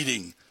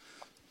cheating.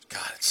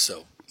 God, it's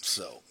so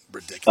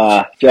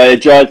ridiculous.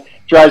 It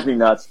drives me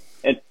nuts.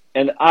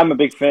 And I'm a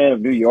big fan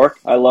of New York.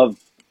 I love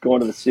going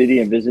to the city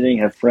and visiting,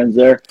 have friends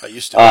there. I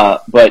used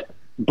to. But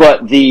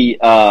the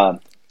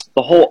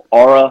whole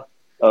aura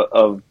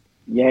of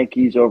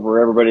Yankees over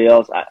everybody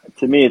else,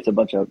 to me, it's a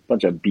bunch of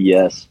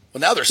BS.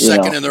 Well, now they're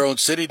second in their own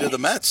city to the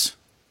Mets.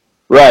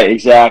 Right,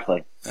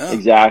 exactly. Yeah.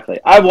 Exactly.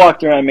 I've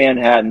walked around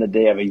Manhattan the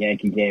day of a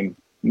Yankee game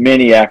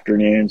many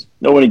afternoons.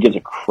 Nobody gives a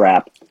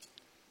crap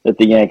that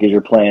the Yankees are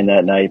playing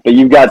that night. But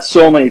you've got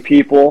so many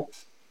people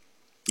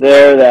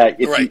there that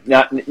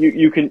if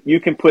you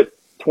can put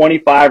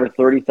 25 or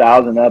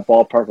 30,000 in that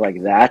ballpark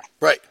like that.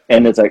 Right.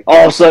 And it's like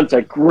all of a sudden it's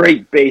a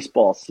great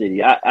baseball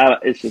city.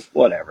 It's just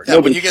whatever. Yeah,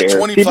 Nobody when you get cares.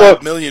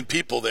 25 million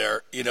people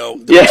there,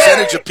 the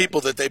percentage of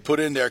people that they put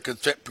in there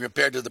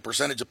compared to the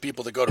percentage of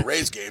people that go to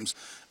Rays games,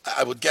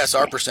 I would guess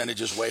our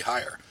percentage is way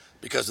higher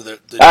because of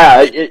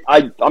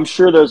I'm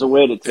sure there's a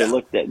way to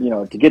look at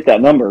to get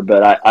that number,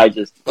 but I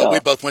just. But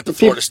we both went to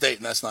Florida State,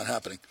 and that's not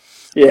happening.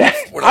 Yeah,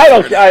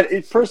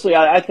 personally,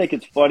 I think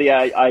it's funny.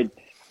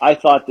 I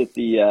thought that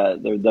the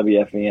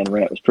WFAN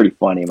rant was pretty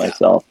funny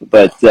myself,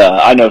 but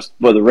I know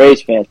the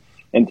Rays fans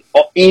and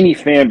any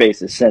fan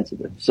base is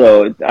sensitive,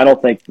 so I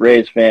don't think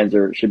Rays fans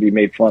should be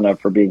made fun of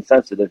for being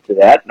sensitive to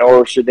that,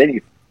 nor should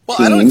any.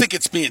 Well, I don't think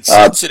it's being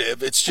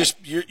sensitive. It's just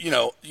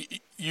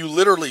you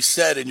literally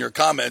said in your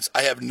comments,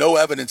 "I have no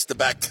evidence to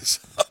back this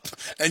up,"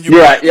 and you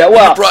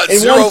brought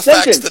zero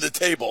facts to the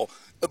table.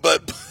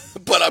 But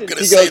I'm going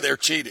to say they're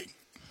cheating.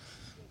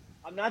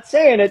 I'm not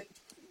saying it.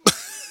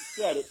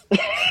 Said it.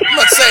 I'm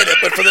not saying it,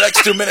 but for the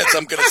next 2 minutes,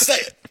 I'm going to say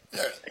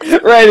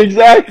it. Right,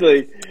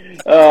 exactly.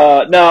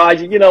 No,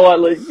 you know what?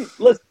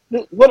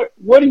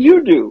 What do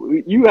you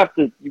do? You've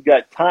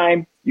got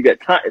time. You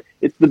got time.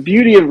 It's the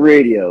beauty of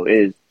radio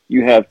is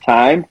you have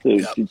time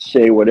to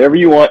say whatever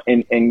you want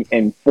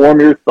and form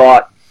your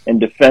thought and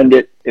defend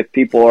it if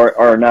people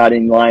are not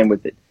in line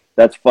with it.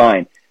 That's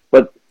fine.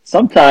 But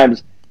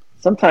sometimes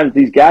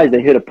these guys,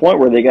 they hit a point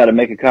where they got to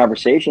make a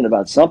conversation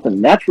about something,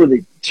 and that's where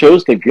they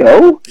chose to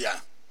go. Yeah.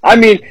 I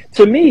mean,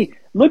 to me,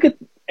 look at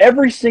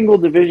every single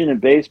division in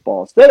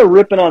baseball. Instead of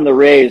ripping on the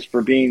Rays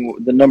for being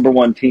the number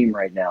one team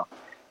right now,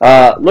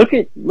 look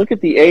at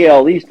the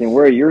AL East and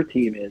where your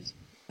team is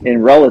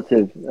in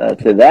relative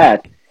to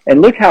that,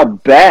 and look how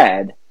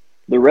bad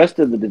the rest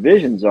of the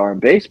divisions are in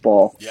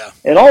baseball. Yeah.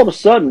 And all of a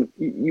sudden,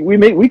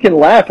 we can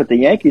laugh at the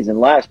Yankees in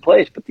last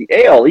place, but the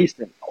AL East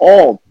and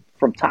all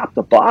from top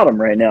to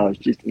bottom right now is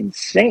just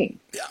insane.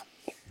 Yeah.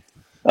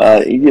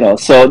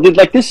 So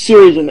like this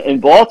series in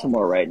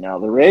Baltimore right now,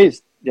 the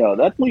Rays,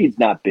 that lead's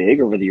not big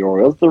over the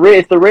Orioles.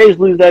 If the Rays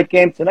lose that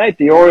game tonight,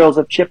 the Orioles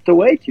have chipped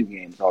away 2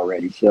 games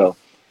already. So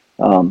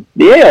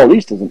the AL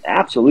East is an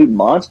absolute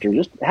monster.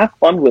 Just have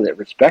fun with it,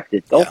 respect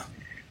it.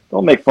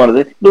 Don't make fun of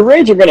it. The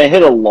Rays are going to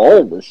hit a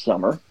lull this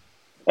summer.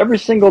 Every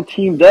single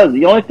team does.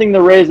 The only thing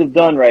the Rays have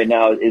done right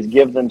now is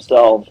give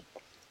themselves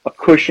a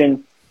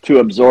cushion to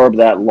absorb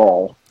that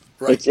lull.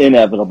 Right. It's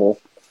inevitable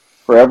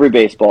for every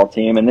baseball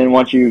team. And then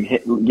once you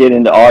get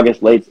into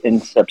August, late in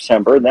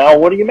September, now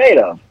what are you made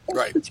of?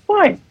 Right. It's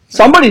fine.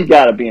 Somebody's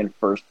got to be in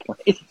first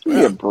place. Give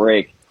me a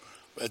break.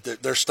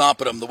 They're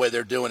stomping them the way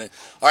they're doing it.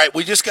 All right,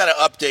 we just got an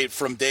update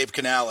from Dave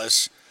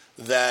Canales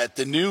that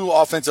the new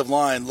offensive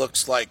line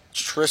looks like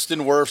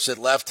Tristan Wirfs at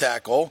left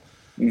tackle,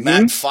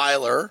 Matt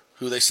Filer,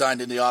 who they signed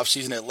in the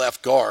offseason at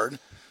left guard,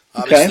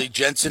 obviously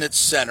Jensen at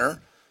center.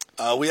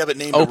 We haven't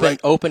named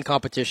open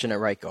competition at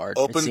right guard.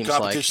 Open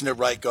competition at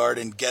right guard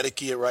and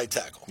Gedeke at right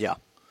tackle. Yeah.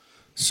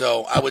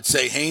 So I would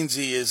say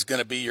Hainsey is going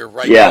to be your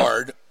right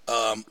guard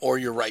or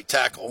your right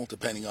tackle,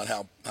 depending on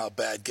how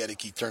bad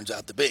Gedeke turns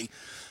out to be.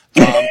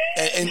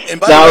 And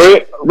by the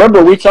way,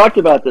 remember we talked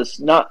about this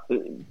not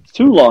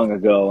too long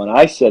ago, and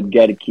I said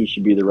Gedeke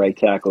should be the right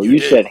tackle. You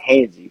said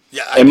Hainsey.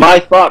 Yeah. And my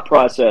thought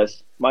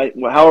process,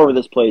 however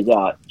this plays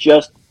out,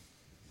 just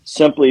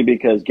simply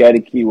because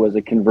Gedeke was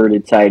a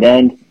converted tight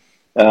end.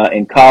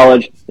 In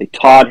college, they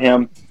taught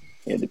him,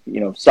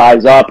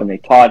 size up, and they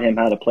taught him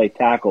how to play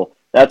tackle.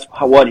 That's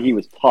what he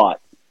was taught.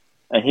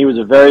 and he was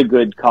a very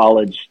good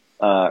college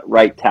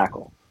right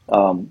tackle.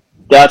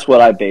 That's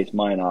what I base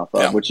mine off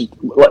of, which is,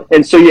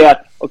 and so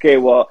okay,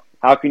 well,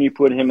 how can you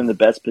put him in the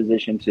best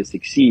position to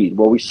succeed?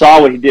 Well, we saw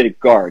what he did at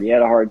guard. He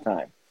had a hard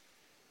time.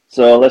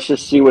 So let's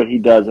just see what he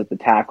does at the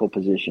tackle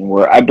position,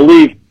 where I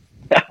believe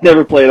I've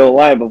never played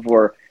O-line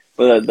before,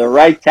 but the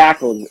right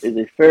tackle is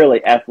a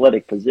fairly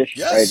athletic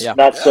position, right? It's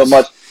not so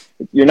much.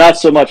 You're not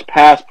so much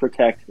pass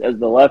protect as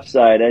the left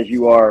side as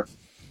you are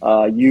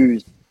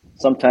used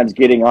sometimes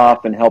getting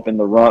off and helping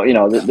the run. You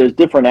know, there's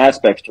different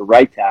aspects to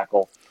right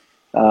tackle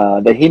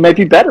that he might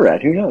be better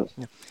at. Who knows?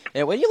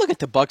 Yeah, when you look at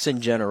the Bucs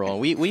in general,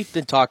 we've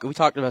been talking. We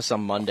talked about this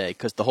on Monday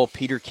because the whole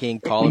Peter King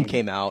column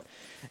came out,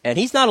 and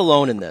he's not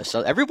alone in this.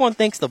 So everyone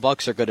thinks the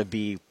Bucs are going to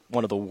be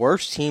one of the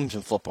worst teams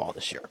in football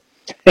this year,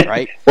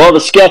 right? Well,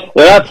 they're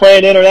not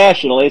playing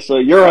internationally, so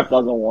Europe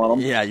doesn't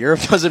want them. Yeah,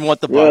 Europe doesn't want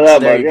the Bucs.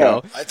 There you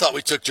go. I thought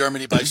we took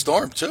Germany by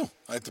storm too,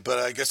 but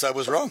I guess I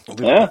was wrong.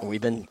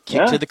 We've been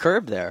kicked to the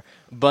curb there,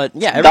 but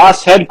yeah.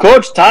 Das head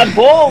coach Todd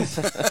Bowles.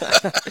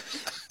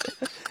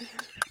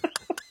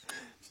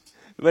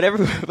 But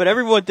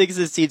everyone thinks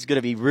this team's going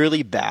to be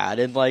really bad,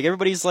 and like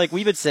everybody's like,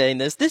 we've been saying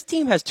this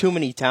team has too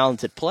many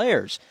talented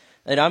players,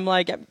 and I'm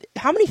like,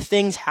 how many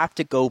things have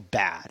to go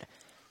bad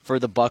for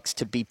the Bucs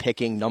to be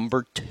picking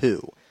number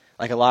 2,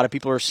 like a lot of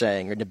people are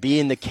saying, or to be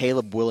in the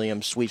Caleb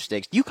Williams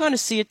sweepstakes? Do you kind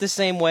of see it the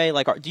same way?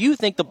 Like, do you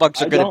think the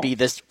Bucs are going to be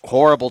this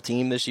horrible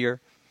team this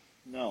year?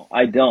 No,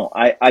 I don't.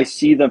 I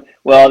see them.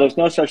 Well, there's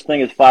no such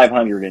thing as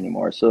 500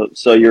 anymore.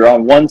 So you're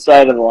on one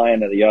side of the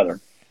line or the other.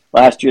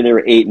 Last year they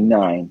were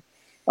 8-9.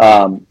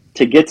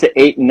 To get to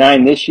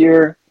 8-9 this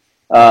year,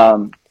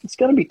 it's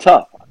going to be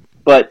tough.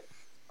 But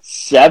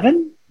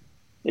 7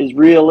 is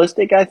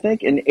realistic, I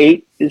think, and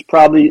 8 is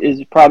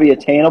probably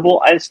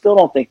attainable. I still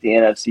don't think the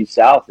NFC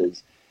South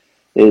is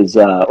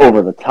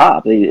over the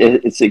top.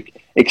 It's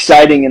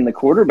exciting in the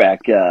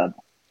quarterback, realm,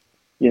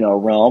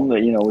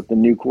 with the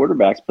new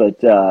quarterbacks, but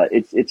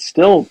it's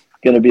still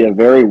going to be a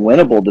very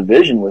winnable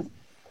division with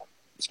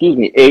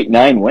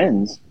 8-9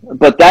 wins.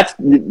 But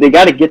they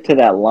got to get to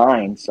that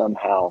line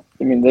somehow.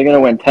 I mean, they're going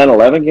to win 10,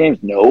 11 games?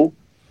 No.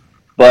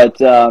 But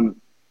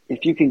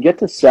if you can get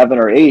to 7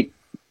 or 8,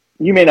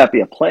 you may not be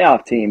a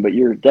playoff team, but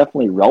you're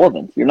definitely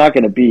relevant. You're not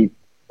going to be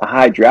a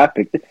high draft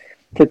pick.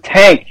 To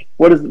tank,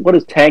 what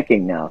is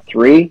tanking now?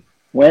 3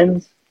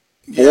 wins?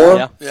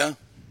 4? Yeah.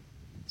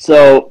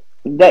 So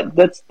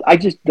that's I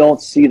just don't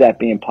see that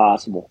being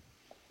possible.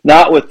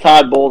 Not with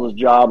Todd Bowles'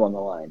 job on the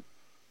line.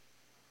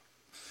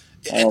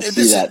 I don't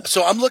see that.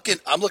 So I'm looking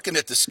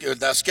at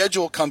the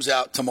schedule comes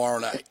out tomorrow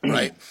night,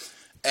 right?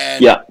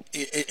 And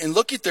and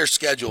look at their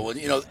schedule, and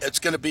it's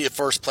going to be a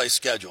first place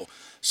schedule.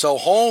 So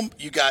home,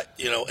 you got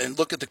and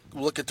look at the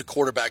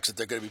quarterbacks that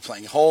they're going to be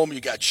playing. Home,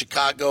 you got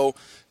Chicago,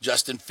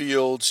 Justin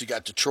Fields. You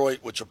got Detroit,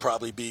 which will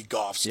probably be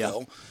Goff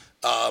still.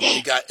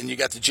 You got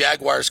the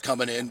Jaguars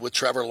coming in with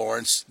Trevor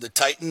Lawrence. The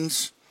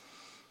Titans.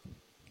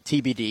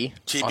 TBD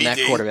on that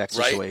quarterback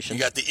situation. Right?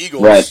 You got the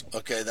Eagles. Right.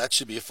 Okay, that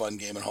should be a fun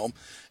game at home.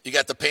 You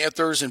got the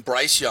Panthers and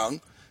Bryce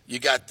Young. You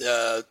got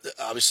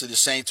obviously the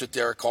Saints with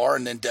Derek Carr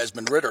and then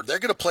Desmond Ridder. They're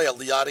going to play a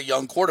lot of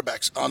young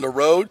quarterbacks on the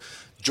road.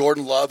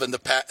 Jordan Love and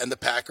the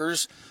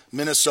Packers.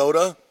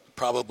 Minnesota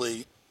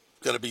probably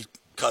going to be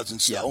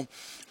Cousins still.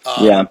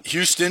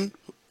 Houston,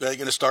 they're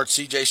going to start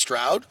C.J.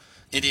 Stroud.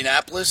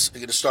 Indianapolis, they're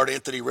going to start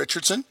Anthony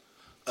Richardson.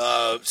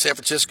 San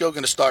Francisco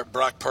going to start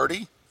Brock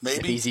Purdy. Maybe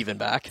if he's even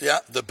back. Yeah,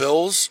 the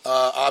Bills,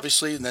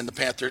 obviously, and then the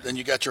Panthers. Then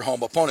you got your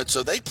home opponent.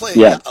 So they play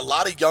a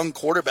lot of young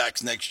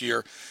quarterbacks next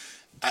year.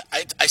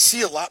 I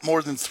see a lot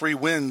more than 3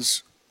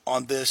 wins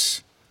on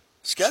this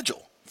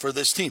schedule for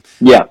this team.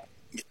 Yeah.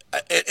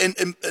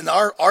 And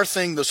our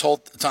thing this whole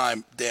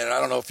time, Dan, and I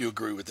don't know if you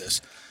agree with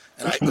this,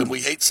 and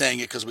we hate saying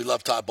it because we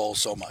love Todd Bowles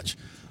so much,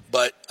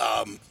 but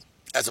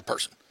as a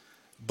person,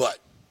 but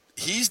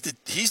he's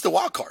the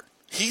wild card.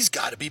 He's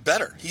got to be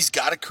better. He's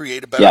got to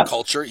create a better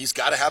culture. He's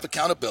got to have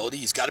accountability.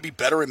 He's got to be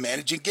better in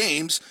managing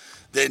games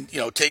than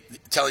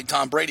telling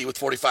Tom Brady with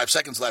 45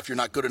 seconds left you're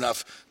not good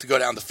enough to go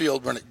down the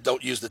field.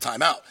 Don't use the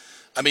timeout.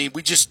 I mean,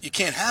 you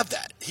can't have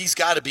that. He's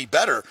got to be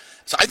better.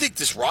 So I think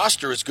this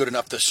roster is good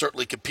enough to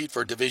certainly compete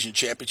for a division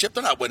championship.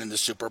 They're not winning the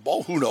Super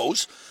Bowl. Who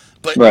knows?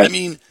 But I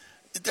mean,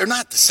 they're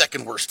not the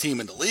second worst team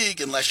in the league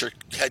unless your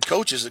head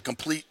coach is a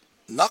complete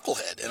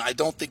knucklehead, and I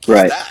don't think he's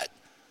that.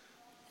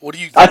 What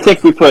do you think? I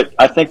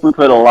think we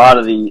put a lot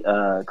of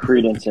the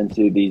credence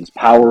into these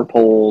power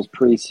polls,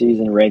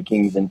 preseason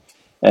rankings, and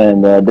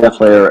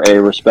definitely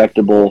a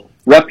respectable,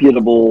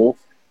 reputable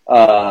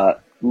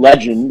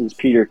legend is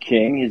Peter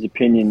King. His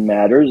opinion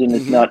matters, and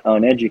it's not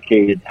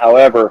uneducated.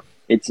 However,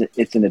 it's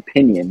an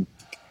opinion,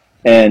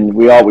 and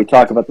we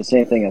talk about the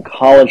same thing in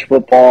college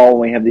football.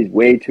 When we have these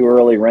way too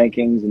early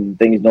rankings and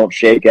things don't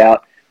shake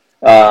out.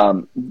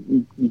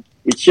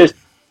 It's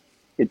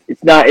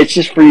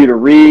just for you to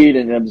read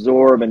and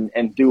absorb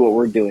and do what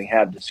we're doing,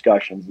 have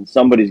discussions, and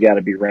somebody's got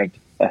to be ranked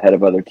ahead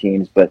of other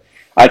teams. But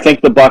I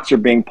think the Bucs are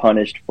being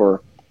punished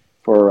for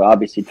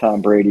obviously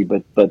Tom Brady,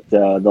 but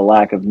the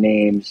lack of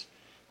names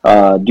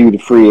due to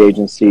free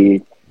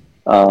agency,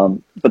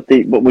 But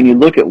when you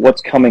look at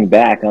what's coming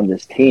back on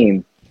this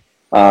team,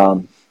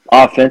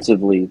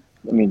 offensively,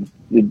 I mean,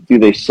 do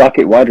they suck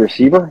at wide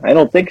receiver? I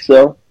don't think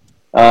so.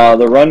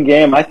 The run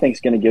game, I think,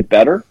 is going to get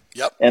better.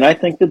 Yep. And I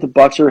think that the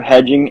Bucs are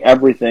hedging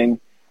everything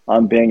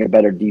on being a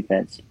better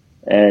defense.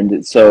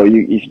 And so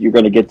you're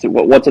going to get to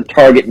what's a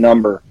target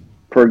number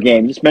per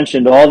game. Just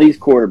mentioned all these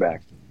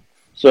quarterbacks.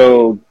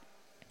 So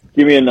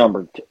give me a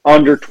number.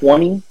 Under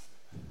 20?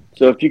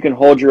 So if you can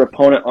hold your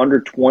opponent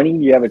under 20,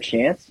 you have a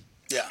chance?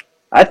 Yeah.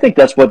 I think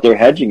that's what they're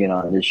hedging it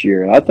on this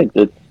year. And I think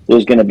that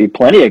there's going to be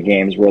plenty of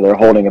games where they're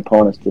holding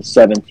opponents to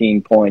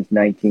 17 points,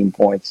 19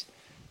 points.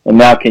 And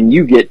now can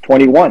you get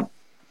 21?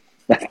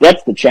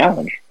 That's the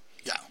challenge.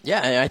 Yeah,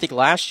 and I think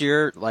last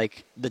year,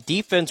 like, the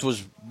defense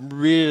was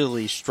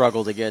really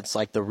struggled against,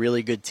 like, the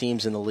really good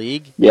teams in the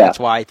league. Yeah. That's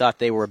why I thought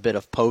they were a bit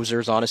of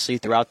posers, honestly,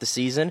 throughout the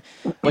season.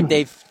 But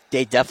they've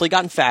definitely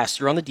gotten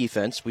faster on the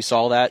defense. We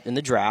saw that in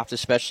the draft,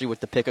 especially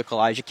with the pick of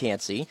Kalijah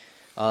Cansey.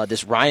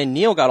 This Ryan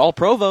Neal got all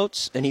pro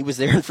votes, and he was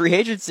there in free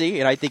agency,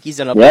 and I think he's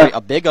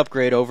a big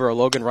upgrade over a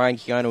Logan Ryan,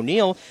 Keanu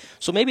Neal.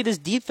 So maybe this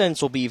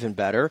defense will be even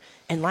better.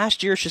 And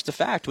last year, it's just a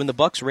fact. When the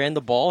Bucs ran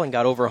the ball and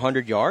got over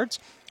 100 yards,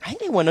 I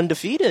think they went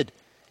undefeated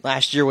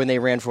last year when they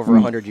ran for over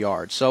 100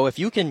 yards. So if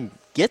you can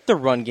get the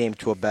run game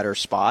to a better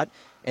spot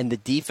and the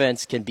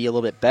defense can be a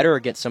little bit better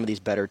against some of these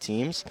better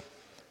teams,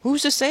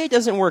 who's to say it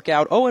doesn't work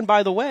out? Oh, and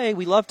by the way,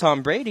 we love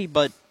Tom Brady,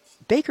 but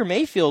Baker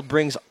Mayfield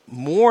brings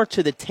more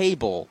to the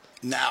table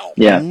now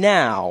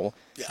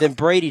than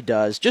Brady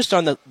does, just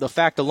on the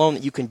fact alone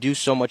that you can do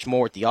so much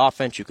more with the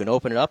offense. You can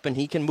open it up, and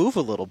he can move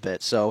a little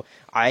bit. So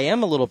I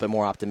am a little bit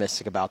more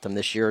optimistic about them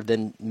this year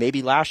than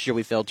maybe last year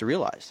we failed to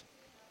realize.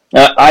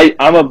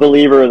 I'm a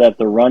believer that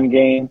the run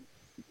game,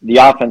 the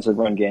offensive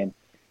run game,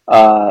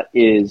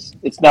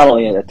 it's not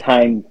only a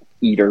time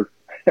eater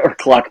or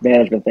clock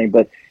management thing,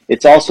 but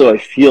it's also a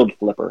field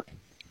flipper.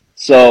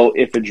 So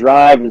if a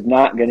drive is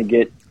not going to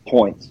get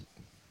points,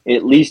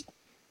 at least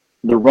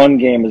the run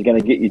game is going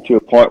to get you to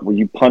a point where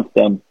you punt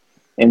them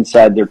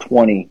inside their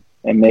 20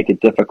 and make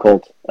it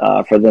difficult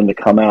for them to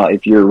come out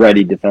if you're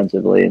ready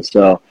defensively. And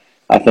so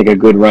I think a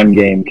good run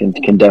game can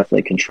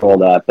definitely control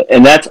that.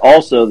 And that's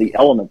also the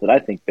element that I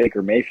think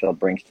Baker Mayfield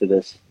brings to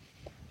this,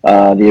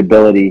 the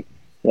ability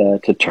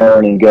to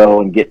turn and go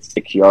and get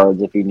 6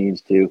 yards if he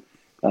needs to,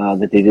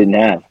 that they didn't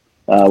have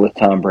with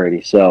Tom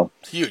Brady. So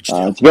huge.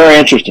 It's very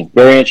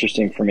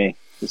interesting for me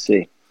to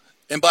see.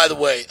 And by the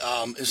way,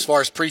 as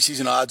far as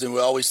preseason odds, and we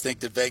always think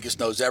that Vegas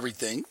knows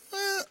everything,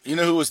 you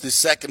know who was the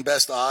second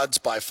best odds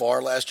by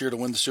far last year to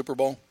win the Super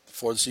Bowl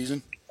before the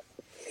season?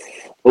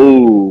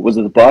 Ooh, was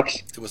it the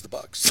Bucs? It was the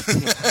Bucs.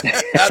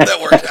 How'd that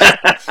work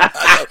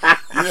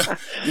out?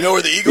 You know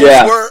where the Eagles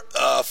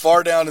were?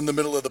 Far down in the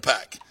middle of the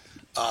pack.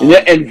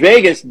 And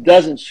Vegas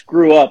doesn't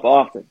screw up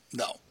often.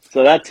 No.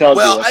 So that tells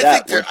you what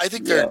I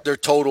think their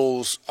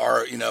totals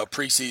are,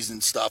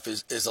 preseason stuff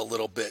is a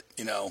little bit,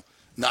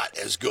 not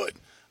as good.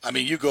 I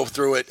mean, you go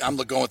through it. I'm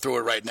going through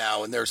it right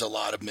now, and there's a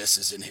lot of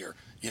misses in here.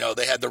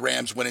 They had the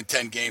Rams winning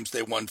 10 games.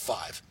 They won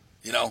 5,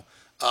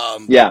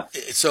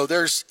 So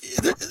there's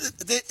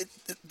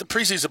the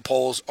preseason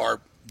polls are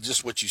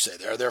just what you say.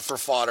 They're there for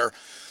fodder.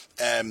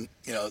 And,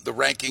 the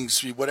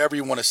rankings, whatever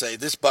you want to say,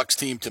 this Bucs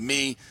team to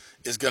me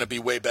is going to be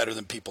way better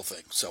than people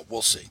think. So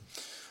we'll see.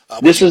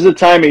 This is the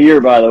time of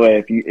year, by the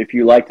way, if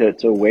you like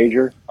to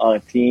wager on a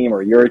team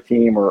or your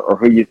team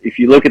or if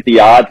you look at the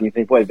odds and you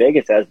think, boy,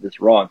 Vegas has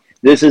this wrong,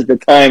 this is the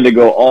time to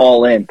go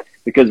all in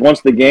because once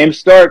the games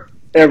start,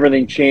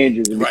 everything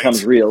changes and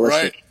becomes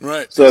realistic.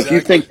 Right. So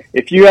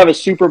if you have a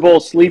Super Bowl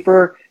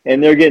sleeper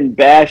and they're getting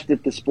bashed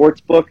at the sports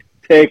book,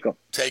 take them.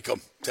 Take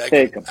them.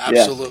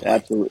 Absolutely. Yeah,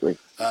 absolutely.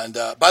 And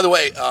by the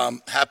way,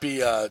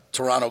 happy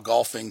Toronto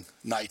golfing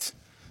night.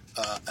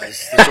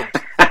 It's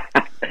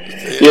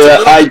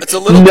a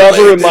little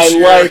never in my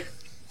life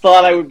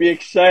thought I would be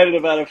excited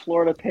about a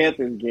Florida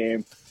Panthers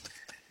game.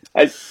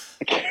 I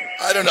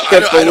don't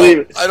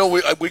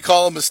know. We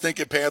call them the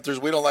stinking Panthers.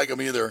 We don't like them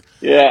either.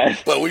 Yeah.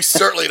 But we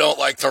certainly don't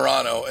like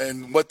Toronto.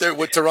 And with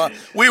Toronto,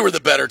 we were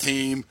the better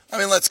team. I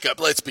mean, let's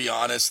be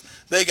honest.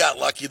 They got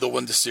lucky to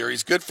win the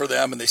series. Good for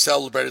them. And they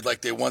celebrated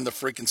like they won the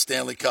freaking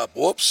Stanley Cup.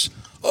 Whoops.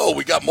 Oh,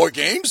 we got more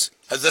games?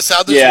 Is this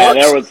how this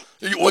works?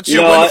 Once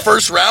you win the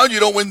first round,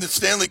 you don't win the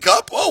Stanley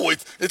Cup? Oh,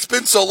 it's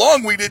been so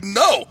long we didn't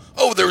know.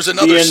 Oh, there was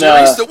another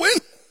series to win?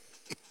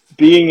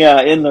 Being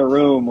in the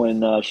room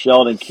when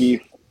Sheldon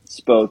Keefe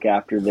spoke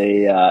after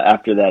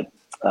that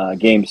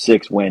Game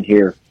 6 win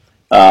here,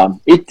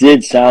 it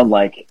did sound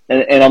like,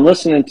 and I'm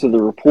listening to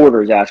the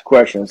reporters ask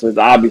questions. There's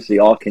obviously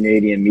all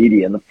Canadian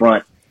media in the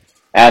front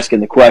asking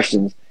the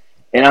questions,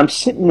 and I'm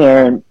sitting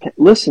there and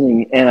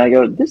listening, and I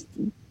go,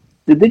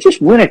 did they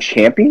just win a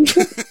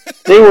championship?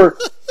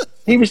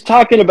 He was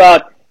talking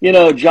about,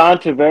 John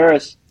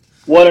Tavares,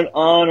 what an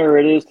honor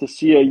it is to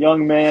see a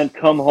young man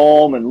come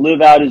home and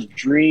live out his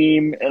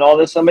dream and all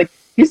this. I'm like,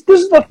 this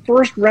is the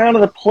first round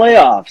of the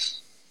playoffs.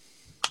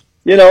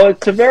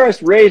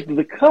 Tavares raised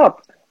the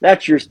cup.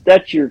 That's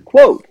your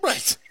quote.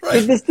 Right.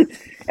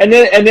 And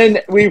then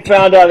we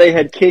found out they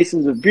had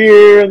cases of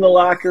beer in the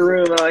locker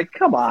room. I'm like,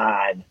 come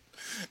on.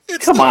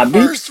 It's Come the on,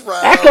 first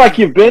round. act like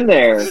you've been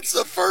there. It's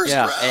the first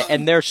Yeah, round.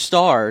 and their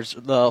stars,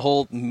 the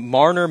whole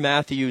Marner,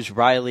 Matthews,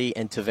 Riley,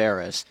 and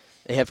Tavares,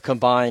 they have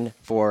combined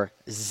for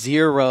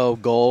 0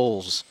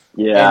 goals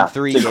in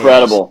 3 it's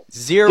incredible.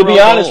 games. 0 To be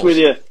honest goals. with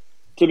you,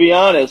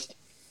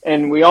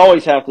 and we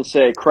always have to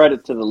say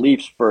credit to the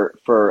Leafs for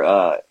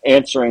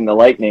answering the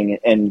Lightning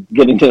and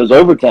getting to those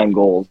overtime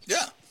goals.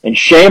 Yeah. And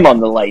shame on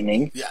the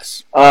Lightning.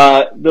 Yes.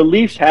 The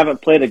Leafs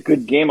haven't played a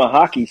good game of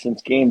hockey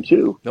since Game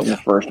 2 in the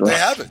first round. They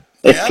haven't.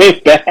 They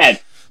played bad.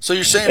 So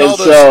you're saying And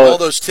all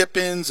those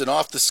tip-ins and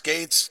off the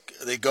skates,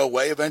 they go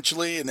away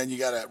eventually, and then you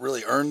got to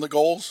really earn the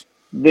goals?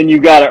 Then you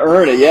got to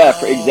earn it,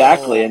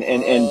 exactly.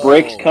 And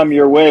breaks come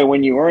your way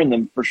when you earn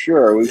them, for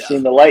sure. We've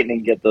seen the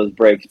Lightning get those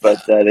breaks,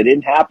 but they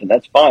didn't happen.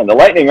 That's fine. The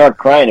Lightning aren't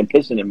crying and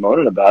pissing and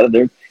moaning about it.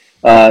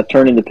 They're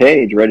turning the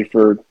page, ready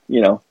for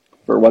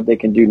what they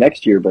can do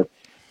next year. But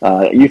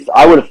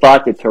I would have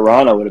thought that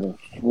Toronto would have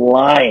been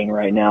flying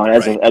right now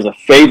as a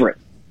favorite.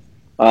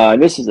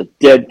 This is a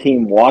dead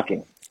team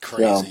walking.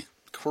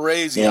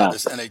 Crazy how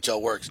this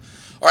NHL works.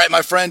 All right,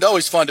 my friend,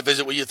 always fun to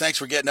visit with you. Thanks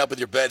for getting up with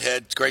your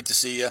bedhead. It's great to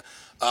see you.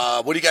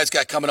 What do you guys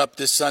got coming up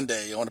this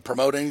Sunday? You want to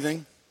promote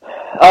anything?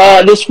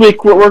 This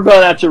week, we're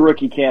going out to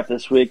rookie camp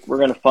this week. We're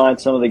going to find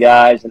some of the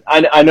guys. And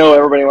I know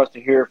everybody wants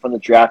to hear from the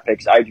draft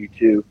picks. I do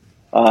too.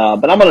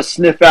 But I'm going to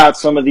sniff out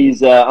some of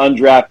these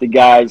undrafted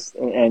guys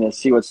and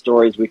see what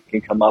stories we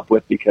can come up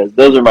with, because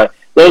those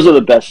are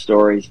the best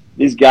stories.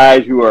 These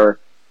guys who are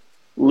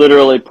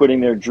literally putting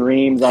their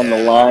dreams on the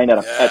line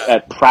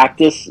at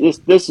practice.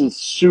 This is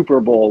Super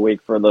Bowl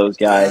week for those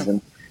guys,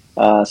 and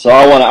so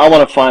I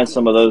want to find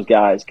some of those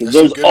guys, because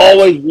there's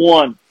always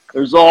one.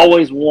 There's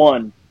always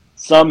one.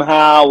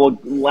 Somehow we'll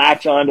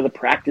latch onto the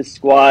practice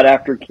squad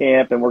after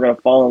camp, and we're going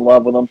to fall in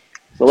love with them.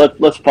 So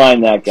let's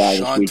find that guy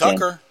this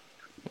weekend.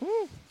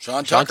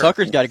 Sean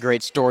Tucker's got a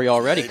great story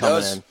already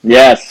coming in.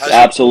 Yes,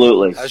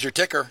 absolutely. How's your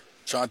ticker,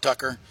 Sean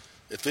Tucker?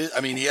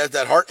 He has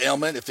that heart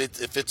ailment.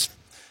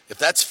 If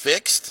that's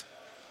fixed,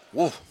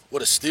 whoa,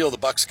 what a steal the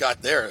Bucks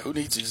got there. Who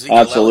needs Ezekiel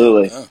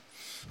Absolutely. Elliott?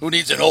 Who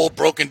needs an old,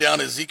 broken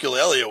down Ezekiel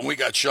Elliott when we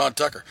got Sean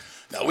Tucker?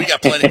 No, we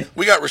got plenty.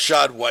 We got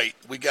Rashad White.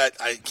 We got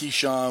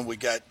Keyshawn. We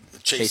got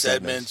Chase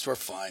Edmonds. We're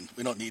fine.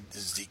 We don't need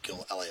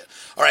Ezekiel Elliott.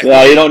 All right.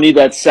 Yeah, you don't need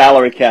that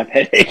salary cap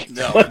headache.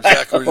 No,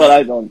 exactly. What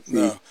I don't see.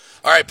 No.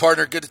 All right,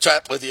 partner. Good to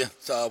chat with you.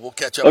 So we'll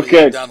catch up with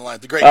you down the line.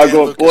 The great Dan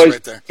Lucas boys.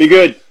 right there. Be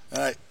good. All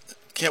right.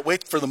 Can't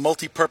wait for the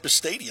multi-purpose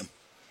stadium.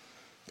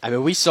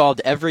 We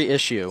solved every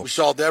issue.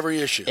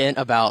 In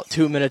about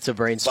 2 minutes of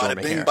brainstorming.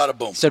 Bada bing, here. bada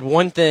boom. Said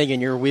one thing,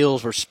 and your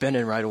wheels were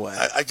spinning right away.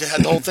 I just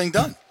had the whole thing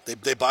done.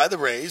 They buy the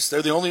Rays.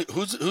 They're the only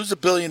who's a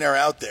billionaire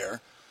out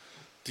there.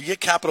 Do you get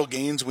capital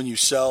gains when you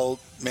sell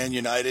Man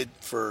United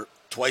for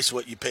twice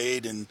what you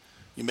paid, and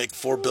you make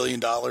 $4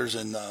 billion,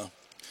 and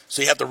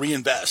so you have to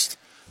reinvest.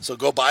 So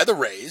go buy the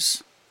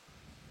Rays,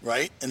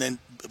 right, and then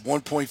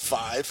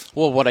 1.5.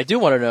 Well, what I do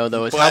want to know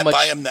though is buy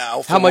them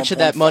now. How much of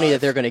that money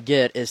that they're going to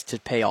get is to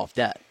pay off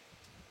debt?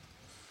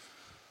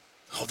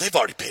 Oh, they've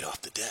already paid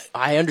off the debt.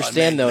 I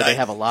understand though they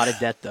have a lot of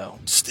debt though.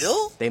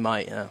 Still? They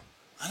might, yeah.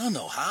 I don't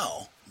know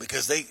how,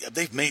 because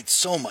they've made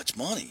so much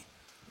money.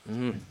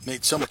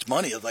 Made so much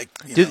money. Like,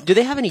 do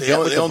they have any debt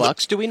with the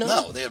Bucks? Do we know?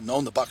 No, they have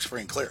known the Bucks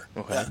free and clear.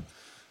 Okay.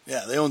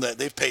 Yeah, they own that.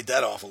 They've paid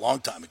that off a long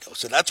time ago.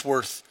 So that's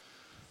worth.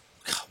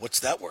 God, what's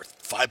that worth?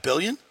 $5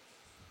 billion?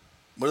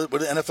 What are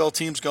the NFL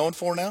teams going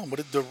for now? What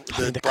did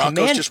the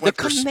Broncos just went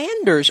for? The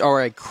Commanders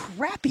are a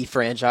crappy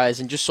franchise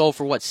and just sold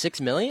for what,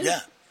 $6 million? Yeah,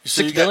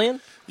 so $6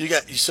 billion.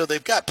 So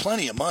they've got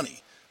plenty of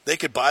money. They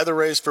could buy the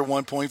Rays for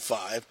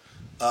 1.5.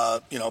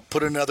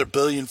 Put another $1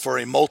 billion for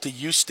a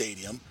multi-use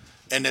stadium,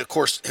 and of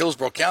course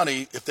Hillsborough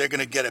County, if they're going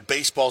to get a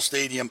baseball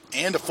stadium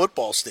and a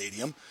football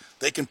stadium,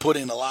 they can put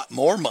in a lot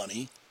more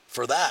money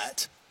for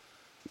that.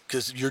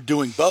 Because you're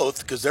doing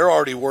both, because they're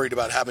already worried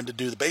about having to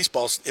do the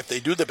baseball. If they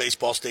do the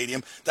baseball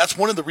stadium, that's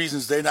one of the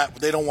reasons they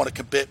don't want to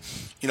compete,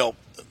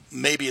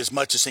 maybe as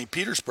much as St.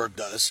 Petersburg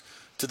does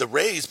to the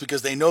Rays,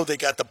 because they know they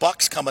got the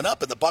Bucks coming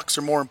up, and the Bucks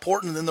are more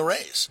important than the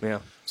Rays.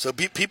 Yeah. So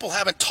people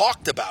haven't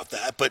talked about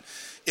that, but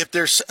if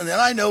there's, and then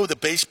I know the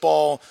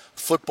baseball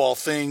football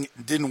thing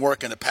didn't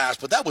work in the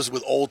past, but that was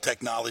with old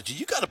technology.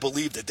 You got to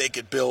believe that they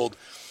could build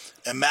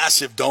a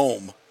massive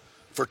dome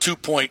for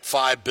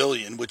 $2.5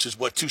 billion, which is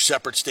what two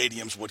separate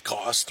stadiums would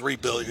cost,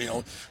 $3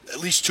 billion, at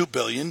least $2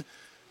 billion,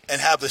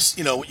 and have this,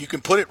 you can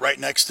put it right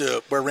next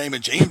to where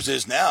Raymond James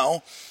is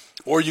now,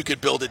 or you could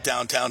build it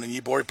downtown in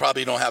Ybor. You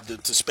probably don't have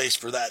the space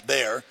for that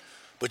there,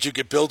 but you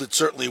could build it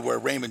certainly where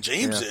Raymond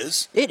James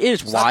is. It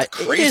is wild. It's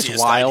not the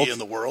craziest idea in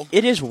the world.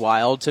 It is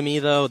wild to me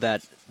though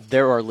that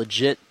there are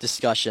legit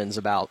discussions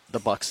about the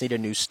Bucks need a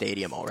new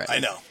stadium already. I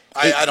know.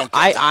 I don't.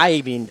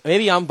 I mean,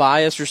 maybe I'm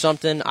biased or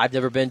something. I've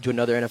never been to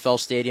another NFL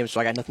stadium, so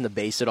I got nothing to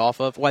base it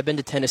off of. Well, I've been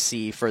to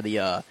Tennessee for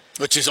the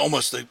which is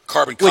almost a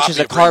carbon copy. Which is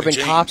a carbon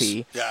James.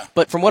 copy. Yeah.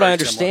 But from what I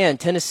understand,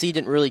 Tennessee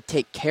didn't really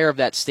take care of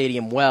that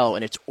stadium well,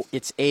 and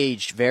it's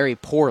aged very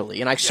poorly.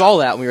 And I saw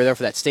that when we were there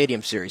for that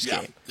Stadium Series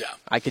game. Yeah.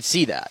 I could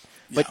see that.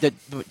 But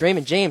but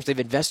Raymond James, they've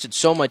invested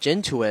so much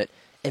into it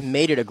and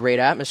made it a great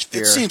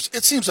atmosphere.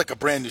 It seems like a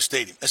brand new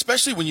stadium,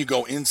 especially when you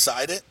go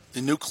inside it,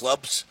 the new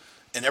clubs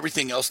and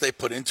everything else they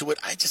put into it.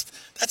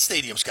 That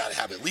stadium's got to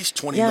have at least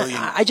 20 million.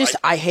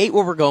 I hate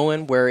where we're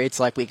going, where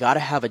it's like we got to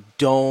have a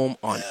dome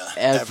on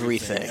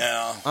everything.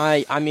 Yeah.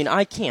 I mean,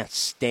 I can't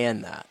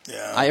stand that.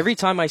 Yeah. Every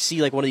time I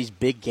see like one of these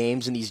big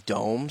games in these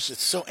domes,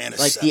 it's so antiseptic.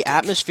 Like the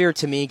atmosphere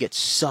to me gets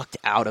sucked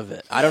out of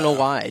it. I don't know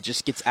why. It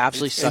just gets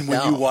absolutely sucked out.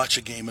 And when you watch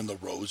a game in the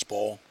Rose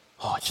Bowl,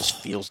 it just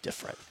feels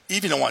different.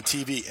 Even on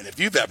TV, and if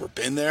you've ever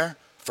been there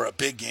for a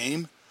big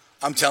game,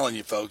 I'm telling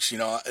you, folks,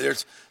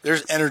 there's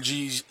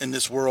energies in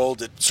this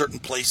world at certain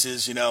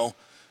places.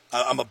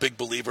 I'm a big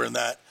believer in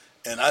that,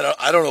 and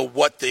I don't know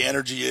what the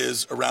energy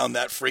is around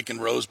that freaking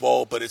Rose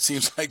Bowl, but it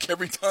seems like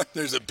every time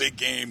there's a big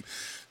game,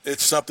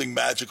 it's something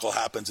magical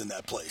happens in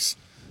that place.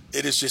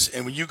 It is just,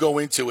 and when you go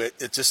into it,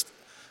 it's just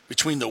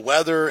between the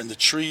weather and the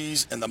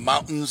trees and the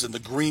mountains and the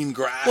green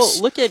grass.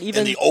 Well, look at even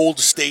and the old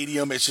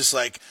stadium. It's just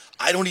like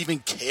I don't even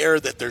care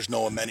that there's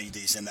no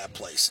amenities in that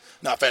place.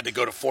 Now, if I had to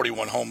go to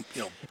 41 home,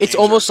 it's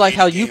almost like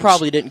how you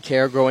probably didn't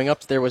care growing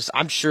up. There was,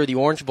 I'm sure, the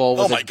Orange Bowl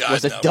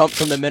was a dump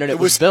from the minute it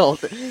was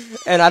built,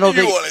 and I don't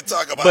think. Want to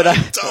talk about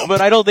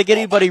but I don't think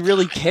anybody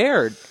really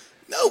cared.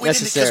 No, we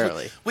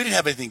necessarily. We didn't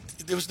have anything.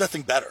 There was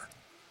nothing better.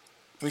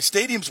 I mean,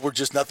 stadiums were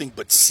just nothing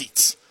but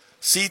seats,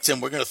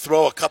 and we're going to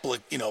throw a couple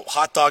of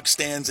hot dog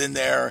stands in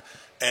there.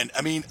 And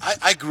I mean,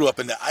 I grew up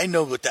in that. I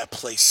know what that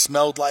place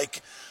smelled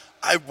like.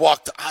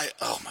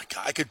 Oh my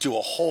God, I could do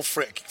a whole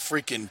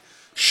freaking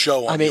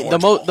show on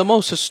the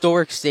most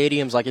historic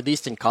stadiums, like at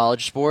least in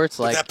college sports,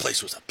 like that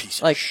place was a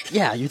piece of shit.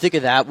 Yeah, you think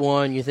of that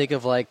one, you think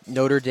of like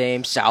Notre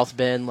Dame, South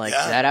Bend,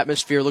 that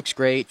atmosphere looks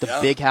great. The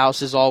big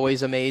house is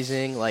always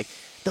amazing. Like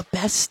the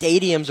best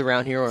stadiums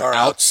around here are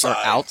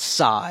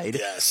outside.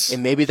 Yes.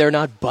 And maybe they're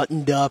not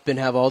buttoned up and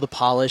have all the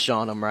polish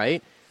on them,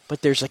 right?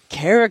 But there's a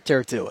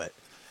character to it.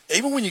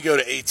 Even when you go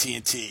to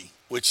AT&T,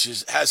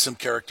 which has some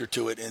character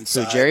to it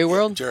inside. So Jerry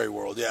World? Jerry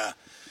World, yeah.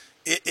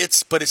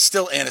 But it's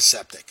still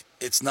antiseptic.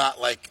 It's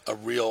not like a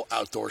real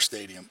outdoor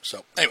stadium.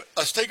 So anyway,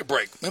 let's take a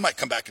break. We might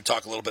come back and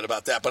talk a little bit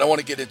about that, but I want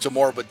to get into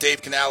more of what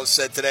Dave Canales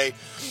said today.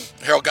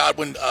 Harold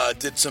Godwin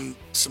did some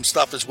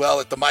stuff as well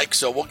at the mic,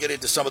 so we'll get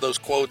into some of those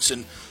quotes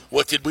and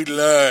what did we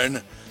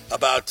learn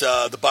about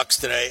the Bucks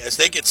today as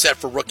they get set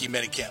for rookie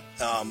minicamp.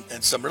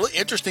 And some really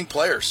interesting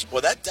players.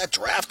 Well, that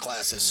draft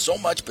class has so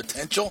much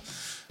potential.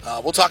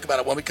 We'll talk about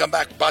it when we come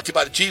back. Brought to you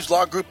by the Jeeves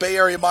Law Group, Bay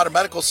Area Modern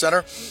Medical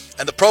Center,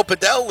 and the Pro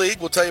Padel League.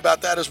 We'll tell you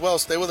about that as well.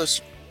 Stay with us.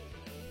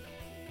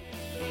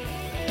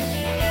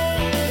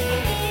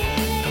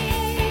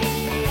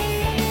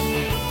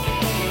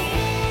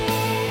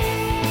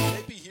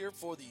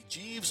 For the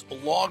Jeeves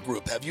Law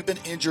Group. Have you been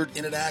injured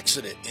in an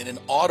accident, in an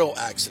auto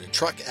accident,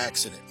 truck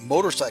accident,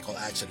 motorcycle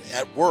accident,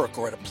 at work,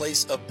 or at a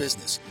place of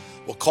business?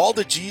 Well, call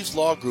the Jeeves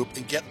Law Group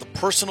and get the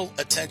personal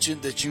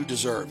attention that you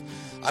deserve.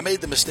 I made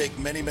the mistake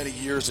many, many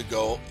years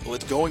ago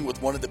with going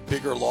with one of the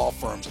bigger law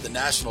firms, the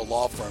national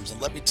law firms,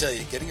 and let me tell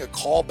you, getting a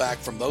call back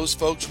from those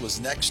folks was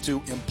next to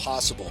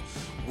impossible.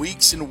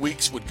 Weeks and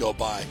weeks would go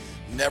by.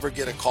 Never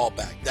get a call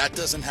back. That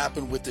doesn't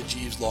happen with the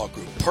Jeeves Law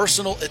Group.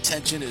 Personal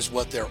attention is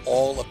what they're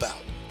all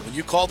about. When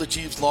you call the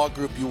Jeeves Law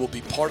Group, you will be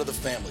part of the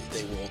family.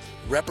 They will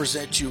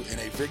represent you in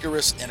a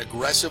vigorous and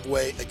aggressive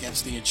way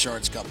against the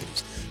insurance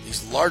companies.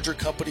 These larger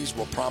companies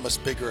will promise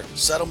bigger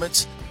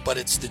settlements, but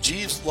it's the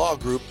Jeeves Law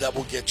Group that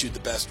will get you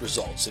the best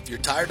results. If you're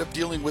tired of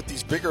dealing with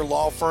these bigger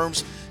law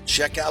firms,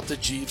 check out the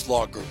Jeeves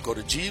Law Group. Go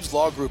to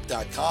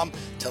JeevesLawGroup.com,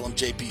 tell them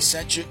JP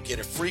sent you, get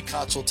a free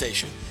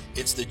consultation.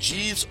 It's the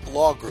Jeeves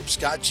Law Group.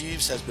 Scott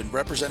Jeeves has been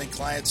representing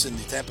clients in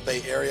the Tampa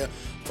Bay area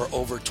for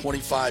over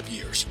 25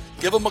 years.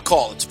 Give them a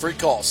call. It's a free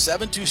call,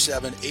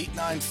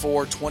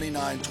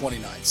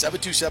 727-894-2929,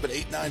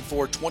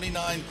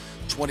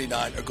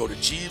 727-894-2929, or go to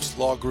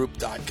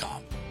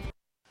JeevesLawGroup.com.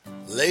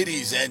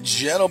 Ladies and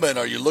gentlemen,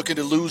 are you looking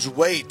to lose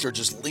weight or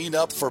just lean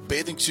up for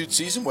bathing suit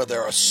season where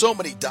there are so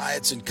many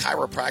diets and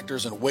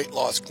chiropractors and weight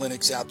loss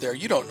clinics out there?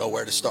 You don't know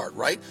where to start,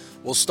 right?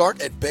 We'll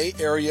start at Bay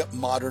Area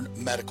Modern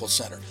Medical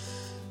Center.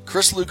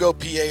 Chris Lugo,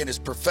 PA, and his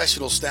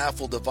professional staff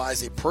will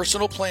devise a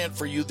personal plan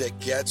for you that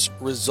gets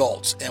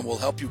results and will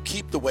help you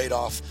keep the weight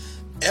off.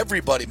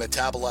 Everybody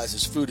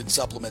metabolizes food and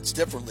supplements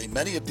differently.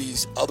 Many of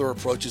these other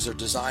approaches are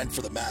designed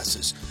for the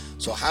masses.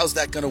 So how's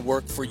that going to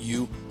work for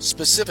you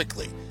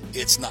specifically?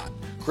 It's not.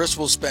 Chris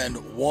will spend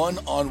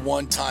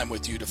one-on-one time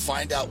with you to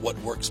find out what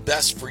works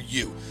best for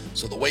you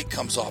so the weight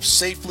comes off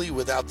safely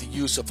without the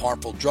use of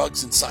harmful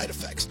drugs and side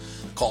effects.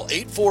 Call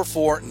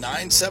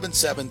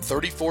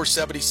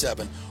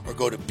 844-977-3477 or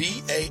go to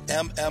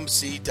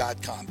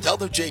BAMMC.com. Tell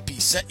them JP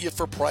sent you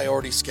for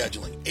priority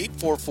scheduling.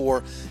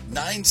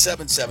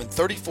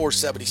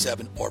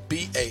 844-977-3477 or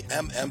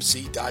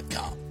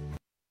BAMMC.com.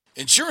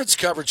 Insurance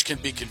coverage can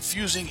be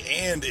confusing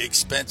and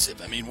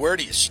expensive. I mean, where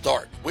do you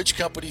start? Which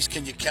companies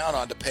can you count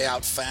on to pay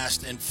out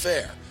fast and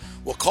fair?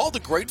 Well, call the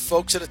great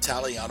folks at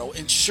Italiano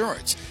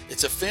Insurance.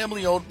 It's a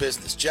family-owned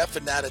business. Jeff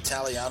and Nat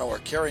Italiano are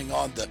carrying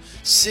on the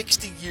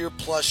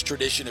 60-year-plus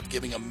tradition of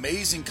giving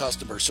amazing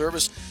customer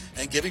service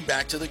and giving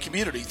back to the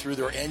community through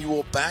their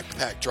annual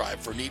backpack drive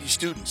for needy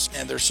students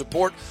and their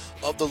support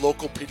of the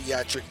local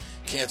pediatric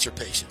cancer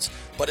patients.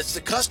 But it's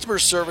the customer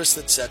service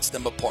that sets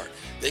them apart.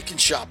 They can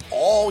shop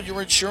all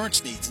your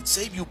insurance needs and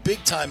save you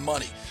big time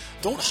money.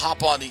 Don't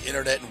hop on the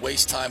internet and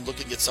waste time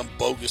looking at some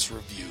bogus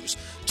reviews.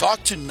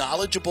 Talk to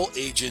knowledgeable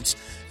agents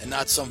and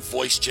not some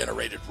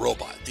voice-generated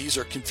robot. These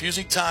are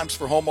confusing times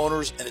for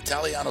homeowners, and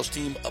Italiano's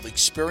team of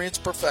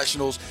experienced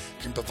professionals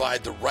can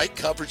provide the right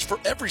coverage for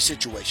every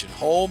situation: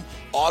 home,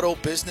 auto,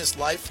 business,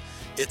 life.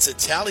 It's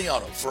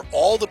Italiano for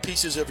all the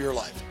pieces of your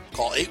life.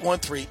 Call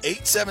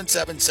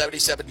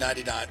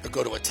 813-877-7799 or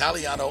go to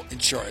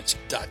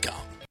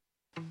ItalianoInsurance.com.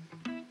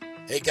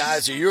 Hey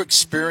guys, are you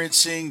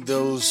experiencing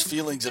those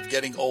feelings of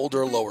getting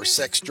older, lower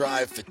sex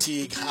drive,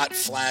 fatigue, hot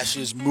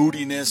flashes,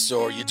 moodiness,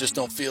 or you just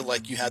don't feel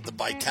like you had the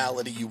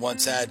vitality you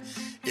once had?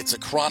 It's a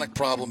chronic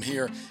problem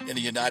here in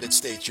the United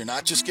States. You're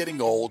not just getting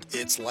old,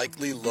 it's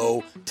likely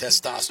low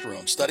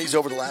testosterone. Studies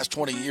over the last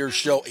 20 years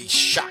show a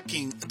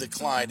shocking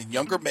decline in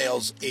younger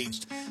males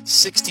aged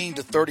 16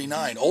 to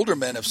 39. Older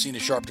men have seen a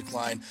sharp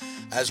decline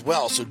as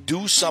well, so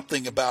do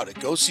something about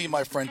it. Go see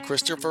my friend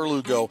Christopher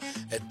Lugo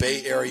at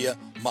Bay Area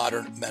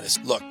Modern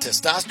Medicine. Look,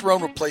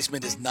 testosterone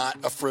replacement is not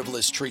a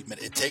frivolous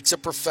treatment. It takes a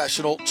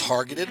professional,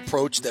 targeted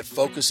approach that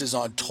focuses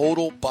on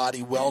total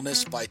body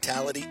wellness,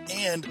 vitality,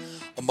 and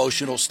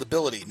emotional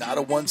stability, not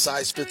a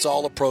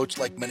one-size-fits-all approach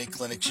like many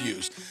clinics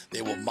use.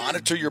 They will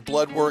monitor your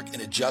blood work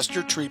and adjust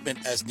your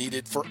treatment as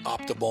needed for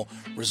optimal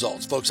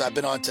results. Folks, I've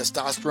been on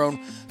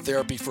testosterone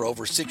therapy for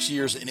over 6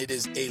 years, and it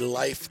is a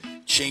life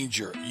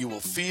changer. You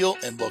will feel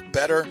and look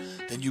better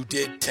than you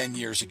did 10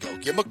 years ago.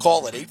 Give them a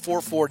call at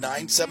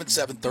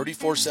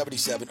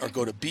 844-977-3477 or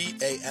go to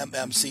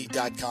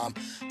BAMMC.com.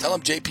 Tell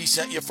them JP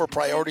sent you for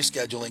priority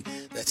scheduling.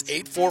 That's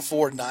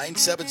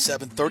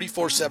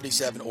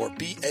 844-977-3477 or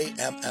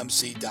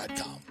BAMMC.com.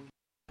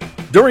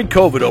 During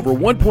COVID, over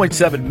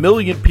 1.7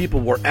 million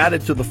people were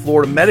added to the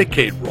Florida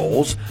Medicaid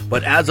rolls,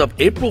 but as of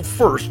April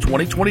 1st,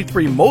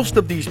 2023, most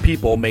of these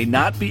people may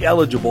not be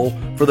eligible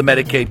for the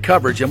Medicaid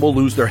coverage and will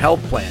lose their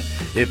health plan.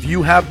 If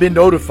you have been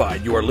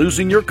notified you are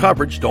losing your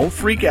coverage, don't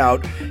freak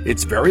out.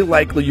 It's very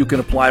likely you can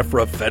apply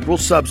for a federal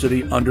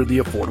subsidy under the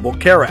Affordable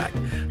Care Act.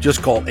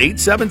 Just call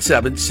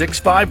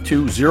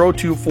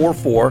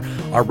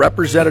 877-652-0244. Our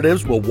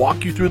representatives will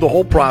walk you through the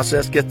whole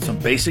process, get some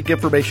basic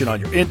information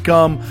on your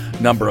income,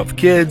 number of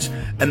kids,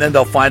 and then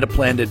they'll find a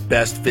plan that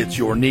best fits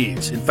your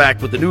needs. In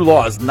fact, with the new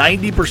laws,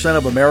 90%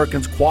 of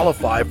Americans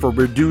qualify for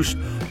reduced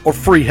or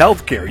free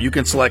health care. You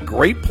can select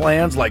great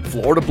plans like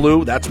Florida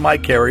Blue, that's my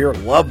carrier,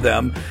 love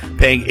them,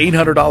 paying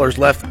 $800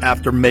 left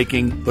after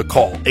making the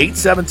call.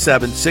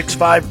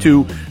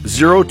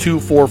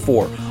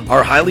 877-652-0244.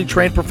 Our highly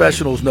trained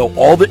professionals know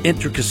all the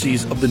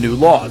intricacies of the new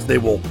laws. They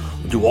will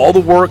do all the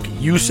work,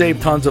 you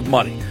save tons of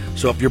money.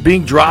 So if you're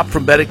being dropped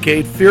from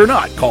Medicaid, fear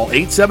not. Call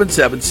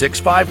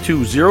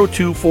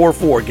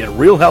 877-652-0244. Get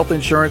real health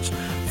insurance,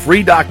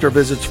 free doctor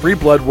visits, free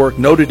blood work,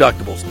 no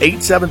deductibles.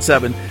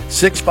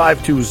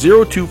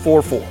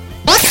 877-652-0244.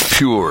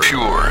 Pure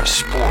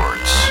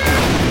Sports.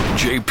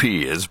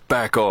 JP is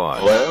back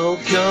on.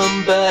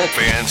 Welcome back.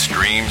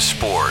 FanStream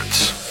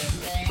Sports.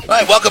 All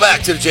right, welcome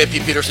back to the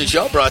JP Peterson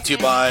Show, brought to you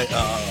by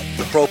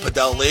the Pro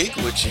Padel League,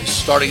 which is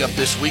starting up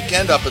this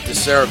weekend up at the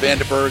Sarah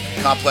Vandenberg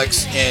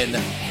Complex in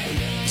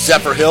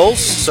Zephyr Hills.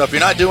 So if you're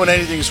not doing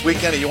anything this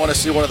weekend and you want to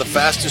see one of the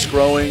fastest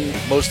growing,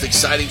 most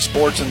exciting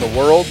sports in the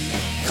world,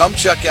 come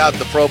check out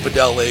the Pro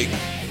Padel League.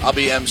 I'll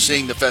be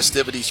emceeing the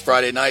festivities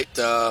Friday night.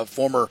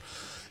 Former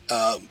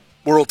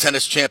World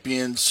Tennis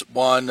Champions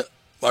Juan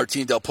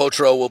Martín Del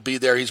Potro will be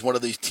there. He's one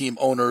of the team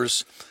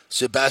owners.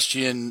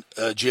 Sebastian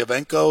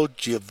Giovenco,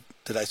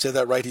 did I say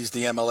that right? He's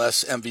the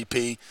MLS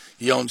MVP.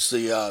 He owns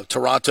the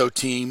Toronto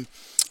team.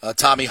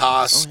 Tommy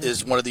Haas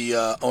is one of the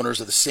owners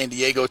of the San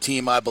Diego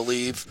team, I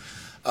believe.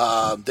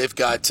 They've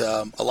got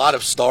a lot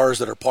of stars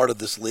that are part of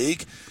this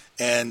league,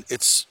 and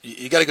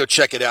you got to go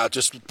check it out.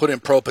 Just put in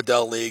Pro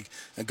Padel League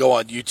and go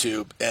on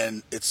YouTube,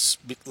 and it's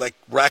like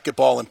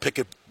racquetball and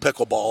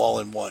pickleball all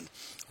in one.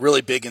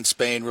 Really big in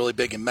Spain, really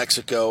big in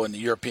Mexico and the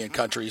European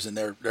countries, and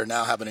they're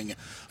now having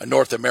a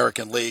North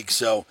American league.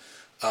 So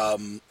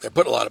they're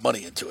putting a lot of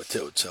money into it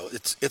too. So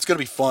it's going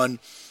to be fun.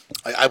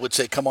 I would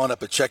say come on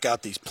up and check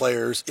out these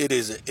players. It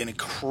is an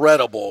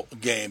incredible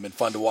game and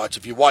fun to watch.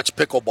 If you watch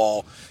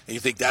pickleball and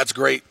you think that's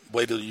great,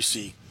 wait till you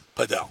see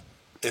padel.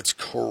 It's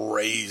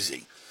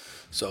crazy.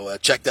 So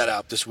check that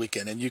out this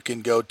weekend. And you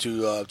can go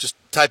to just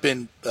type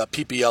in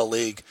PPL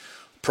League,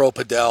 Pro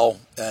Padel,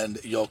 and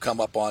you'll come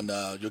up on,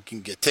 you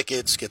can get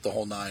tickets, get the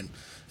whole nine.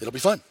 It'll be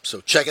fun. So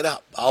check it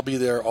out. I'll be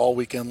there all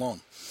weekend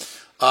long.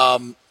 A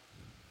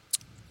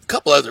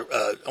couple other,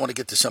 I want to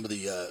get to some of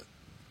the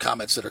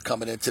comments that are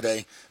coming in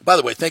today. By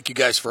the way, thank you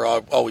guys for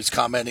always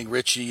commenting.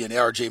 Richie and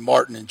RJ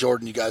Martin and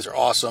Jordan, you guys are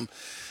awesome.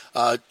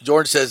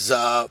 Jordan says,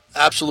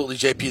 absolutely,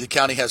 JP. The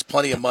county has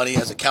plenty of money.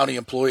 As a county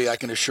employee, I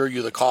can assure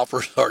you the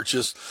coffers are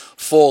just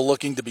full,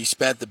 looking to be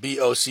spent. The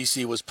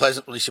BOCC was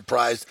pleasantly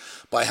surprised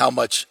by how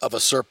much of a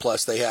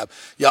surplus they have.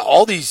 Yeah,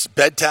 all these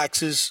bed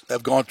taxes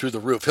have gone through the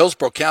roof.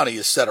 Hillsborough County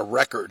has set a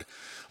record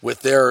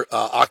with their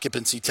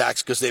occupancy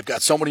tax because they've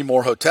got so many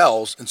more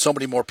hotels and so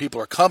many more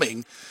people are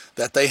coming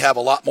that they have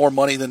a lot more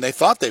money than they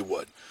thought they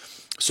would.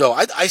 So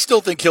I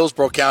still think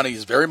Hillsborough County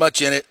is very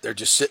much in it. They're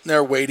just sitting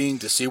there waiting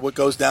to see what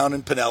goes down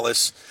in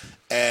Pinellas.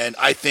 And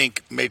I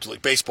think Major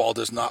League Baseball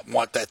does not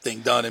want that thing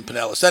done in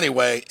Pinellas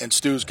anyway. And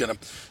Stu's going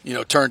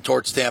to, turn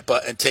towards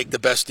Tampa and take the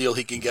best deal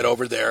he can get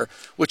over there,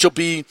 which will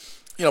be,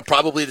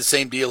 probably the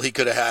same deal he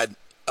could have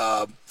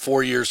had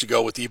 4 years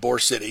ago with Ybor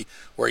City,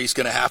 where he's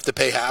going to have to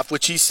pay half,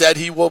 which he said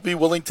he will be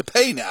willing to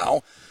pay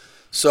now.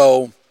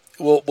 So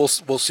we'll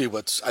see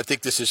I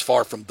think this is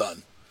far from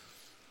done.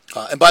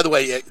 And by the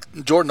way,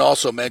 Jordan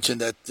also mentioned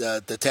that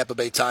the Tampa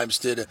Bay Times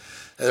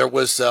there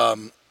was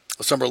some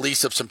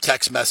release of some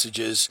text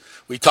messages.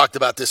 We talked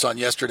about this on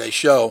yesterday's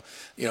show.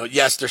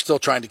 Yes, they're still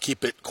trying to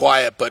keep it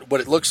quiet, but what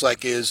it looks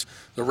like is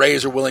the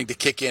Rays are willing to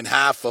kick in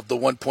half of the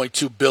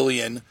 $1.2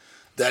 billion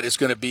that is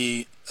going to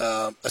be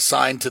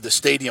assigned to the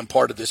stadium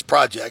part of this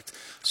project.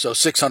 So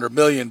 $600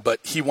 million, but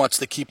he wants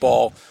to keep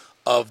all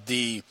of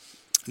the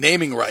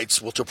naming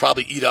rights, which will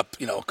probably eat up,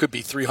 could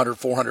be 300,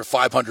 400,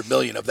 500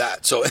 million of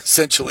that. So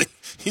essentially,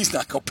 he's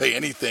not going to pay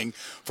anything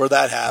for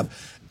that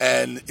half.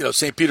 And,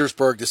 St.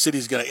 Petersburg, the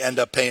city's going to end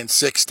up paying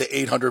 $600 to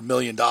 $800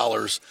 million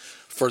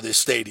for this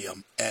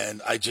stadium.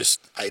 And I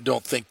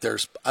don't think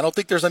there's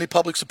any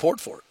public support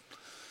for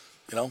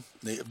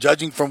it.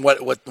 Judging from when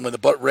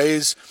the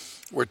Rays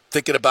were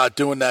thinking about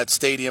doing that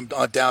stadium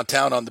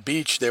downtown on the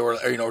beach, they were,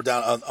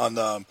 down on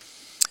the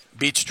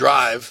Beach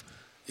Drive.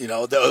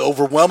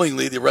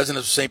 Overwhelmingly, the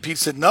residents of St. Pete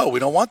said, no,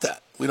 we don't want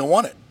that. We don't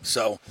want it.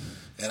 So,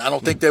 and I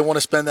don't think they want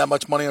to spend that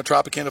much money on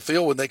Tropicana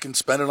Field when they can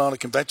spend it on a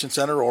convention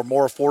center or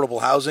more affordable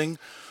housing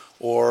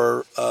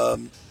or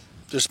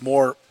just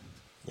more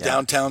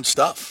downtown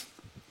stuff.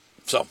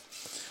 So, all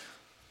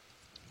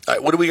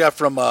right, what do we got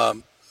from? I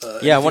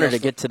wanted to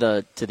get to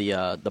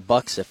the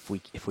Bucks if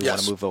we want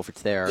to move over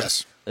to there.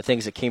 Yes. The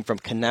things that came from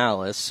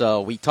Canales.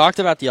 So we talked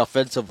about the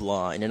offensive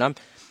line, and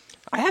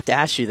I have to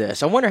ask you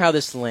this. I wonder how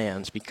this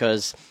lands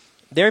because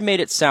they made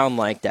it sound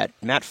like that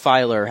Matt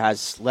Filer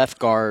has left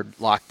guard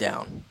locked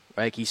down.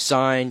 Right? He's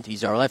signed.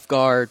 He's our left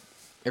guard.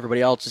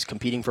 Everybody else is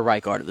competing for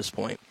right guard at this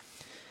point.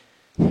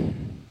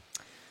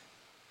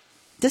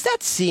 Does that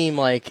seem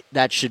like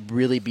that should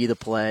really be the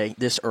play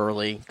this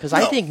early? Because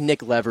I think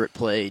Nick Leverett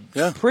played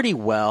pretty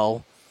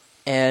well,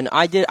 and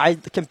I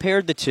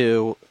compared the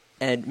two,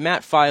 and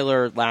Matt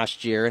Filer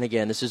last year, and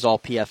again, this is all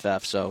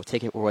PFF, so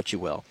take it for what you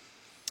will,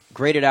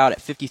 graded out at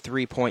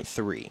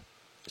 53.3.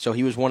 So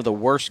he was one of the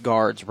worst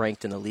guards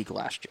ranked in the league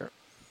last year.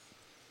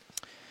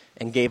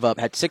 And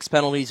had 6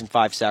 penalties and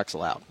 5 sacks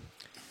allowed.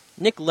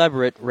 Nick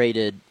Leverett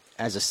rated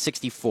as a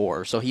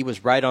 64, so he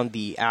was right on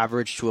the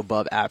average to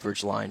above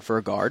average line for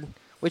a guard,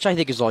 which I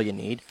think is all you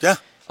need. Yeah.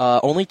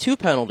 Only 2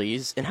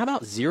 penalties, and how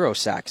about 0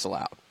 sacks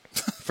allowed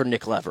for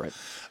Nick Leverett?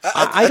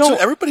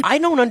 Everybody I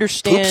don't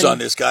understand. Poops on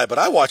this guy, but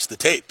I watched the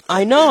tape.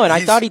 I know, and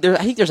I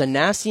think there's a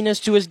nastiness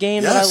to his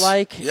game that I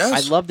like. Yes.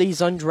 I love that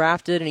he's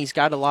undrafted, and he's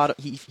got a lot of.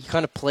 He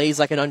kind of plays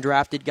like an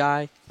undrafted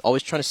guy,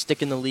 always trying to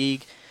stick in the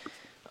league.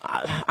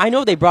 I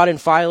know they brought in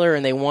Filer,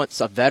 and they want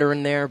a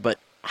veteran there, but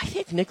I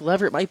think Nick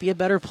Leverett might be a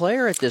better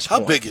player at this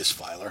point. How big is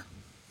Filer?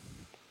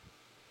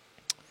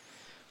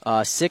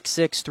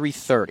 6'6",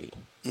 330.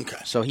 Okay.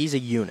 So he's a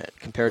unit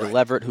compared to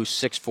Leverett, who's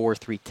 6'4",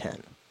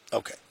 310.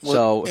 Okay. Well,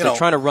 so if they're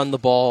trying to run the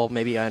ball,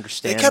 maybe I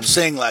understand. They kept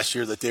saying last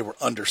year that they were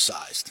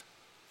undersized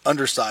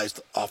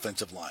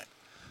offensive line.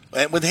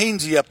 And with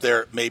Hainsey up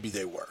there, maybe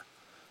they were.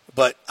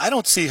 But I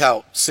don't see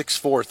how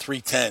 6'4",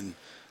 310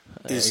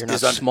 you're not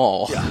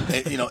small. Yeah.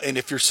 And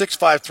if you're 6'5",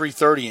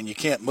 330 and you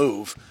can't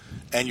move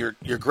and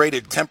you're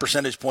graded 10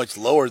 percentage points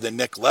lower than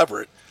Nick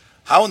Leverett,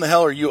 how in the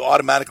hell are you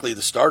automatically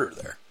the starter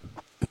there?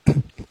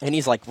 And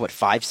he's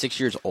 5-6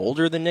 years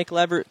older than Nick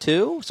Leverett,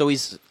 too? So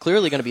he's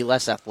clearly going to be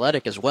less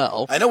athletic as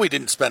well. I know we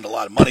didn't spend a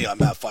lot of money on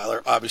Matt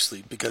Filer,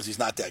 obviously, because he's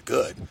not that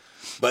good.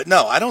 But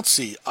no, I don't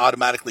see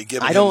automatically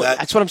giving him that.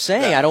 That's what I'm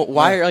saying.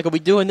 Are we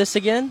doing this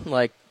again?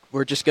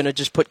 We're just going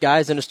to put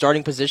guys into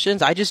starting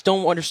positions? I just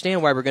don't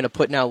understand why we're going to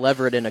put now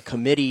Leverett in a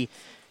committee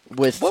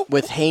with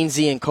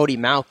Hainsey and Cody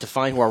Mauch to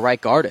find who our right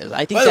guard is.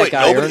 I think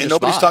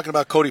nobody's talking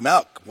about Cody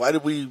Mauch. Why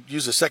did we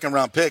use a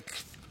second-round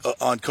pick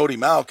on Cody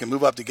Mauch and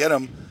move up to get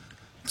him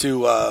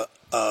to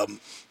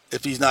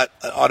if he's not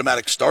an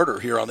automatic starter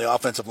here on the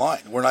offensive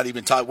line? We're not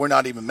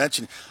even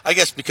mentioning. I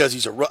guess because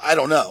he's I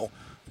don't know,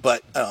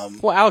 but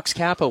Alex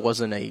Kappa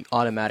wasn't an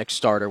automatic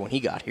starter when he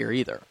got here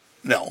either.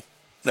 No,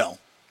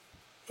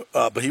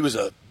 but he was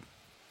a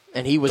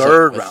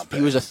third round pick.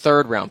 He was a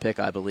third-round pick,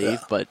 I believe,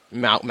 but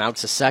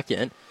Mauch's a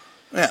second.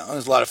 Yeah,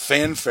 there's a lot of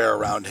fanfare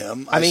around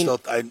him.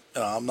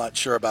 I'm not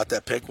sure about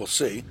that pick. We'll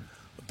see,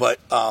 but.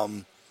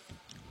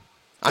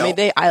 I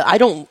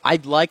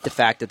like the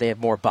fact that they have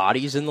more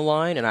bodies in the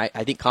line, and I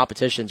think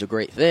competition's a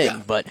great thing.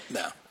 Yeah, but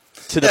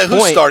to the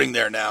who's point. starting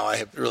there now?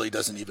 It really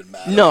doesn't even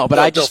matter. No, but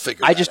I just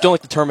don't don't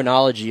like the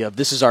terminology of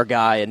this is our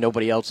guy and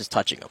nobody else is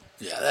touching him.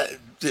 Yeah,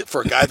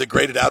 for a guy that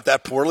graded out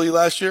that poorly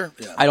last year,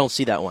 yeah. I don't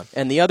see that one.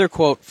 And the other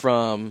quote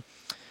from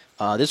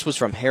this was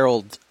from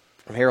Harold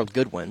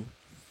Goodwin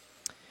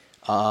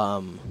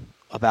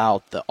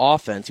about the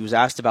offense. He was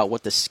asked about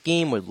what the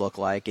scheme would look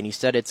like, and he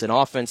said it's an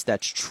offense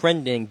that's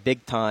trending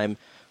big time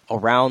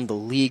around the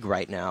league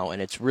right now,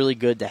 and it's really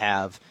good to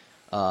have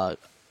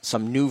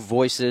some new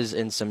voices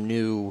and some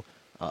new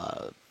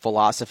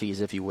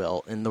philosophies, if you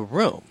will, in the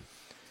room,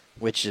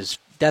 which is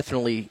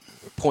definitely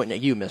pointing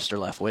at you, Mr.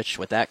 Leftwich,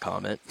 with that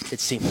comment, it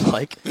seems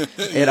like.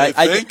 And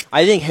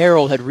I think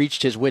Harold had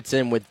reached his wits'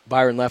 end with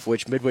Byron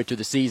Leftwich midway through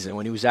the season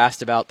when he was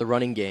asked about the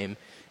running game,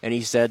 and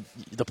he said,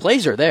 the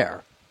plays are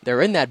there.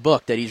 They're in that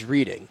book that he's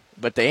reading,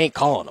 but they ain't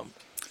calling them.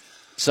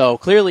 So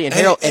clearly,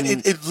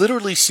 it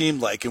literally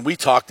seemed like, and we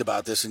talked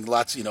about this, and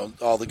lots,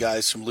 all the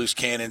guys from Loose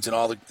Cannons and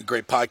all the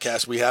great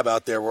podcasts we have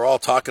out there, we're all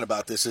talking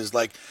about this, is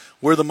like,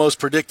 we're the most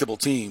predictable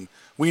team.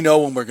 We know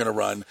when we're going to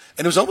run.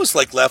 And it was almost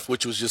like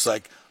Leftwich was just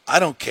like, I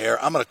don't care.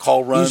 I'm going to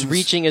call runs. He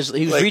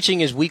was reaching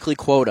his weekly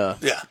quota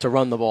to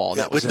run the ball.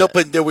 Yeah,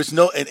 but there was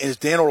no, and as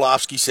Dan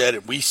Orlovsky said,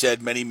 and we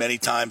said many, many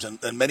times,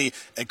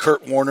 and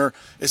Kurt Warner,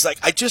 it's like,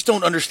 I just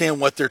don't understand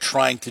what they're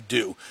trying to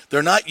do.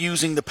 They're not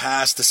using the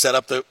pass to set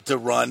up the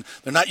run.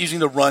 They're not using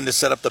the run to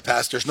set up the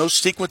pass. There's no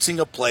sequencing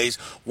of plays.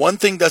 One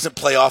thing doesn't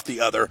play off the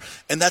other,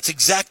 and that's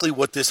exactly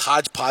what this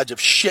hodgepodge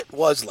of shit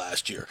was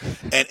last year.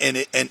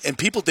 And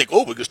people think,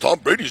 oh, because Tom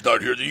Brady's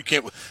not here, that you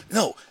can't.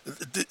 No,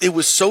 it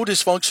was so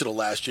dysfunctional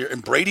last year,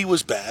 and Brady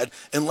was bad,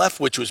 and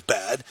Leftwich was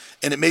bad,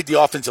 and it made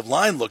the offensive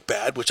line look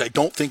bad, which I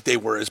don't think they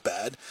were as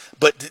bad.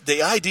 But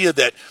the idea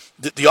that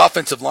the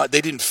offensive line,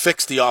 they didn't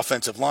fix the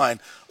offensive line.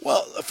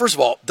 Well, first of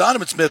all,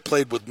 Donovan Smith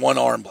played with one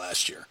arm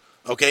last year,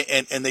 okay,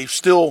 and they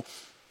still,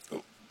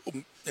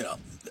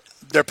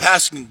 their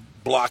passing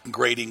block and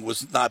grading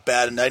was not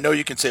bad. And I know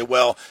you can say,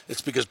 well,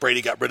 it's because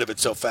Brady got rid of it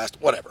so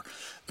fast, whatever.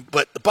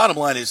 But the bottom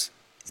line is,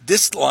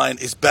 this line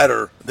is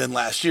better than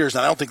last year's,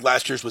 and I don't think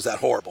last year's was that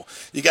horrible.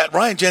 You got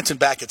Ryan Jensen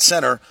back at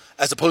center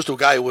as opposed to a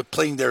guy who was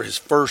playing there his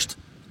first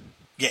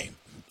game.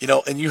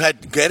 And you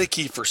had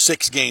Gedeke for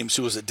 6 games,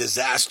 who was a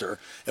disaster.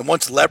 And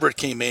once Leverett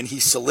came in, he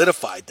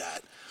solidified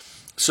that.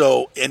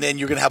 So, and then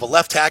you're going to have a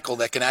left tackle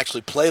that can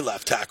actually play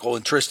left tackle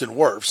in Tristan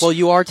Wirfs. Well,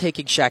 you are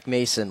taking Shaq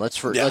Mason.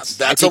 That's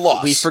a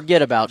loss. We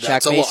forget about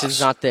Shaq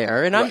Mason's not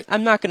there. And right.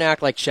 I'm not going to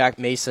act like Shaq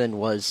Mason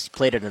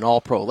played at an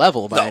all-pro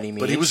level by any means.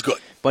 But he was good.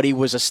 But he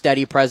was a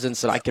steady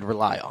presence that I could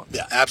rely on.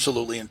 Yeah,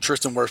 absolutely. And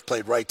Tristan Wirfs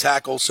played right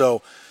tackle.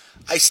 So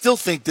I still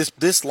think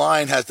this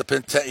line has the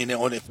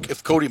potential, and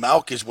if Cody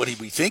Mauch is what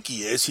we think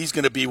he is, he's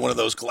going to be one of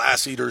those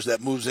glass eaters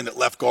that moves in at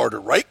left guard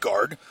or right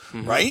guard,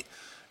 right?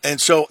 And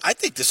so I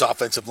think this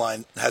offensive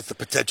line has the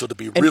potential to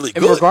be really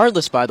good. And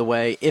regardless, by the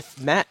way, and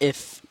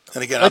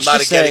again, I'm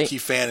not a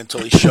Gedeke fan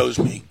until he shows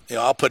me.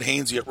 I'll put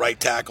Hainsey at right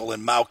tackle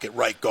and Mauch at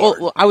right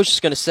guard. Well, I was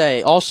just going to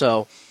say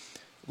also,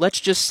 let's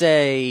just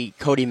say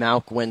Cody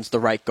Mauch wins the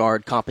right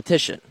guard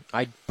competition.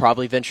 I'd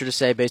probably venture to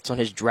say, based on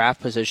his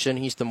draft position,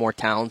 he's the more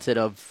talented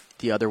of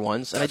the other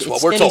ones. That's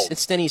what we're told. And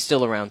Stenny's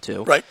still around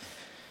too. Right.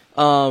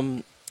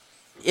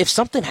 If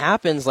something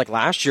happens like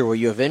last year where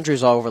you have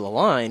injuries all over the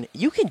line,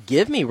 you can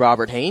give me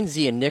Robert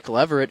Hainsey and Nick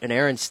Leverett and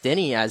Aaron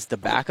Stinney as the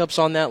backups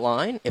on that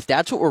line. If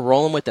that's what we're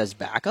rolling with as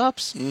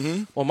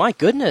backups, well, my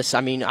goodness. I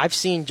mean, I've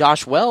seen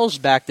Josh Wells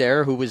back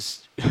there who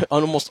was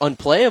almost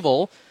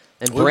unplayable.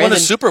 And we won a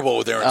Super Bowl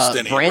with Aaron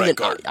Stinney. Right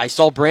guard. I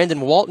saw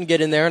Brandon Walton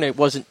get in there, and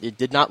it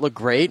did not look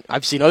great.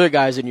 I've seen other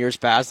guys in years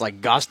past,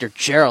 like Goster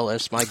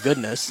Cherilus. My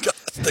goodness,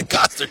 the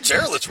Goster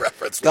Cherilus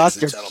reference,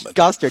 ladies and gentlemen.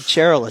 Goster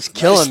Cherilus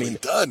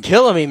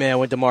killing me, man.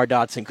 When DeMar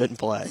Dotson couldn't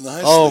play.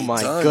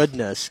 My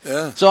goodness.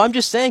 Yeah. So I'm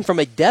just saying, from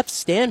a depth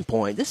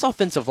standpoint, this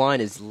offensive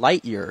line is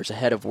light years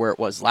ahead of where it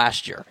was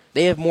last year.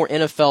 They have more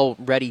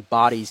NFL-ready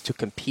bodies to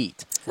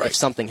compete. Right. If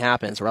something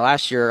happens. Where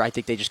last year, I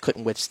think they just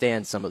couldn't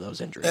withstand some of those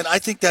injuries. And I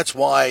think that's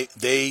why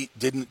they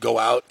didn't go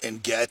out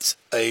and get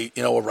a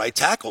right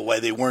tackle.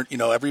 Why they weren't,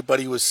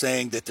 everybody was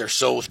saying that they're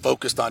so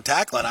focused on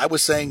tackling. I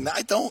was saying,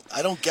 I don't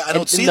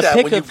see that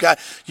when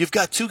you've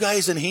got 2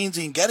 guys in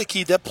Hainsey and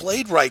Gedeke that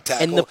played right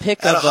tackle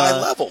at a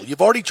high level.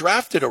 You've already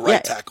drafted a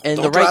right tackle.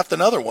 And don't draft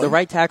another one. The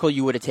right tackle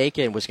you would have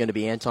taken was going to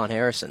be Anton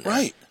Harrison.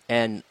 Right.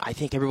 And I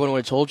think everyone would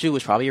have told you it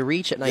was probably a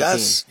reach at 19.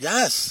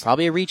 Yes.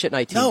 Probably a reach at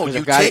 19. No,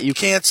 you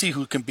can't see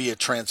who can be a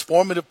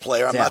transformative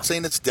player. I'm not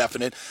saying it's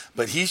definite,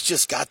 but he's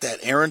just got that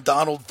Aaron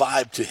Donald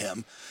vibe to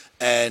him.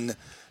 And,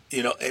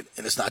 and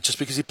it's not just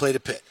because he played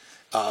at Pitt.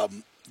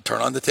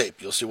 Turn on the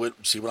tape. You'll see what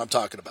I'm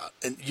talking about.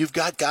 And you've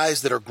got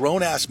guys that are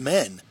grown-ass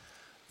men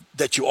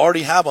that you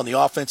already have on the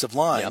offensive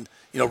line.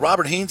 Yep.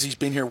 Robert Hainsey's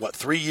been here,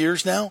 3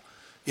 years now?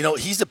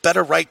 He's a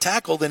better right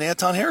tackle than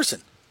Anton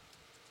Harrison.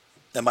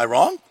 Am I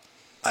wrong?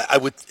 I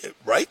would,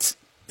 right?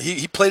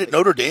 He played at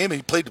Notre Dame, and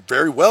he played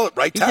very well at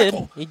right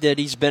tackle. He did.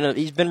 He's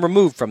been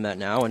removed from that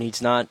now, and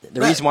he's not. The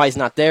reason why he's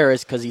not there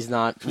is because he's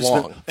not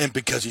long. And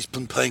because he's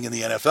been playing in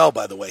the NFL,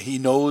 by the way. He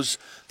knows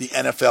the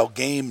NFL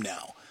game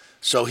now.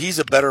 So he's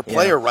a better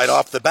player right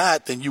off the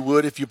bat than you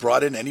would if you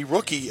brought in any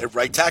rookie at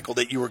right tackle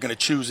that you were going to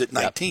choose at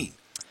 19.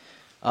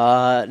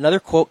 Another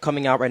quote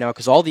coming out right now,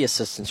 because all the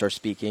assistants are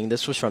speaking.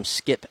 This was from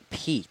Skip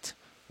Pete,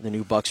 the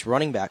new Bucs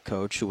running back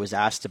coach, who was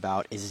asked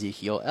about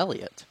Ezekiel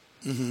Elliott.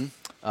 Mm-hmm.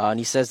 And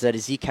he says that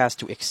Zeke has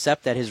to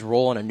accept that his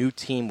role on a new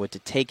team would to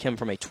take him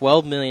from a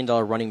 $12 million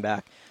running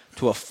back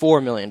to a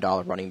 $4 million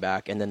running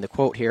back. And then the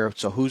quote here,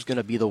 so who's going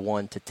to be the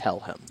one to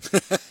tell him?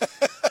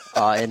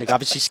 And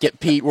obviously Skip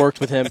Pete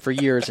worked with him for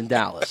years in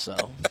Dallas.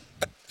 So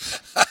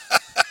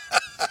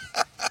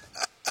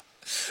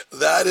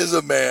that is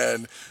a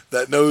man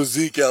that knows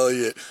Zeke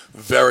Elliott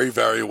very,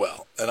 very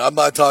well. And I'm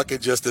not talking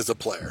just as a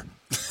player.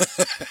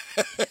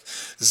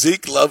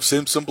 Zeke loves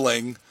him some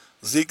bling.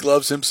 Zeke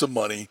loves him some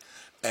money.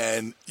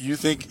 And you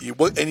think,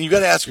 and you got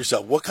to ask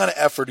yourself, what kind of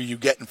effort are you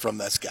getting from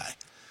this guy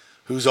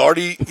who's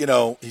already,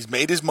 he's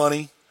made his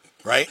money,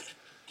 right?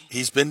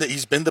 He's been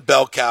the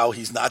bell cow.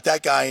 He's not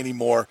that guy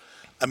anymore.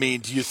 I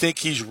mean, do you think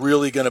he's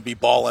really going to be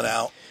balling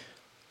out?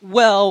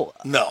 Well,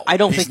 no, I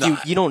don't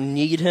think you don't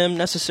need him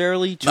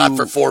necessarily. Not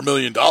for $4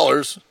 million.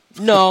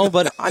 No,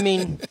 but I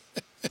mean,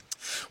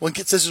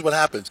 this is what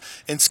happens.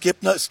 And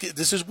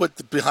this is what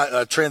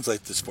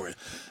translate this for you.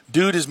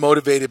 Dude is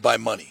motivated by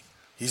money.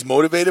 He's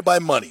motivated by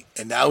money,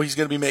 and now he's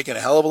going to be making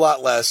a hell of a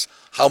lot less.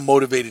 How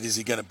motivated is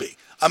he going to be?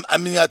 I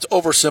mean, that's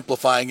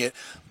oversimplifying it,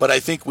 but I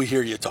think we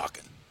hear you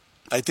talking.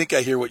 I think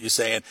I hear what you're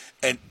saying,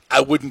 and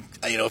I wouldn't,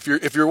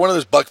 if you're one of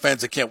those Buck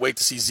fans that can't wait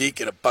to see Zeke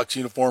in a Bucs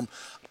uniform,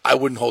 I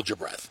wouldn't hold your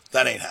breath.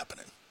 That ain't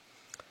happening.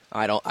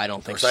 I don't think.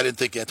 Of course, I didn't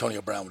think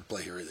Antonio Brown would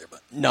play here either,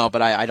 but no,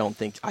 but I don't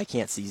think I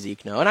can't see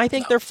Zeke. No, and I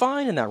think they're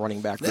fine in that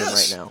running back room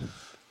right now.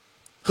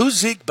 Who's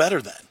Zeke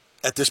better than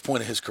at this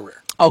point of his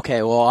career?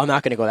 Okay, well, I'm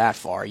not going to go that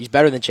far. He's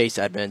better than Chase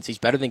Edmonds. He's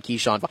better than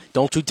Keyshawn Vaughn.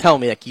 Don't you tell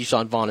me that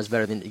Keyshawn Vaughn is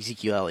better than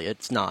Ezekiel Elliott.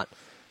 It's not.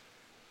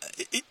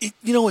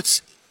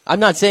 It's. I'm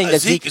not saying that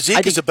Zeke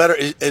is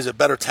a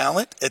better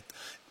talent,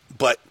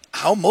 but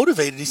how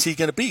motivated is he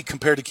going to be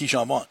compared to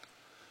Keyshawn Vaughn?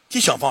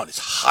 Keyshawn Vaughn is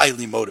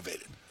highly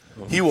motivated.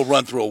 Mm-hmm. He will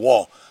run through a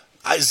wall.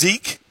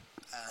 Zeke,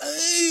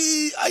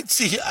 I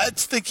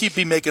think he'd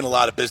be making a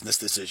lot of business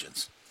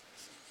decisions.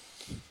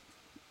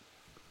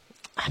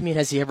 I mean,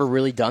 has he ever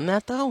really done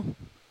that though?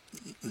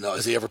 No,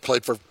 has he ever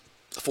played for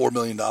 $4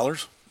 million?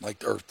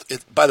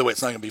 By the way,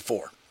 it's not going to be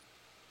 4.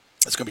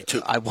 It's going to be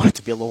 2. I want it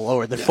to be a little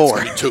lower than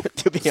 4. It's going to be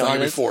 2. To be it's not honest, going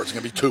to be 4. It's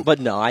going to be 2. But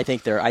no, I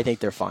think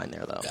they're fine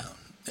there though.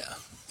 Yeah.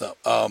 So,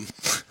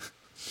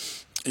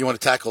 you want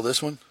to tackle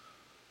this one?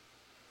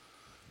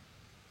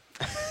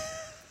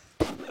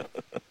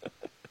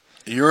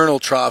 Urinal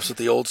troughs at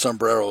the old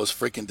Sombrero was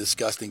freaking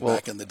disgusting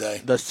back in the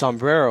day. The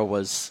Sombrero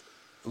was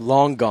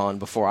long gone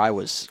before I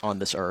was on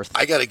this earth.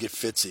 I got to get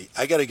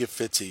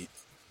Fitzy.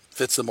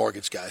 Fitz the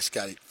mortgage guy,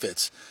 Scotty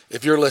Fitz.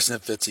 If you're listening,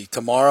 Fitzy,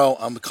 tomorrow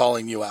I'm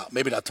calling you out.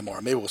 Maybe not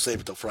tomorrow. Maybe we'll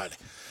save it till Friday.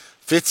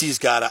 Fitzy's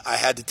got I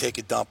had to take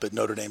a dump at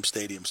Notre Dame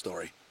Stadium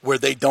story where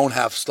they don't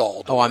have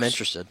stall doors. Oh, I'm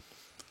interested.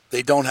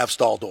 They don't have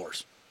stall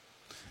doors.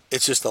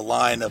 It's just a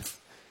line of...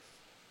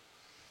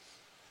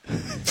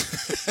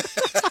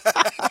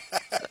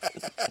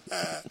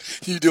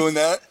 You doing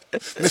that?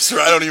 Mister,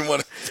 I don't even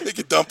want to take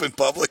a dump in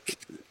public.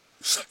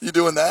 You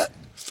doing that?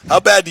 How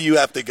bad do you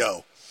have to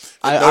go?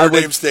 Notre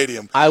Dame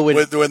Stadium. I would.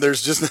 When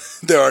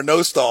there are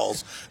no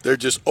stalls, they're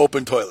just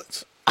open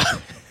toilets,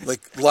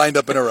 lined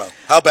up in a row.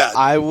 How bad?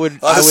 I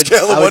would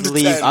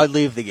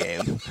leave the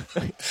game.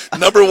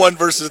 Number 1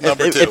 versus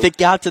number 2. If it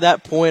got to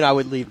that point, I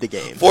would leave the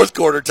game. Fourth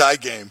quarter tie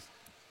game.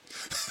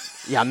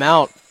 Yeah, I'm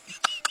out.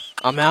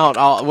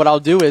 What I'll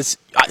do is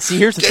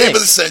here's the thing. Game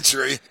of the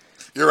century.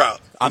 You're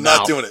out. I'm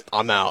not doing it.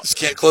 I'm out. Just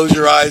can't close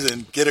your eyes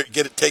and get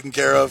it taken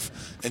care of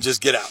and just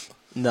get out.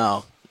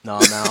 No,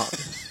 I'm out.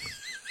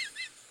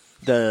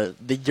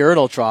 The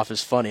urinal trough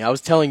is funny. I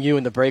was telling you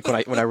in the break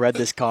when I read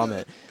this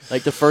comment.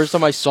 Like the first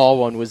time I saw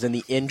one was in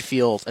the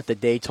infield at the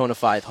Daytona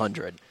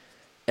 500.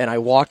 And I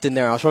walked in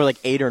there. I was probably like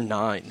 8 or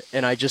 9.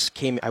 And I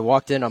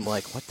walked in. I'm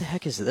like, what the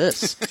heck is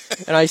this?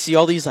 And I see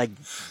all these big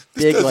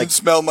this doesn't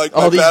smell like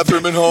my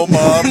bathroom at home,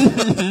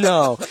 Mom.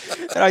 No.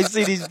 And I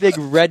see these big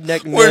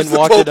redneck men Where's the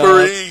walking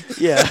potpourri? up.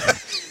 Yeah.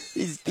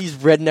 These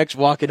rednecks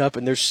walking up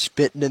and they're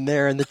spitting in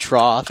there in the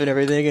trough and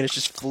everything, and it's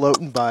just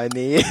floating by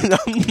me. And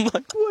I'm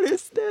like, what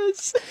is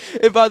this?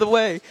 And by the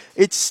way,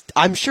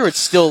 I'm sure it's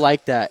still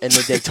like that in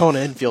the Daytona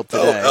infield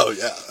today. Oh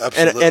yeah,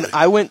 absolutely.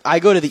 And I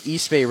go to the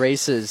East Bay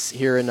races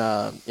here in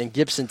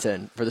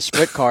Gibsonton for the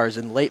sprint cars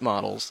and late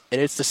models, and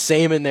it's the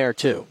same in there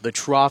too. The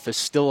trough is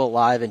still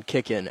alive and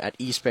kicking at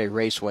East Bay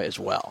Raceway as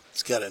well.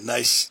 It's got a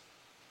nice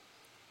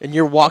and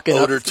you're walking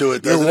odor up to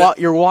it.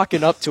 You're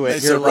walking up to it.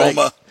 Nice you're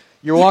aroma. Like,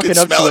 you're walking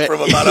up smell to it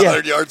from about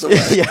 100 yards away.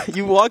 Yeah,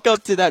 you walk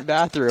up to that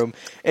bathroom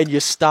and you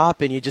stop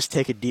and you just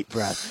take a deep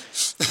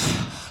breath.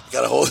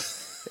 Got to hold.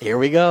 Here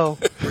we go.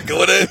 We're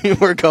going in.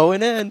 We're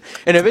going in.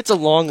 And if it's a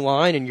long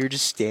line and you're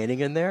just standing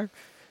in there,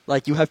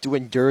 you have to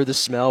endure the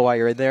smell while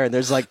you're in there, and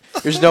there's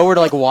nowhere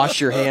to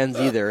wash your hands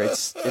either.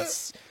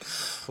 It's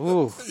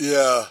ooh.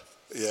 Yeah.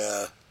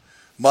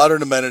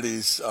 Modern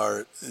amenities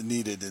are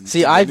needed.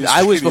 See,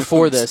 I was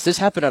before this. This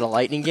happened at a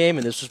Lightning game,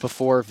 and this was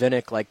before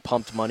Vinnick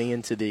pumped money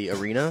into the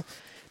arena.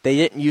 They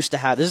didn't used to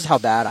have. This is how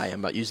bad I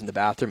am about using the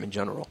bathroom in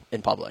general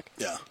in public.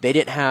 Yeah. They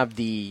didn't have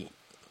the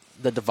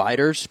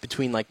dividers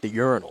between the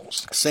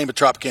urinals. Same at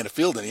Tropicana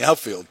Field in the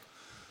outfield.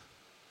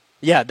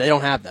 Yeah, they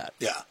don't have that.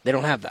 Yeah. They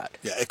don't have that.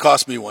 Yeah, it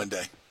cost me one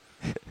day.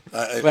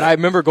 But I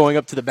remember going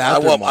up to the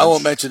bathroom. I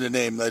won't mention the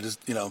name. I just,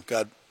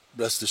 God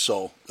rest his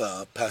soul,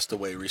 passed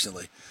away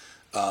recently.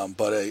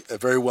 But a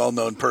very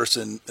well-known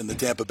person in the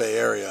Tampa Bay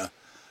area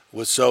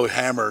was so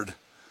hammered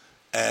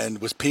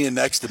and was peeing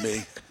next to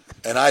me,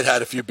 and I'd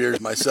had a few beers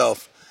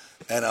myself,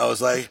 and I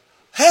was like,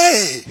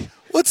 "Hey,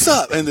 what's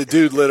up?" And the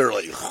dude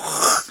literally,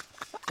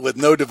 with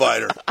no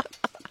divider.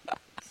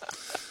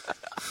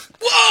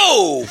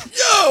 Whoa,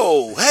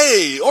 yo,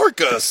 hey,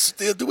 Orcas,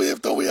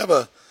 don't we have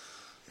a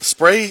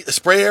spray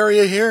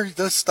area here?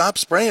 Just stop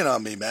spraying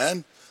on me,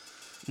 man.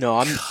 No,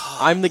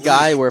 I'm the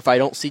guy where if I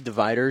don't see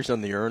dividers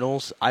on the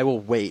urinals, I will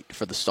wait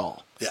for the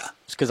stall. Yeah.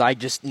 It's because I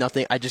just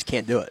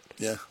can't do it.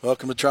 Yeah.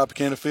 Welcome to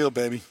Tropicana Field,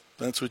 baby.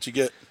 That's what you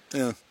get.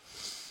 Yeah.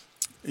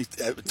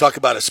 Talk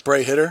about a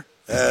spray hitter.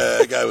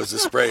 That guy was a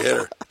spray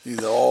hitter.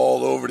 He's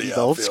all over the outfield.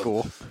 Old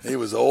school. He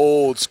was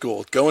old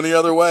school. Going the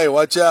other way.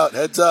 Watch out.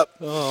 Heads up.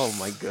 Oh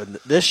my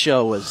goodness. This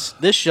show was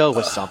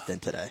something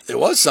today. It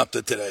was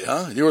something today,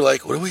 huh? You were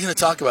like, "What are we going to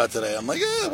talk about today?" I'm like, "Yeah,